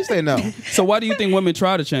 At least they know. So why do you think women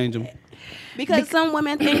try to change them? because some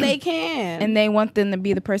women think they can. And they want them to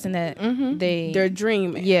be the person that they. They're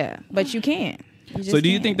dreaming. Yeah, but you can't. You So do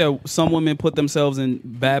you can't. think that some women put themselves in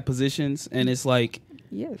bad positions and it's like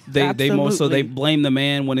Yes. they most so they Absolutely. blame the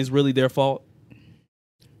man when it's really their fault?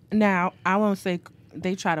 Now, I won't say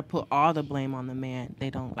they try to put all the blame on the man. They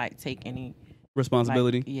don't like take any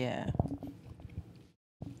Responsibility. Like, yeah,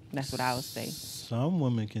 that's what I would say. Some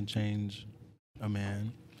women can change a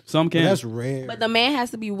man. Some But can. that's rare. But the man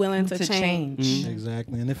has to be willing to, To change. change.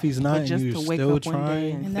 Exactly. And if he's not, But and just you're to wake still up one day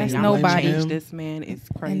trying, and, And say, that's I'm gonna nobody. change this man, it's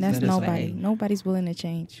crazy. And that's to nobody. say. Nobody's willing to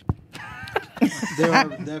change. there are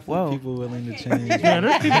definitely Whoa. people willing to change. Yeah,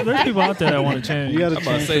 there's people out there that want to change. You gotta I'm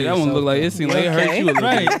about to change say for that one look yourself, like though. it seemed like it hurt you a little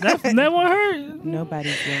Right, bit. that one hurt.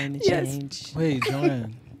 Nobody's willing to Yes. change. Wait,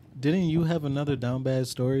 Joanne. Didn't you have another down bad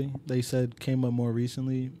story they said came up more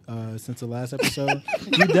recently since the last episode?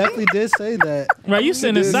 You definitely did say that. Right, you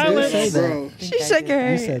sitting in did say silence. that. Bro, She shook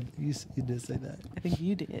her You head. said you did say that. I think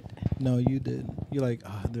you did. No, you did. You're like,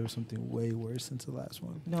 there was something way worse since the last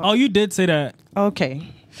one. No. Oh, you did say that. Okay.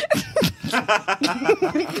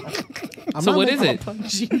 So what is it?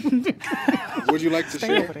 would you like to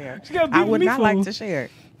Stay over share? there. I would not like to share.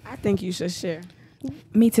 I think you should share.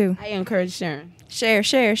 Me too. I encourage sharing. Share,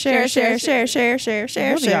 share, share, share, share, share, share,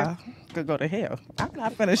 share, Both of share. y'all could go to hell. I'm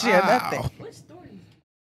not gonna share nothing. What stories?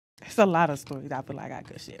 It's a lot of stories I feel like I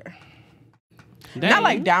could share. Dang. Not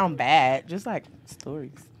like down bad, just like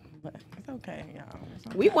stories. But it's okay, y'all. It's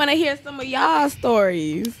okay. We want to hear some of y'all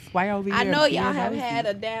stories. Why over here? I know y'all being have nosy? had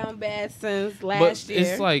a down bad since last But year.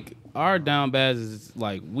 it's like our down bads is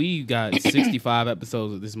like we got 65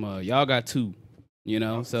 episodes of this mug. Y'all got 2. You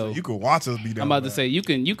know, so You could watch us be down. I'm about to bad. say you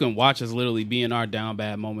can watch us literally be in our down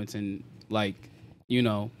bad moments and like, you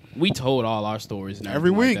know, we told all our stories and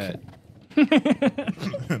Every everything week. like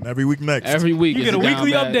that. Every week next. Every week You is get a down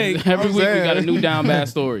weekly bad. update. Every I'm week we saying. got a new down bad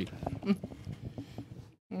story.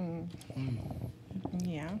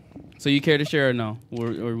 Yeah, So you care to share or no,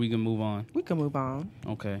 or we can move on? we can move on.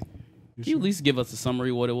 Okay. Can you at least give us a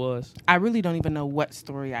summary of what it was? I really don't even know what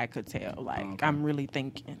story I could tell. Like, Okay. I'm really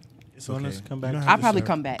thinking. It's So okay. let's come You back. don't have I'll to probably share.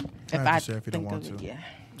 come back if have I to share if you think don't of want it. to.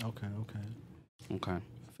 Yeah. Okay. I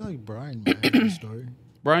feel like Brian might have a story.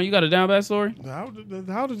 Brian, you got a down bad story? How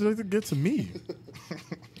did it get to me?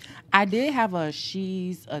 I did have a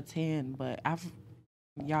she's a 10, but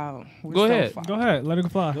y'all. We're Go so ahead. far. Go ahead, let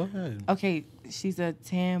it fly. Go ahead. Okay, she's a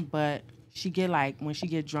 10, but she get like when she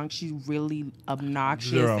get drunk, she's really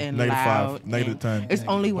obnoxious 0, and -5, loud. -10. and It's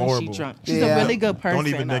only when Horrible. she drunk. She's Yeah. a really good person. Don't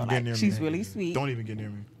even though, get like, near me. she's really sweet. Don't even get near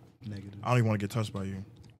me. Negative. I don't even want to get touched by you.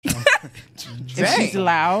 If she's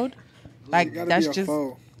loud, like She gotta that's be a just.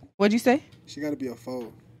 foe. What'd you say? She got to be a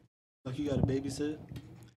foe. Like you got to babysit?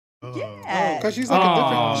 Yeah. Because she's like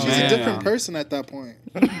Aw, she's man. a different person at that point.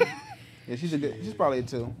 Yeah, she's probably a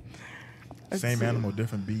 2. Same animal,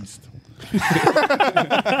 different beast.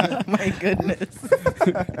 My goodness.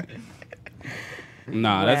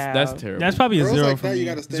 Nah, Wow. that's terrible. That's probably a Girls 0 like for that, me. you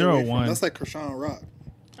got to stay 0 away from. 1. That's like Krishan Rock.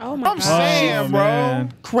 oh my god. saying, bro.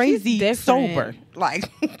 man. Crazy, different. sober. Like,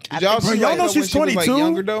 Did y'all see y'all like, know when she's she was, like, 22?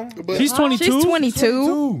 younger though? But She's 22. She's 22.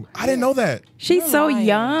 Dude, I didn't know that. She's so lying. I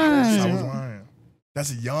young. was lying.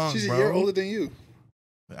 That's young, she's a bro. year older than you.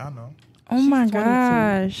 I know. Oh my 22.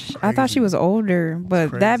 gosh. I thought she was older,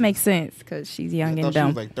 but that Crazy. makes sense because she's young I and thought she dumb.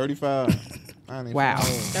 was like 35. I ain't even Wow. know.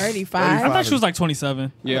 35. I thought she was like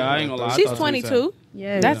 27. Yeah, I ain't gonna lie. I She's thought 22.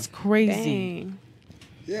 yeah. that's crazy. Dang.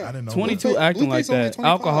 Yeah. I didn't know. 22 Blueface- acting like Blueface only that. 25.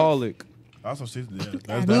 Alcoholic. Also, she's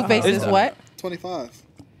that's Blueface is what? 25.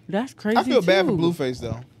 That's crazy. I feel bad for too. Blueface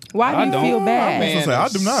though. Why I do you don't. feel My bad? man say, I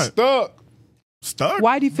is do not. Stuck. Stuck?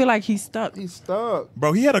 Why do you feel like he's stuck? He's stuck.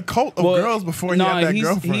 Bro, he had a cult of girls before he had that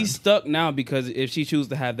girlfriend. He's stuck now because if she chooses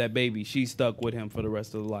to have that baby, she's stuck with him for the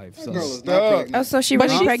rest of the life. That So girl is Stuck. not pregnant. Oh, so she But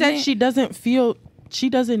really she pregnant? said she doesn't feel. She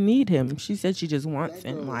doesn't need him. She said she just wants That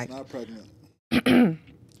him. girl Like, is not pregnant.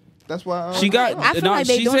 That's why she got. I feel no, like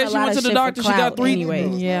they she doing said a she lot went of to the shit for doctor. She got clout 3. anyway.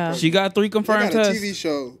 yeah. She got 3 They confirmed got a tests. TV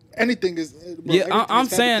show. Anything is. Bro, Yeah, everything I'm is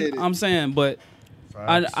saying, fabricated. but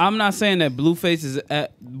I'm not saying that Blueface is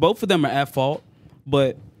at. Both of them are at fault,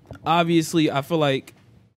 but obviously, I feel like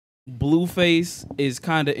Blueface is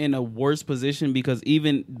kind of in a worse position because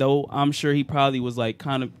even though I'm sure he probably was like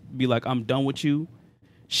kind of be like, I'm done with you,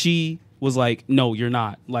 she was like, no, you're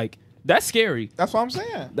not. Like, that's scary. That's what I'm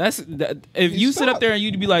saying. If He's you sit up stuck. there and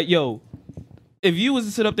you'd be like, yo, if you was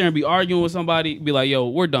to sit up there and be arguing with somebody, be like, yo,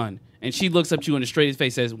 we're done. And she looks up to you in the straightest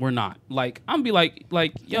face, says, we're not. Like, I'm be like,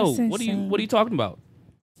 yo, That's what are insane. you talking about?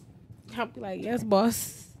 I'll be like, yes,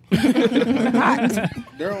 boss.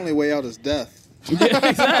 Their only way out is death. Yeah,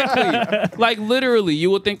 exactly. Like literally, you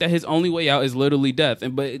would think that his only way out is literally death.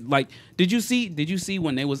 And but like, did you see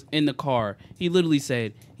when they was in the car? He literally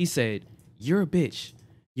said, "You're a bitch.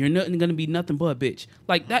 You're nothing gonna be nothing but a bitch."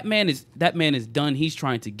 Like that man is done. He's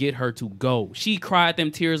trying to get her to go. She cried them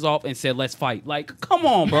tears off and said, "Let's fight." Like, come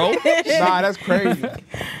on, bro. Nah, that's crazy.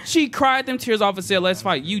 She cried them tears off and said, "Let's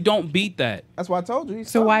fight." You don't beat that. That's why I told you. He's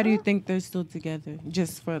so stuck, why do man. you think they're still together?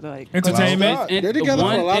 Just for the like Entertainment. They're together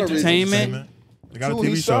for a lot of reasons. entertainment. They got a 2, TV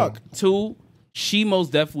he's show. stuck. 2, she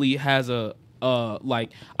most definitely has a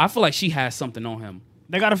like. I feel like she has something on him.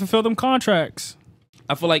 They got to fulfill them contracts.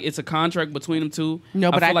 I feel like it's a contract between them two.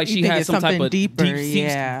 No, but I feel I like she think has it's some type something of deeper,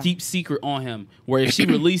 deep, deep secret on him. Where if she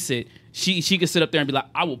release it, she could sit up there and be like,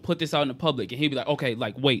 "I will put this out in the public," and he'd be like, "Okay,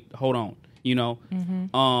 like wait, hold on." You know,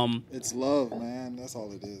 It's love, man. That's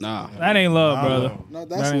all it is. nah. That ain't love, Nah, brother. love. No,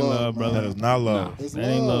 that's That ain't love, love, man. brother. That is not love. It's That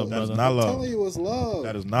ain't love, That is brother. not I'm love. telling you, it's love.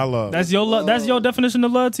 That is not love. That's your love. That's your definition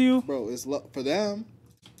of love to you. Bro, it's love for them.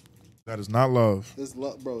 That is not love. It's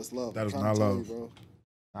love, bro. It's love. That is I'm not trying to tell love. you, bro.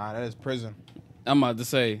 Nah, that is prison. I'm about to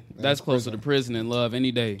say that's closer to prison than love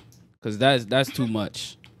any day, because that's too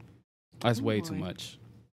much. That's way too much.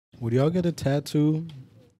 Would y'all get a tattoo?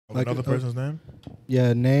 Of another person's name?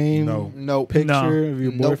 Yeah, name, No. Nope. picture of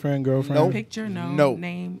your Nope. boyfriend, girlfriend. Nope. Picture, no. Nope.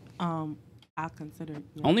 Name, I consider.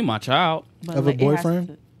 Yeah. Only my child. But Of a like, it has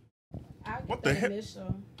boyfriend? What the heck?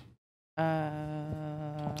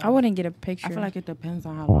 I wouldn't get a picture. I feel like it depends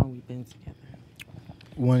on how long we've been together.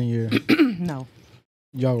 1 year. No.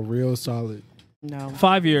 Y'all real solid. No.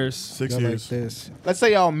 5 years. 6 Y'all years. like this. Let's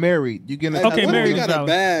say y'all married. You getting a Hey, Okay, what if marriage we is got a valid.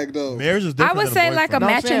 bag though? Marriage is I different would than say a like a boyfriend. No,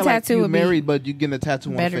 I'm matching saying, like, tattoo you would be married, but you getting a tattoo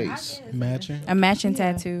on better. the face. Matching. a matching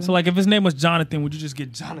tattoo. So like, if his name was Jonathan, would you just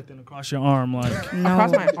get Jonathan across your arm? Like, No,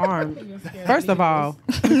 Across my arm. First of all,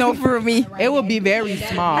 no, for me. it would be very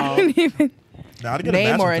small. Nah, I'd get a Name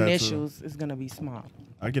matching or tattoo. initials is gonna be small.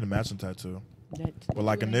 I'd get a matching tattoo. But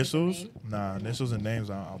like initials? Nah, initials and names,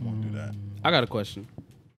 I won't do that. I got a question.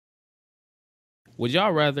 Would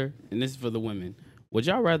y'all rather, and this is for the women, would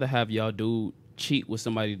y'all rather have y'all dude cheat with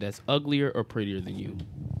somebody that's uglier or prettier than you?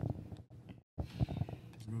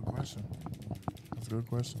 That's a good question. That's a good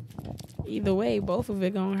question. Either way, both of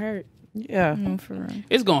it gonna hurt. Yeah. No, for real.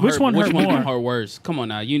 It's gonna Which hurt. one Which hurt one more? gonna hurt worse? Come on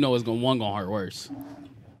now, you know it's one gonna hurt worse.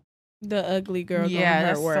 The ugly girl Yeah, gonna hurt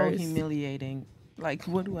that's worse. so humiliating. Like,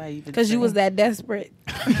 what do I even? Because you was that desperate.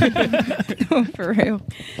 For real.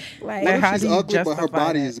 Like, Like, how She's do you ugly, but her justify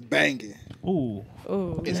body that? is banging. ooh,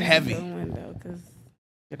 ooh, It's that's heavy. a good one, though, 'cause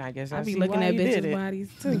And I guess I be see looking why at you did bitches' it. bodies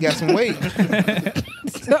You too. got some weight.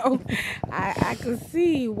 So I could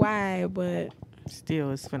see why, but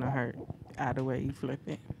Still, it's gonna hurt. Either way you flip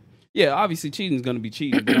it. Yeah, obviously cheating is gonna be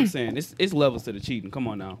cheating, but I'm saying it's levels to the cheating. Come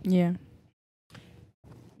on now. Yeah.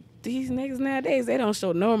 these niggas nowadays, they don't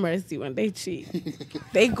show no mercy when they cheat.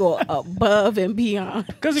 They go above and beyond.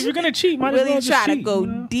 because if you're gonna cheat, might Really as well try just to cheat, go you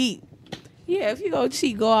know? deep. Yeah, if you go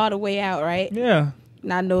cheat, go all the way out, right? Yeah.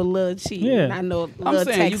 Not no little cheat. Yeah. Not no I'm little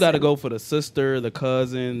saying you got to texting. go for the sister, the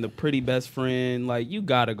cousin, the pretty best friend. Like you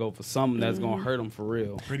got to go for something that's gonna hurt them for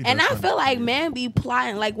real. Pretty And best I friend. feel like men be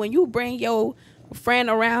plotting. Like when you bring your friend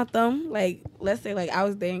around them, like let's say like I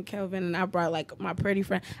was dating Kelvin and I brought like my pretty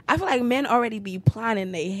friend. I feel like men already be plotting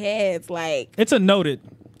in their heads. Like It's a noted.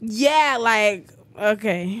 yeah, like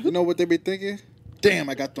okay. You know what they be thinking? Damn,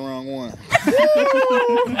 I got the wrong one.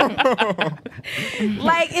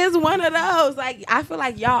 Like it's one of those. Like I feel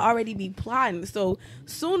like y'all already be plotting. So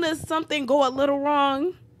soon as something go a little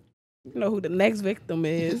wrong, you know who the next victim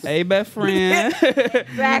is. Hey, best friend.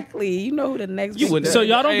 Exactly. You know who the next You victim wouldn't. is. So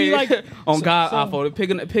y'all don't be like- on so- God, so-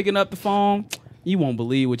 iPhone picking up the phone. You won't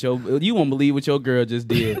believe what your girl just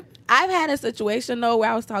did. I've had a situation though where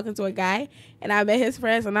I was talking to a guy and I met his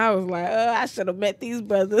friends and I was like, I should have met these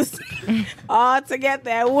brothers all together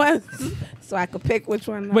at once so I could pick which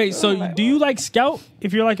one. Wait, so like, do you like scout?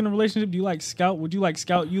 If you're like in a relationship, do you like scout? Would you like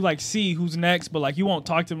scout? You like see who's next, but like you won't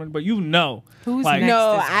talk to them, but you know Who's like, next?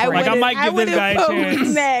 No, is I crazy. Like, I wouldn't. might give this wouldn't guy a put chance.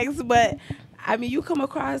 who's next, but I mean, you come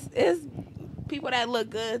across it's people that look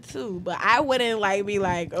good too, but I wouldn't like be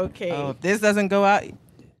like, okay, Oh, if this doesn't go out,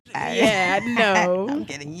 yeah, no, I'm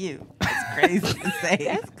getting you. That's crazy to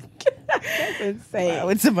say. that's insane. Why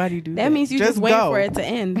would somebody do that? That means you just wait go. for it to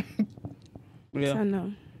end. Yeah. So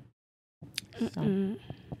no. Mm-mm.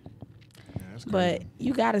 that's But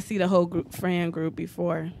you got to see the whole friend group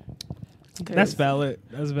before. 'Cause that's valid.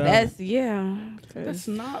 That's valid. That's yeah. 'cause- That's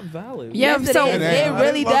not valid. Yeah, Yes, it so- is. Yeah, It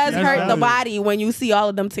really does That's hurt the valid. body when you see all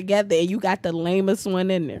of them together and you got the lamest one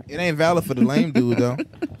in there. It ain't valid for the lame dude though.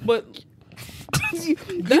 But You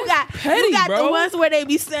got bro. the ones where they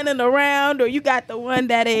be standing around, or you got the one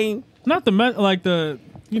that ain't Not the like the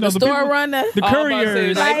the the store people- runner. the I was about to say,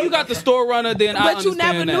 couriers. like, if Like- you got the store runner, then I But you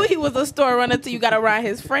never understand knew that. he was a store runner till you got around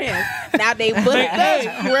his friends. Now they bullying.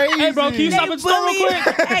 Hey, bro, can you stop at the store real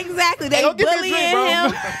quick? Exactly. They don't give me a bullying drink,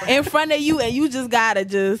 bro. him in front of you, and you just gotta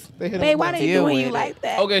just. They hit him Hey, with why that they deal doing with you it. like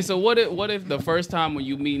that? Okay, so what if the first time when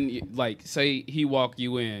you meet, like, say he walk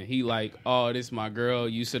you in, he like, oh, this my girl,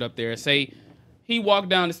 you sit up there. Say he walk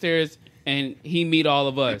down the stairs and he meet all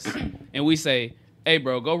of us, and we say, hey,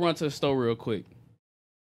 bro, go run to the store real quick.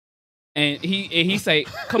 And he say,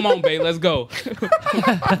 come on, babe, let's go.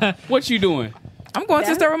 What you doing? I'm going to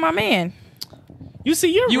the store with my man. You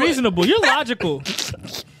see, you're You- reasonable. You're logical.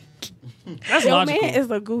 That's Your logical. man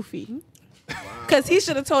is a goofy. Cause he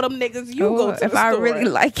should have told them niggas you go to if the I store. really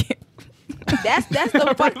like it. That's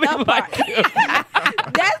the fucked up part.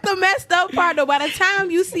 That's the messed up part though. By the time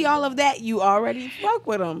you see all of that, you already fuck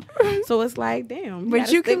with them. So it's like, damn.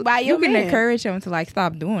 But you can buy your can man. encourage him to like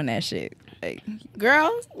stop doing that shit. Like,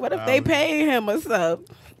 Girl, what if they paying him or something?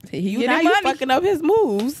 he You get now the you money. fucking up his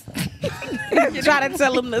moves. You try to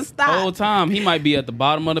tell him to stop. Whole time he might be at the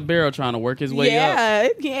bottom of the barrel trying to work his way up. Yeah,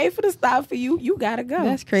 he ain't for the stop for you. You gotta go.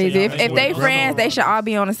 That's crazy. y'all If ain't they with friends, they should all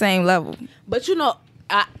be on the same level. But you know,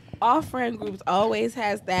 all friend groups always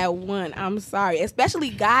has that one. I'm sorry, especially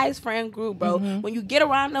guys' friend group, bro. When you get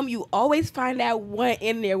around them, you always find that one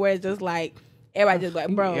in there where it's just like everybody just like,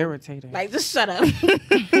 bro, irritating. like just shut up.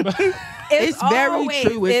 It's very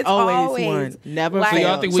true. It's always one. Never like- So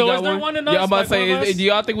y'all think we So got is there one? one in Yeah, I'm us, about like to say, one of us? do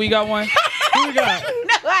y'all think we got one? Who we got?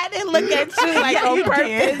 No, I didn't look at you like Yeah, on you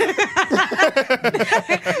purpose.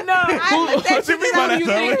 No, I looked at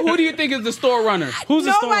you. Who do you think is the store runner? Who's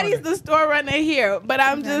the store Nobody's runner? the store runner here, but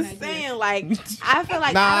I'm just saying, like, I feel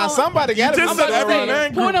like I Nah, don't- somebody got to be just the said every runner.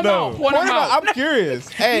 man Point group them though. out. Point them out. I'm curious.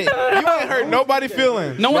 Hey, you ain't hurt nobody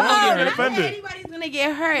feelings. No one's gonna No, get not hurt. that offended. anybody's gonna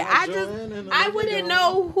get hurt. I wouldn't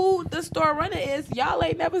know who the store runner is. Y'all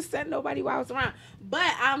ain't never sent nobody while I was around.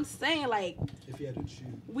 But I'm saying, like, If you had to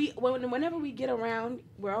choose. whenever we get around,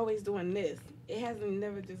 we're always doing this. It hasn't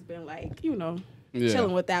never just been like, chilling Yeah.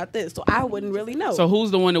 without this. So I wouldn't really know. So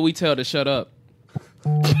who's the one that we tell to shut up?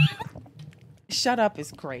 Shut up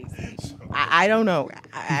is crazy. I don't know.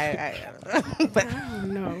 I but I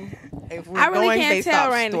don't know. if we're I really going can't based tell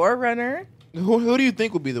off right now. store runner, Who do you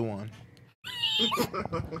think would be the one?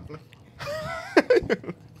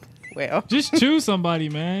 well, Just choose somebody,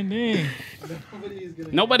 man. Dang.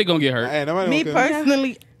 Nobody gonna get hurt. Hey, nobody me gonna-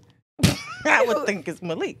 personally, I would think it's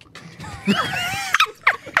Malik.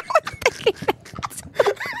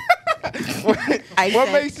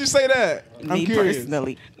 What makes you say that? I'm Me curious.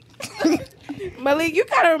 personally. Malik, you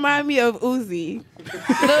kind of remind me of Uzi. Lil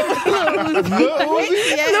Uzi. Lil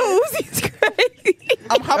Uzi? Yeah. Lil Uzi's crazy.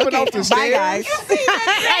 I'm hopping off the Bye, stairs. guys.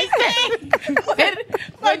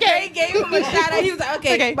 When Jay gave him a shout out, he was like,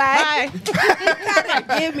 okay, bye.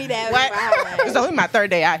 Kinda give me that vibe. It's only my third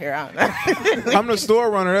day out here. I don't know. I'm the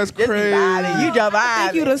store runner. That's crazy. You just I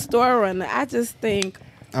think you vibe. the store runner. I just think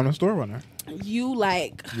I'm the store runner. you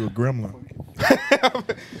like You a gremlin.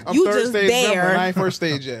 I'm You third just stage there. gremlin. I ain't first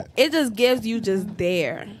stage yet. it just gives you just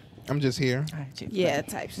there. I'm just here. Yeah,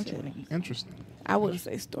 type shit. Interesting. I wouldn't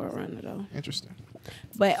say store runner though. Interesting.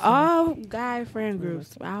 But all guy friend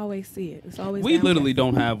groups, I always see it. It's always We that literally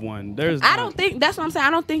don't have one. There's. I don't think that's what I'm saying.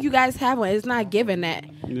 I don't think you guys have one. It's not given that.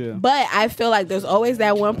 Yeah. But I feel like there's always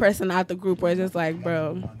that one person out the group where it's just like,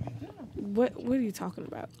 bro, what are you talking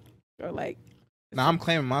about? Or like, Now I'm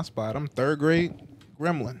claiming my spot. I'm third grade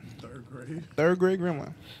gremlin. Third grade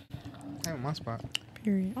gremlin. Claiming my spot.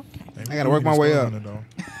 Period. Hey, I gotta work my way up.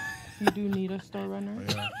 You do need a store runner.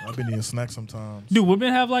 Yeah, I've been eating snacks sometimes. Do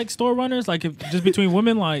women have like store runners? Like, if just between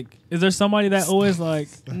women, like, is there somebody that always like,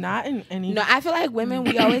 Not in any. no, I feel like women,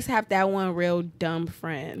 we always have that one real dumb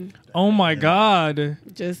friend. oh my god,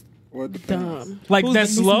 Just What depends. dumb. like Who's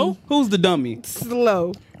that's the- slow? Who's the dummy?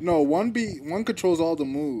 Slow. No, one controls all the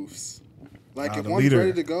moves. Like if the one's leader.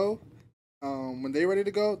 ready to go, when they ready to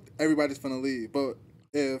go, everybody's gonna leave. But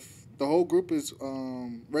if the whole group is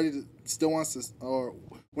ready to still wants to, or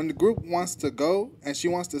when the group wants to go and she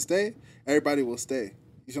wants to stay, everybody will stay.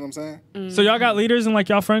 You see what I'm saying? So y'all got leaders in like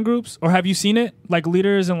y'all friend groups, or have you seen it? Like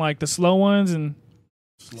leaders and like the slow ones and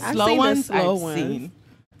I've slow seen the ones. slow I've ones, seen.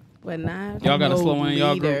 but not. Y'all got a no slow one in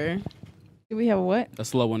y'all group? leader. Do we have a what? A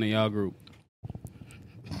slow one in y'all group.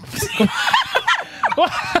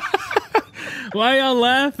 why y'all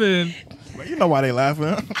laughing? But you know why they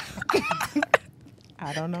laughing?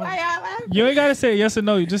 I don't know. Why y'all laughing? You ain't gotta say yes or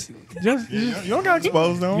no. You just you don't got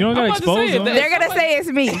exposed them. you don't gotta I'm about to say expose it. them. They're gonna say it's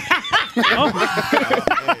me.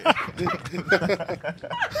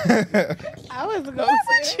 I wasn't gonna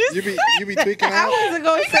say it. You be tweaking I out. wasn't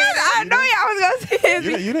gonna say that. I know y'all was gonna say it's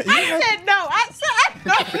You, me. didn't- you, didn't- you, I didn't- said no. I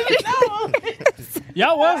said no.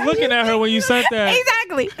 Y'all was looking at her when you said that.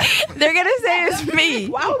 Exactly. They're gonna say it's me.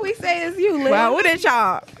 Why would we say it's you, Liz? Why wouldn't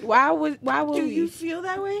y'all? Why would Do we? you feel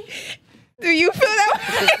that way? Do you feel that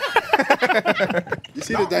way? You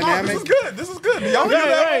see the this dynamic? is good. This is good. Do y'all feel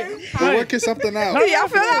that way? We're working something out. Do y'all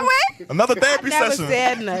feel that way? Another I therapy never session.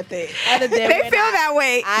 said nothing other than They when feel that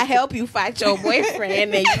way. I help you fight your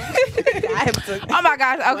boyfriend and you I have to. Oh my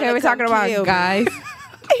gosh. Okay, Wanna we're talking come kill about me. guys.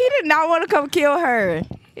 He did not want to come kill her.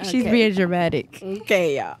 She's Okay. being dramatic.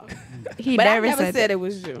 Okay, y'all. He But never I never said said that. it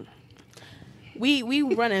was you. We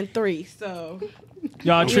running 3, so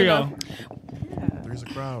Y'all trio. There's a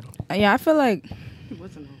crowd. Yeah, I feel like.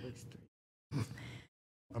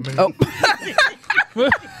 I mean, Oh.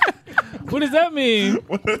 What does that mean?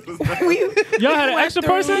 Y'all had an extra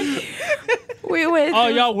person? We went. Oh,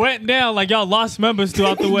 y'all went down like y'all lost members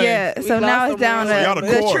throughout the way. Yeah, so now it's down to y'all the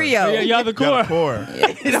the core. trio. Yeah, y'all the core.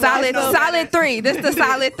 Solid 3. This the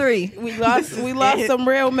solid 3. We lost some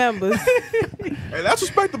real members. Hey, that's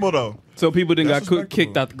respectable though. So people didn't That's got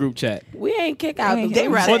kicked out the group chat. We ain't kick out the They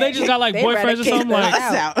group rather- Or they just got like They rather boyfriends or kick something like. us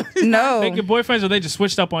out. No, They get boyfriends or they just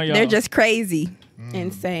switched up on y'all. they're just crazy.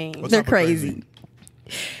 Insane. What They're type of crazy.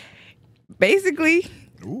 Basically,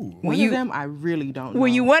 Ooh. One you- of them, I really don't know.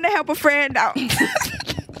 when you want to help a friend out,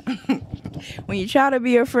 when you try to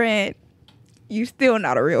be a friend, you still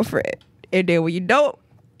not a real friend. And then when you don't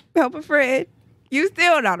help a friend, you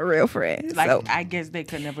still not a real friend. like, So I guess they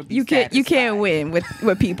could never be. you can't satisfied. win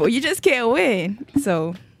with people. You just can't win.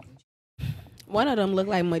 So One of them looked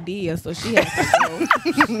like Medea, so she had to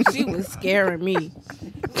go. She was scaring me.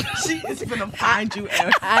 She is gonna find you.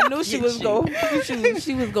 I knew she was going.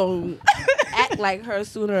 She was going to act like her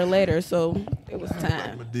sooner or later. So it was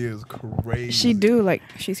time. Medea's crazy. she do like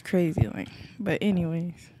she's crazy. Like, but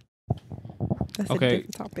anyways, that's a Okay.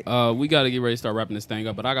 different topic. We got to get ready to start wrapping this thing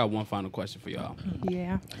up, but I got one final question for y'all.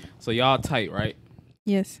 Yeah. So y'all tight, right?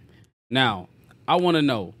 Yes. Now, I want to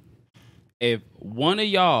know if one of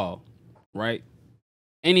y'all, right,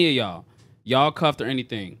 any of y'all cuffed or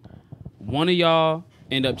anything, one of y'all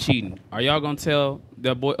end up cheating. Are y'all gonna tell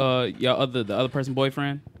the boy, the other person's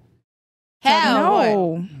boyfriend? Hell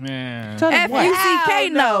No. Man. Tell them what? F-U-C-K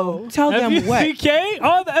no. Tell them what? F-U-C-K?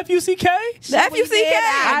 Oh, the F-U-C-k? The F-U-C-K.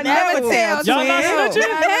 I never tell. Y'all not snitching?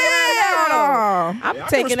 Hell. I'm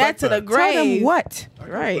taking that to the grave. Tell them what?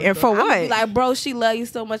 Right. And for I'ma what? be like, bro, she love you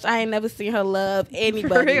so much. I ain't never seen her love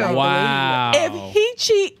anybody. real. Like Wow. If he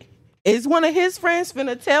cheat, is one of his friends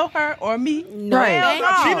finna tell her or me? No, Right. hell He's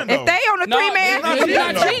not no. cheating, though. If they on the No, 3-man, he's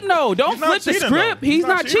not cheating though. Don't He's not flip the cheating, script. though. He's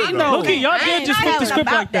not cheating though. Look, y'all I did ain't just flip the telling script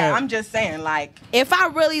About like that. I'm just saying, like, If I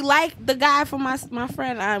really like the guy for my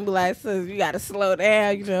friend, I'd be like, sis, you gotta slow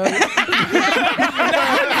down, you know.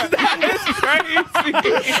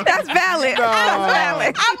 that's valid. That's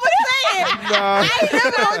valid. I'm saying, I ain't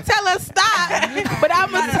never gonna tell her stop, but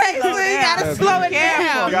I'm gonna say, so you gotta slow it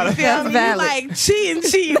down. Gotta- You feel That's me? You valid. like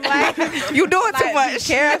cheating, like You doing too like, much.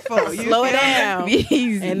 Be careful, you slow it down. Be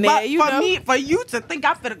easy. And but then you for know, me, for you to think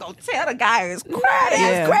I'm finna go tell the guy is crazy.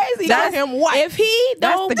 Yeah. that's crazy. That's- Tell him what? If he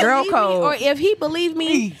That's don't the girl believe me, code. or if he believe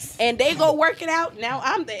me, Please. and they go work it out, now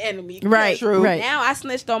I'm the enemy. Right, True. right. Now I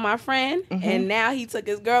snitched on my friend, and now he took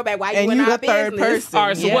his girl back. Why And you in you our the third business? person. All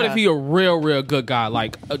right, so what Yeah. if he a real good guy,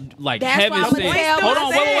 like That's heaven why I'ma sent? tell Hold my on,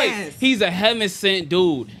 wait. friends. He's a heaven sent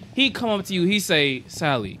dude. He come up to you. He say,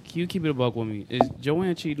 "Sally, can you keep it a buck with me? Is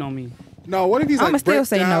Joanne cheating on me?" No, what if he's I'ma like still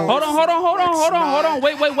say no. Hold on.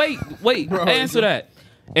 Wait. Answer that.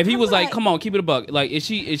 If he was like, like- "Come on, keep it a buck," like is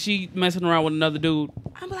she messing around with another dude?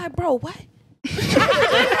 I'm like, bro, what? That's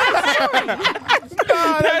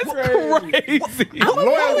crazy.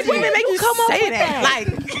 What would even make you come up say with that?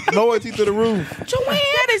 Like, Loyalty to the roof. Joanne,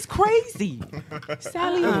 that is crazy.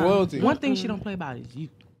 Sally, Loyalty. one thing she don't play about is you.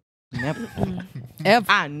 Never. Ever.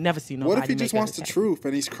 I never see nobody. What if he just make wants that the attack. truth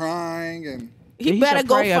and he's crying and He better should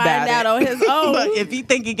go pray find about out on it. his own. But if he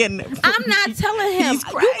think he getting, I'm not telling him. He's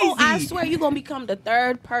You gon- I crazy. swear you're gonna become the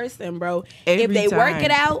third person, bro. Every if they work time.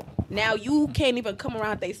 it out, now you can't even come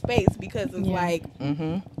around their space because it's like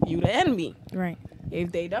you the enemy. Right.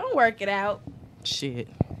 If they don't work it out, shit,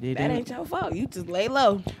 that ain't your fault. You just lay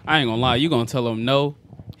low. I ain't gonna lie. You gonna tell him no?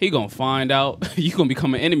 He gonna find out. You gonna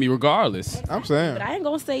become an enemy regardless. I'm saying. But I ain't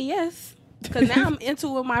gonna say yes. Cause now I'm into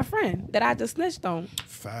it with my friend that I just snitched on.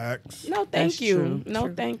 Facts. No, thank That's you. true.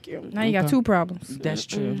 No, thank you. Now you got 2 problems. That's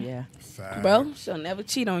true. Yeah. Facts. Bro, she'll never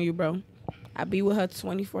cheat on you, bro. I be with her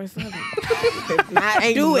 24/7.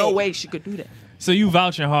 Ain't do no it. way she could do that. So you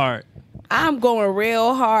vouching hard. I'm going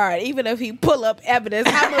real hard, even if he pull up evidence.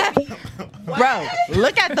 Bro,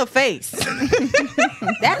 look at the face.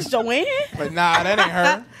 That's Joanne. But nah, that ain't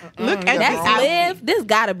her. Look at That's that. Liv. This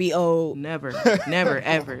gotta be old. Never,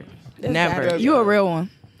 ever, This never, gotta be- You a real one.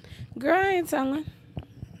 Girl, I ain't telling.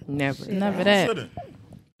 never. Never that. Shouldn't.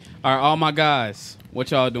 All right, all my guys, what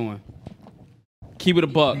y'all doing? Keep it a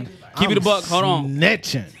buck. Keep it a buck. Hold on.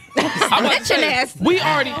 Snitching. I'm about to say, we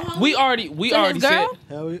already To his said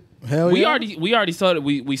girl? Hell we yeah. already saw that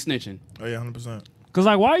we snitching. Oh yeah, 100%. Cause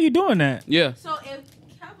like, why are you doing that? Yeah. So if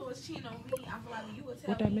Kevin was cheating on me, I feel like you would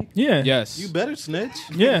tell me. Yeah. Yes. You better snitch.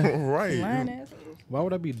 Yeah. Right. Lying ass.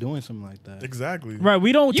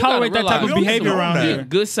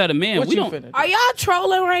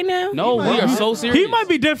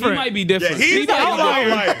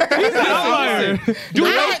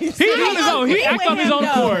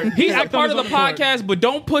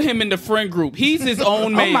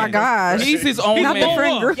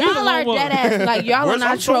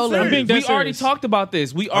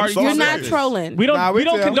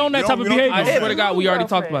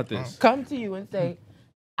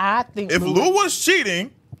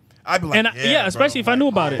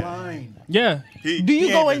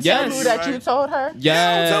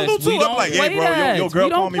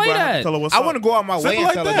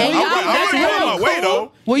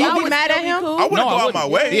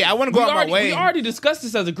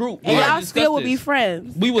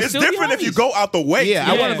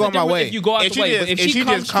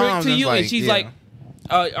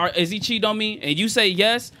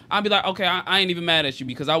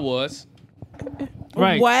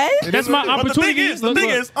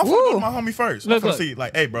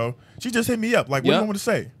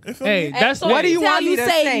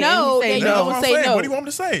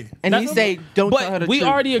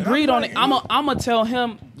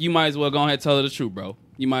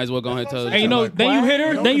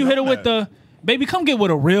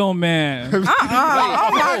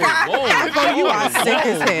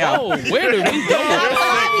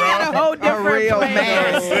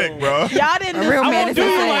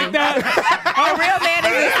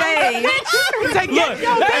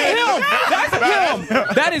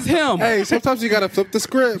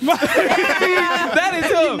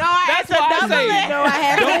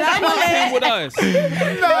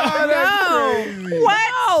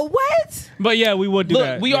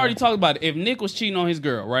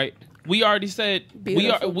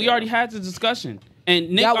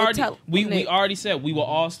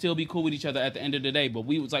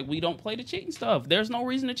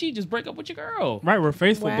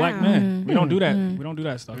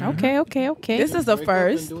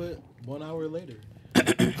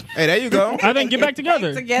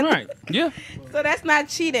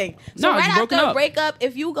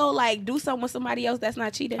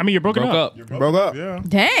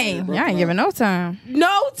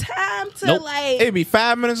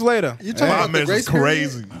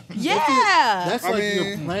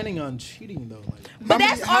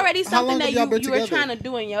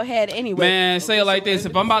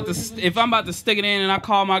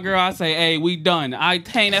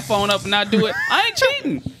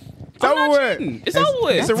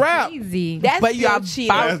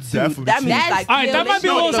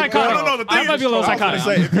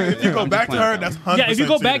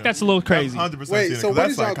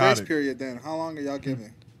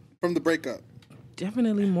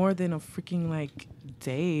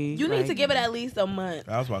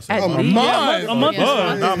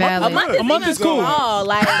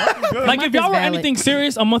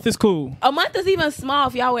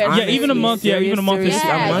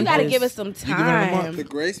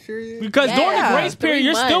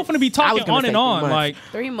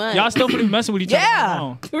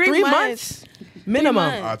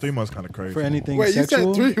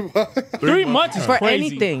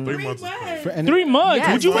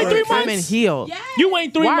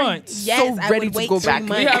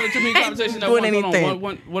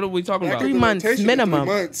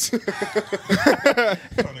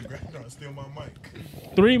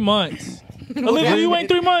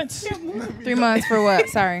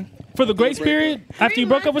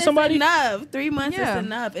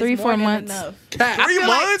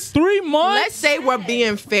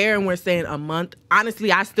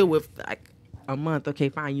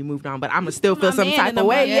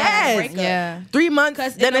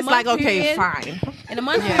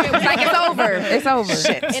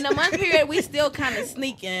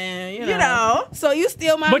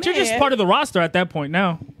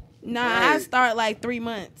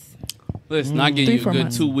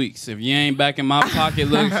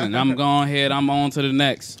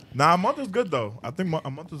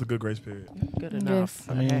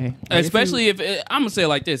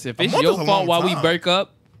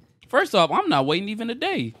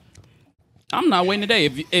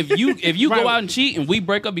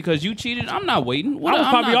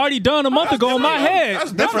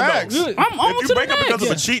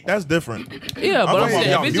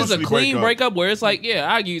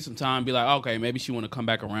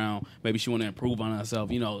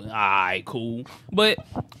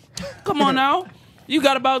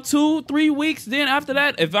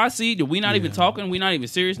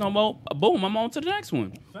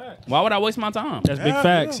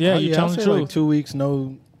 Yeah, you're I'll telling the say truth. like 2 weeks,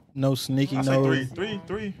 no no sneaking, I say no 3,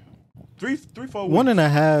 4 weeks.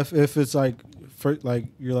 1.5 if it's like for like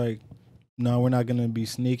you're like, no, we're not gonna be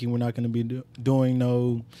sneaking. We're not gonna be doing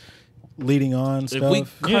no leading on stuff.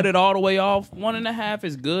 If we cut it all the way off, 1.5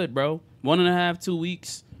 is good, bro. 1.5, 2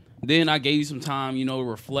 weeks. Then I gave you some time, you know, to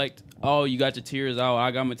reflect. Oh, you got your tears out.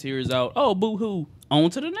 I got my tears out. Oh, boo hoo. On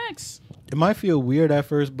to the next. It might feel weird at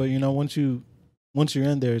first, but you know, once you're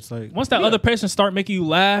in there, it's like Once that other person start making you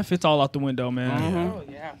laugh, it's all out the window, man. Oh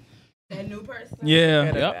yeah. That new person.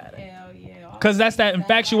 Yeah. Yep. Hell yeah. Because that's that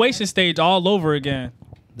infatuation stage all over again.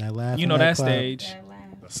 that laugh. You and know that clap. stage.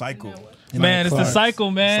 The cycle. And Man, that it's the clap. cycle,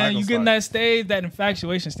 man. Cycle You get in that stage, that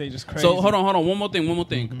infatuation stage is crazy. So hold on. One more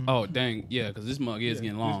thing. Oh, dang. Yeah, because this mug is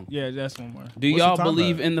getting long. Yeah, that's one more. Do What's y'all the time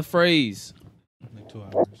believe at? in the phrase? Like 2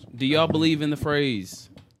 hours. Do y'all believe in the phrase?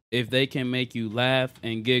 If they can make you laugh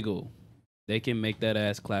and giggle, they can make that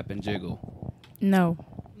ass clap and jiggle. No.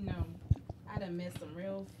 No. I done missed some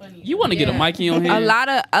real funny. You want to get a mic in your A hand?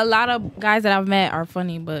 lot of guys that I've met are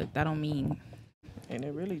funny, but that don't mean And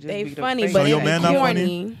it really just They be the funny, face. but So your they man not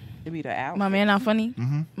corny. It be the out. my man not funny.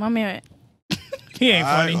 Mm-hmm. My man, He ain't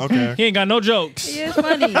funny. Okay. He ain't got no jokes. He is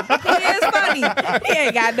funny. He is funny. He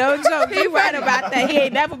ain't got no joke. He right about that. He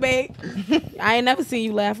ain't never made. I ain't never seen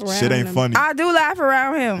you laugh around Shit ain't him. funny. I do laugh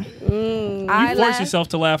around him. Mm. I You force laugh. yourself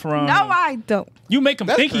to laugh around No, him. I don't. You make him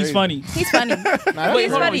That's think he's crazy. funny. He's funny. Wait,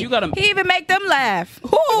 He's hold on. funny. You gotta. He even make them laugh. Who?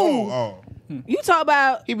 Oh. You talk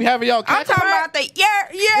about? He be having y'all. I'm talking about the yeah.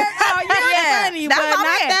 Oh, you're Yeah, funny, that's but my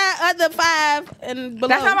not man. that other 5 and below.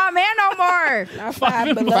 That's not my man no more. Not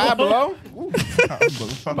 5 below. 5 below.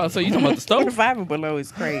 I'm about to say you talking about the stove. 5 and below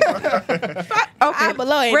is crazy. Okay, 5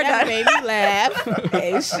 below ain't we're never done. made me laugh.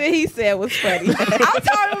 And shit he said was funny. I'm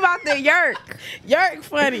talking about the yerk. Yerk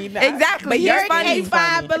funny. Nah. Exactly, But he's Yerk funny. ain't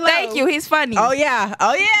 5 below. Thank you. He's funny. Oh yeah.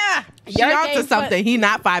 Oh yeah. She Yerk onto ain't something. He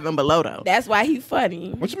not 5 and below though. That's why he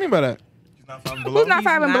funny. What you mean by that? He's not 5 below. Who's not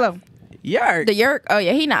 5 and not- below? Yerk. The yerk. Oh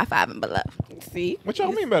yeah, he not 5 and below. See? What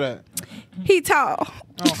y'all mean by that? He tall.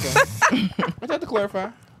 Oh, okay. I have to clarify.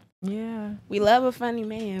 Yeah. We love a funny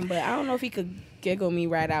man, but I don't know if he could giggle me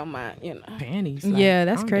right out my, Panties. Yeah,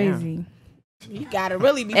 that's calm crazy. down. You gotta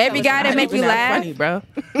really be Every telling guy that somebody make you not laugh. Funny,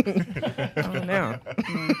 bro. Calm down.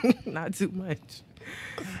 Not too much.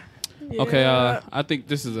 Okay, I think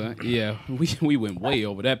this is we went way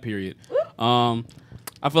over that period. I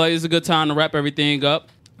feel like it's a good time to wrap everything up.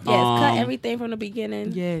 Yes, cut everything from the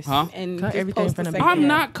beginning. Yes. Huh? And Cut just everything post from the second I'm beginning.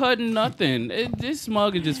 half. not cutting nothing. This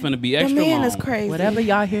mug is just finna be The extra man long. is crazy. Whatever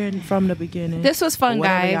y'all hearing from the beginning. This was fun,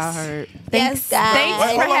 whatever guys. y'all heard. Thanks, guys. thanks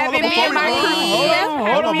Wait, for hold on, having me in my hold on, crew. hold on,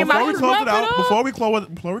 Having hold me on. in my Before we crew. close it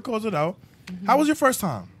out, before we close it out, how was your first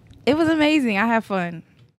time? It was amazing. I had fun.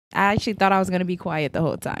 I actually thought I was gonna be quiet the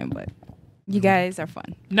whole time, but you guys are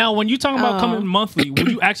fun. Now, when you talking about Oh. coming monthly, would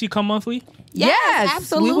you actually come monthly? Yes,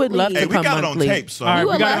 absolutely. We would love Hey, to we come got it on monthly. tape, so All right, We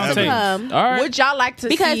we would got it love on to tape. come. All right. Would y'all like to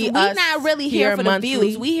Because see we us not really here for monthly? the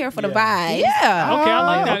views. We here for the vibes. Yeah. Okay, I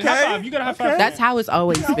like that. okay. High five. You got a high five. That's how it's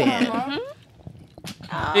always been.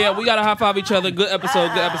 Yeah, we gotta high five each other. Good episode.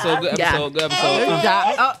 Good episode. Good Yeah. episode. Good episode. Good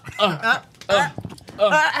job.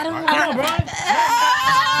 I don't know.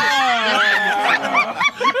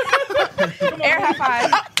 Air high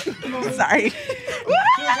five. Sorry.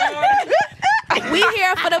 We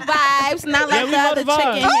here for the vibes, not like we the love other the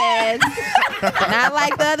vibes. chicken heads. Not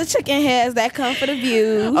like the other chicken heads that come for the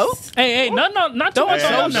views. Oh. Hey, not too much Don't on be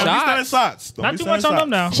them now. standing shots. Don't Not be too standing much on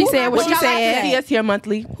them shots. now. She said what Would she y'all like to said. See us here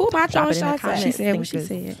monthly. Who am I Drop throwing it in the shots at? comments. She said what she Niggas.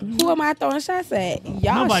 said. Who am I throwing shots at?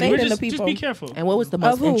 Y'all Nobody. We're shading the just people. be careful. And what was the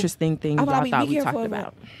most who? interesting thing I'm y'all about to thought be we careful talked of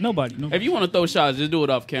about? Nobody. If you want to throw shots, just do it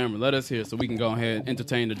off camera. Let us hear so we can go ahead and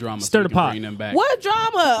entertain the drama. Stir so we the can pot. Bring them back. What drama?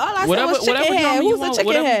 All I Whatever, said was whatever chicken head. drama you Who's the want, chicken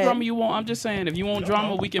whatever head? drama you want. I'm just saying, if you want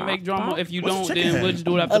drama, we can make drama. If you What's don't, the chicken then head? we'll just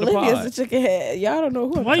do it after the Olivia's the pod. chicken head. Y'all don't know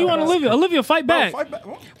who. I'm Why you want talking Olivia? Olivia, fight back. Fight back.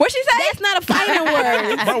 What she say? That's not a fighting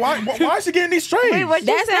word. Bro, why is she getting these strays? Wait, what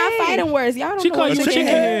That's you not say? fighting words. Y'all don't She know called what you chicken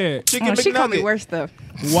head. Chicken Oh, she called me McNugget. worse stuff.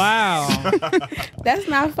 Wow. That's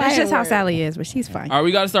not fighting. That's just how words. Sally is, but she's fine. All right,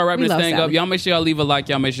 we got to start wrapping We this love thing up. Sally. Y'all make sure y'all leave a like.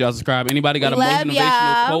 Y'all make sure y'all subscribe. Anybody got a We love motivational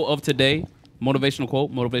y'all. quote of today? Motivational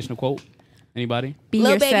quote? Motivational quote? Anybody? Be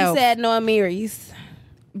Lil yourself. Baby said no Amiris.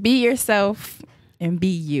 Be yourself and be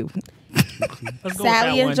you. Let's go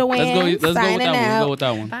Sally and with that one. Joanne Let's go with signing that one. Let's out. go with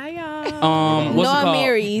that one. Bye, y'all. What's it Noah called?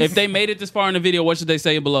 Mary's. If they made it this far in the video, what should they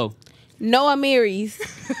say below? No Amiris.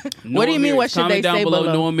 What do you mean, what should Comment they down say below?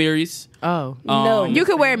 below? Noah Mary's. Oh. No. You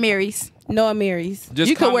could wear Mary's. No Amiris. Just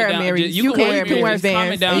You can comment wear down- Mary's. You You can wear Mary's. Just comment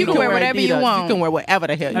Vans. down You can below. wear whatever you Adidas. want. You can wear whatever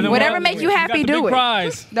the hell And you then want. Whatever make you got happy, the do big it.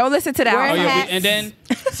 prize. Don't listen to that. Wear Oh, yeah, hats. and then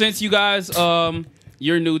since you guys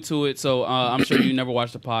you're new to it, so I'm sure you never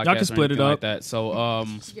watched the podcast. Y'all can split or it anything up. like that. So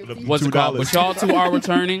what's it called? But y'all two are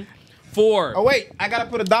returning for Oh wait, I gotta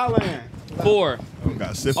put $1 in. for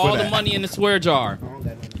Got sit for all that. the money in the swear jar.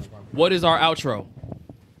 What is our outro?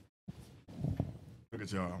 Look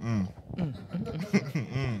at y'all.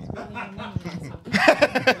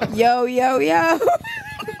 Yo, yo, yo.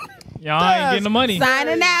 Y'all ain't getting the money.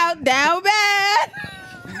 Signing out. Down bad.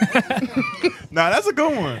 Nah, that's a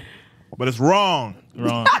good one, but it's wrong.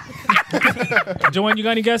 Wrong. Joanne, you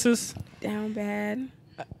got any guesses? Down bad.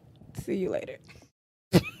 See you later.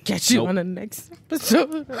 Catch you Nope. on the next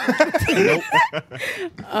episode.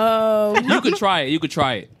 You could try it. You could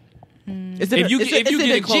try it. Is If you is if you is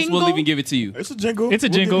get a it close, we'll jingle? even give it to you. It's a jingle. It's a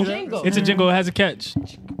We'll give jingle. you that. It's a jingle. It has a catch.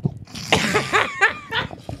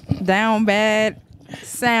 Down bad.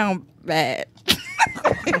 Sound bad.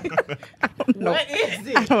 What is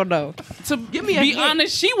I it? don't know. To Give me a be hint.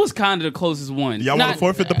 honest, she was kind of the closest one. Y'all want Not- to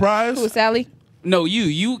forfeit the prize? Who, Sally? No,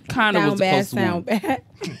 you kind of was Down the bad. closest Sound one. bad.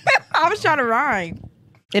 I was trying to rhyme.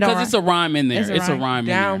 It don't Because it's a rhyme in there. It's a It's a rhyme. rhyme in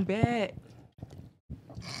Down there. bad.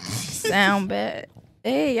 sound bad.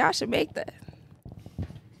 Hey, y'all should make that.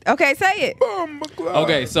 Okay, say it.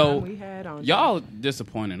 Okay, so We had on y'all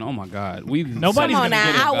disappointing. Oh my God, Nobody's Come on gonna now,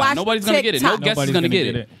 get it. I watched Nobody's gonna get it. No TikTok. guest is gonna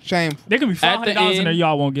get it. Shame. There could be At the $500 in there. end,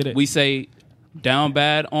 Y'all won't get it. We say down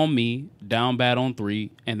bad on me, down bad on 3,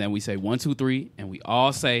 and then we say 1, 2, 3, and we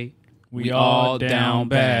all say We all down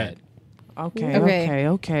bad. Okay, Okay.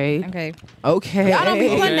 okay, Okay. okay. Y'all don't be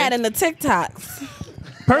Okay. putting that in the TikToks.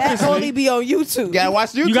 That Purposely. only be on YouTube. You gotta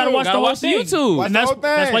watch YouTube. You gotta watch the Gotta whole watch the thing. YouTube. Watch And the that's, whole thing.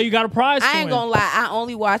 that's why you got a prize. I to ain't win. gonna lie. I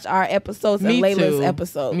only watch our episodes Me and Layla's too.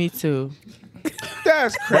 episodes. Me too.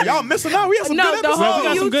 That's Bro, crazy. y'all missing out. We have some No, good the episodes. whole We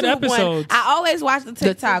got some good YouTube episodes. one. I always watch the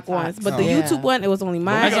TikTok ones, but the Yeah. YouTube one, it was only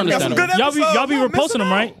mine. That's We got some understandable. good Y'all be episodes. Y'all reposting them,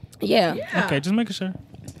 missing right? Yeah. Okay, just making sure.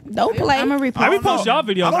 Don't play. I'm gonna I repost. repost y'all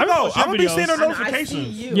videos. I don't know. repost your I'm gonna be videos. seeing her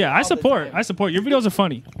notifications. Yeah, I support. Your videos are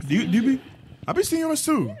funny. Do you be? I be seeing yours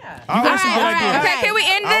too. You got some good ideas. Okay, can we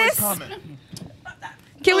end I always this? comment.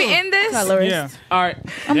 Can we end this? Colorist. Yeah. All right,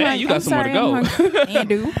 yeah, you got somewhere to go. And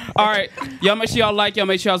do. All right, y'all make sure y'all like, y'all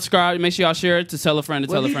make sure y'all subscribe, make sure y'all share it to tell a friend,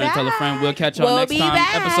 to tell a friend, to tell a friend. We'll catch y'all We'll next be time.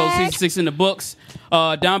 back. Episode season 6 in the books.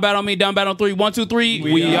 Down bad on me, down bad on 3. 1, 2, 3.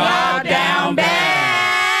 We are down bad.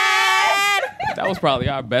 That was probably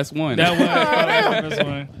our best one. That was probably the best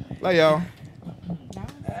one. Love y'all.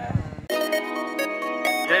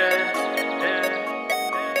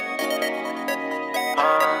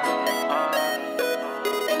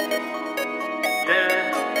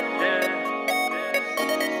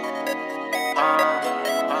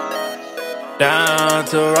 Down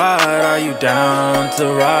to ride, are you down to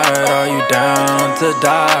ride? Are you down to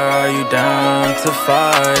die? Are you down to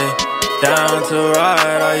fight? Down to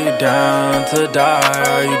ride, are you down to die?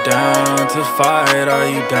 Are you down to fight? Are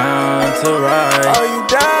you down to ride? Are you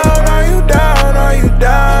down? Are you down? Are you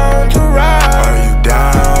down to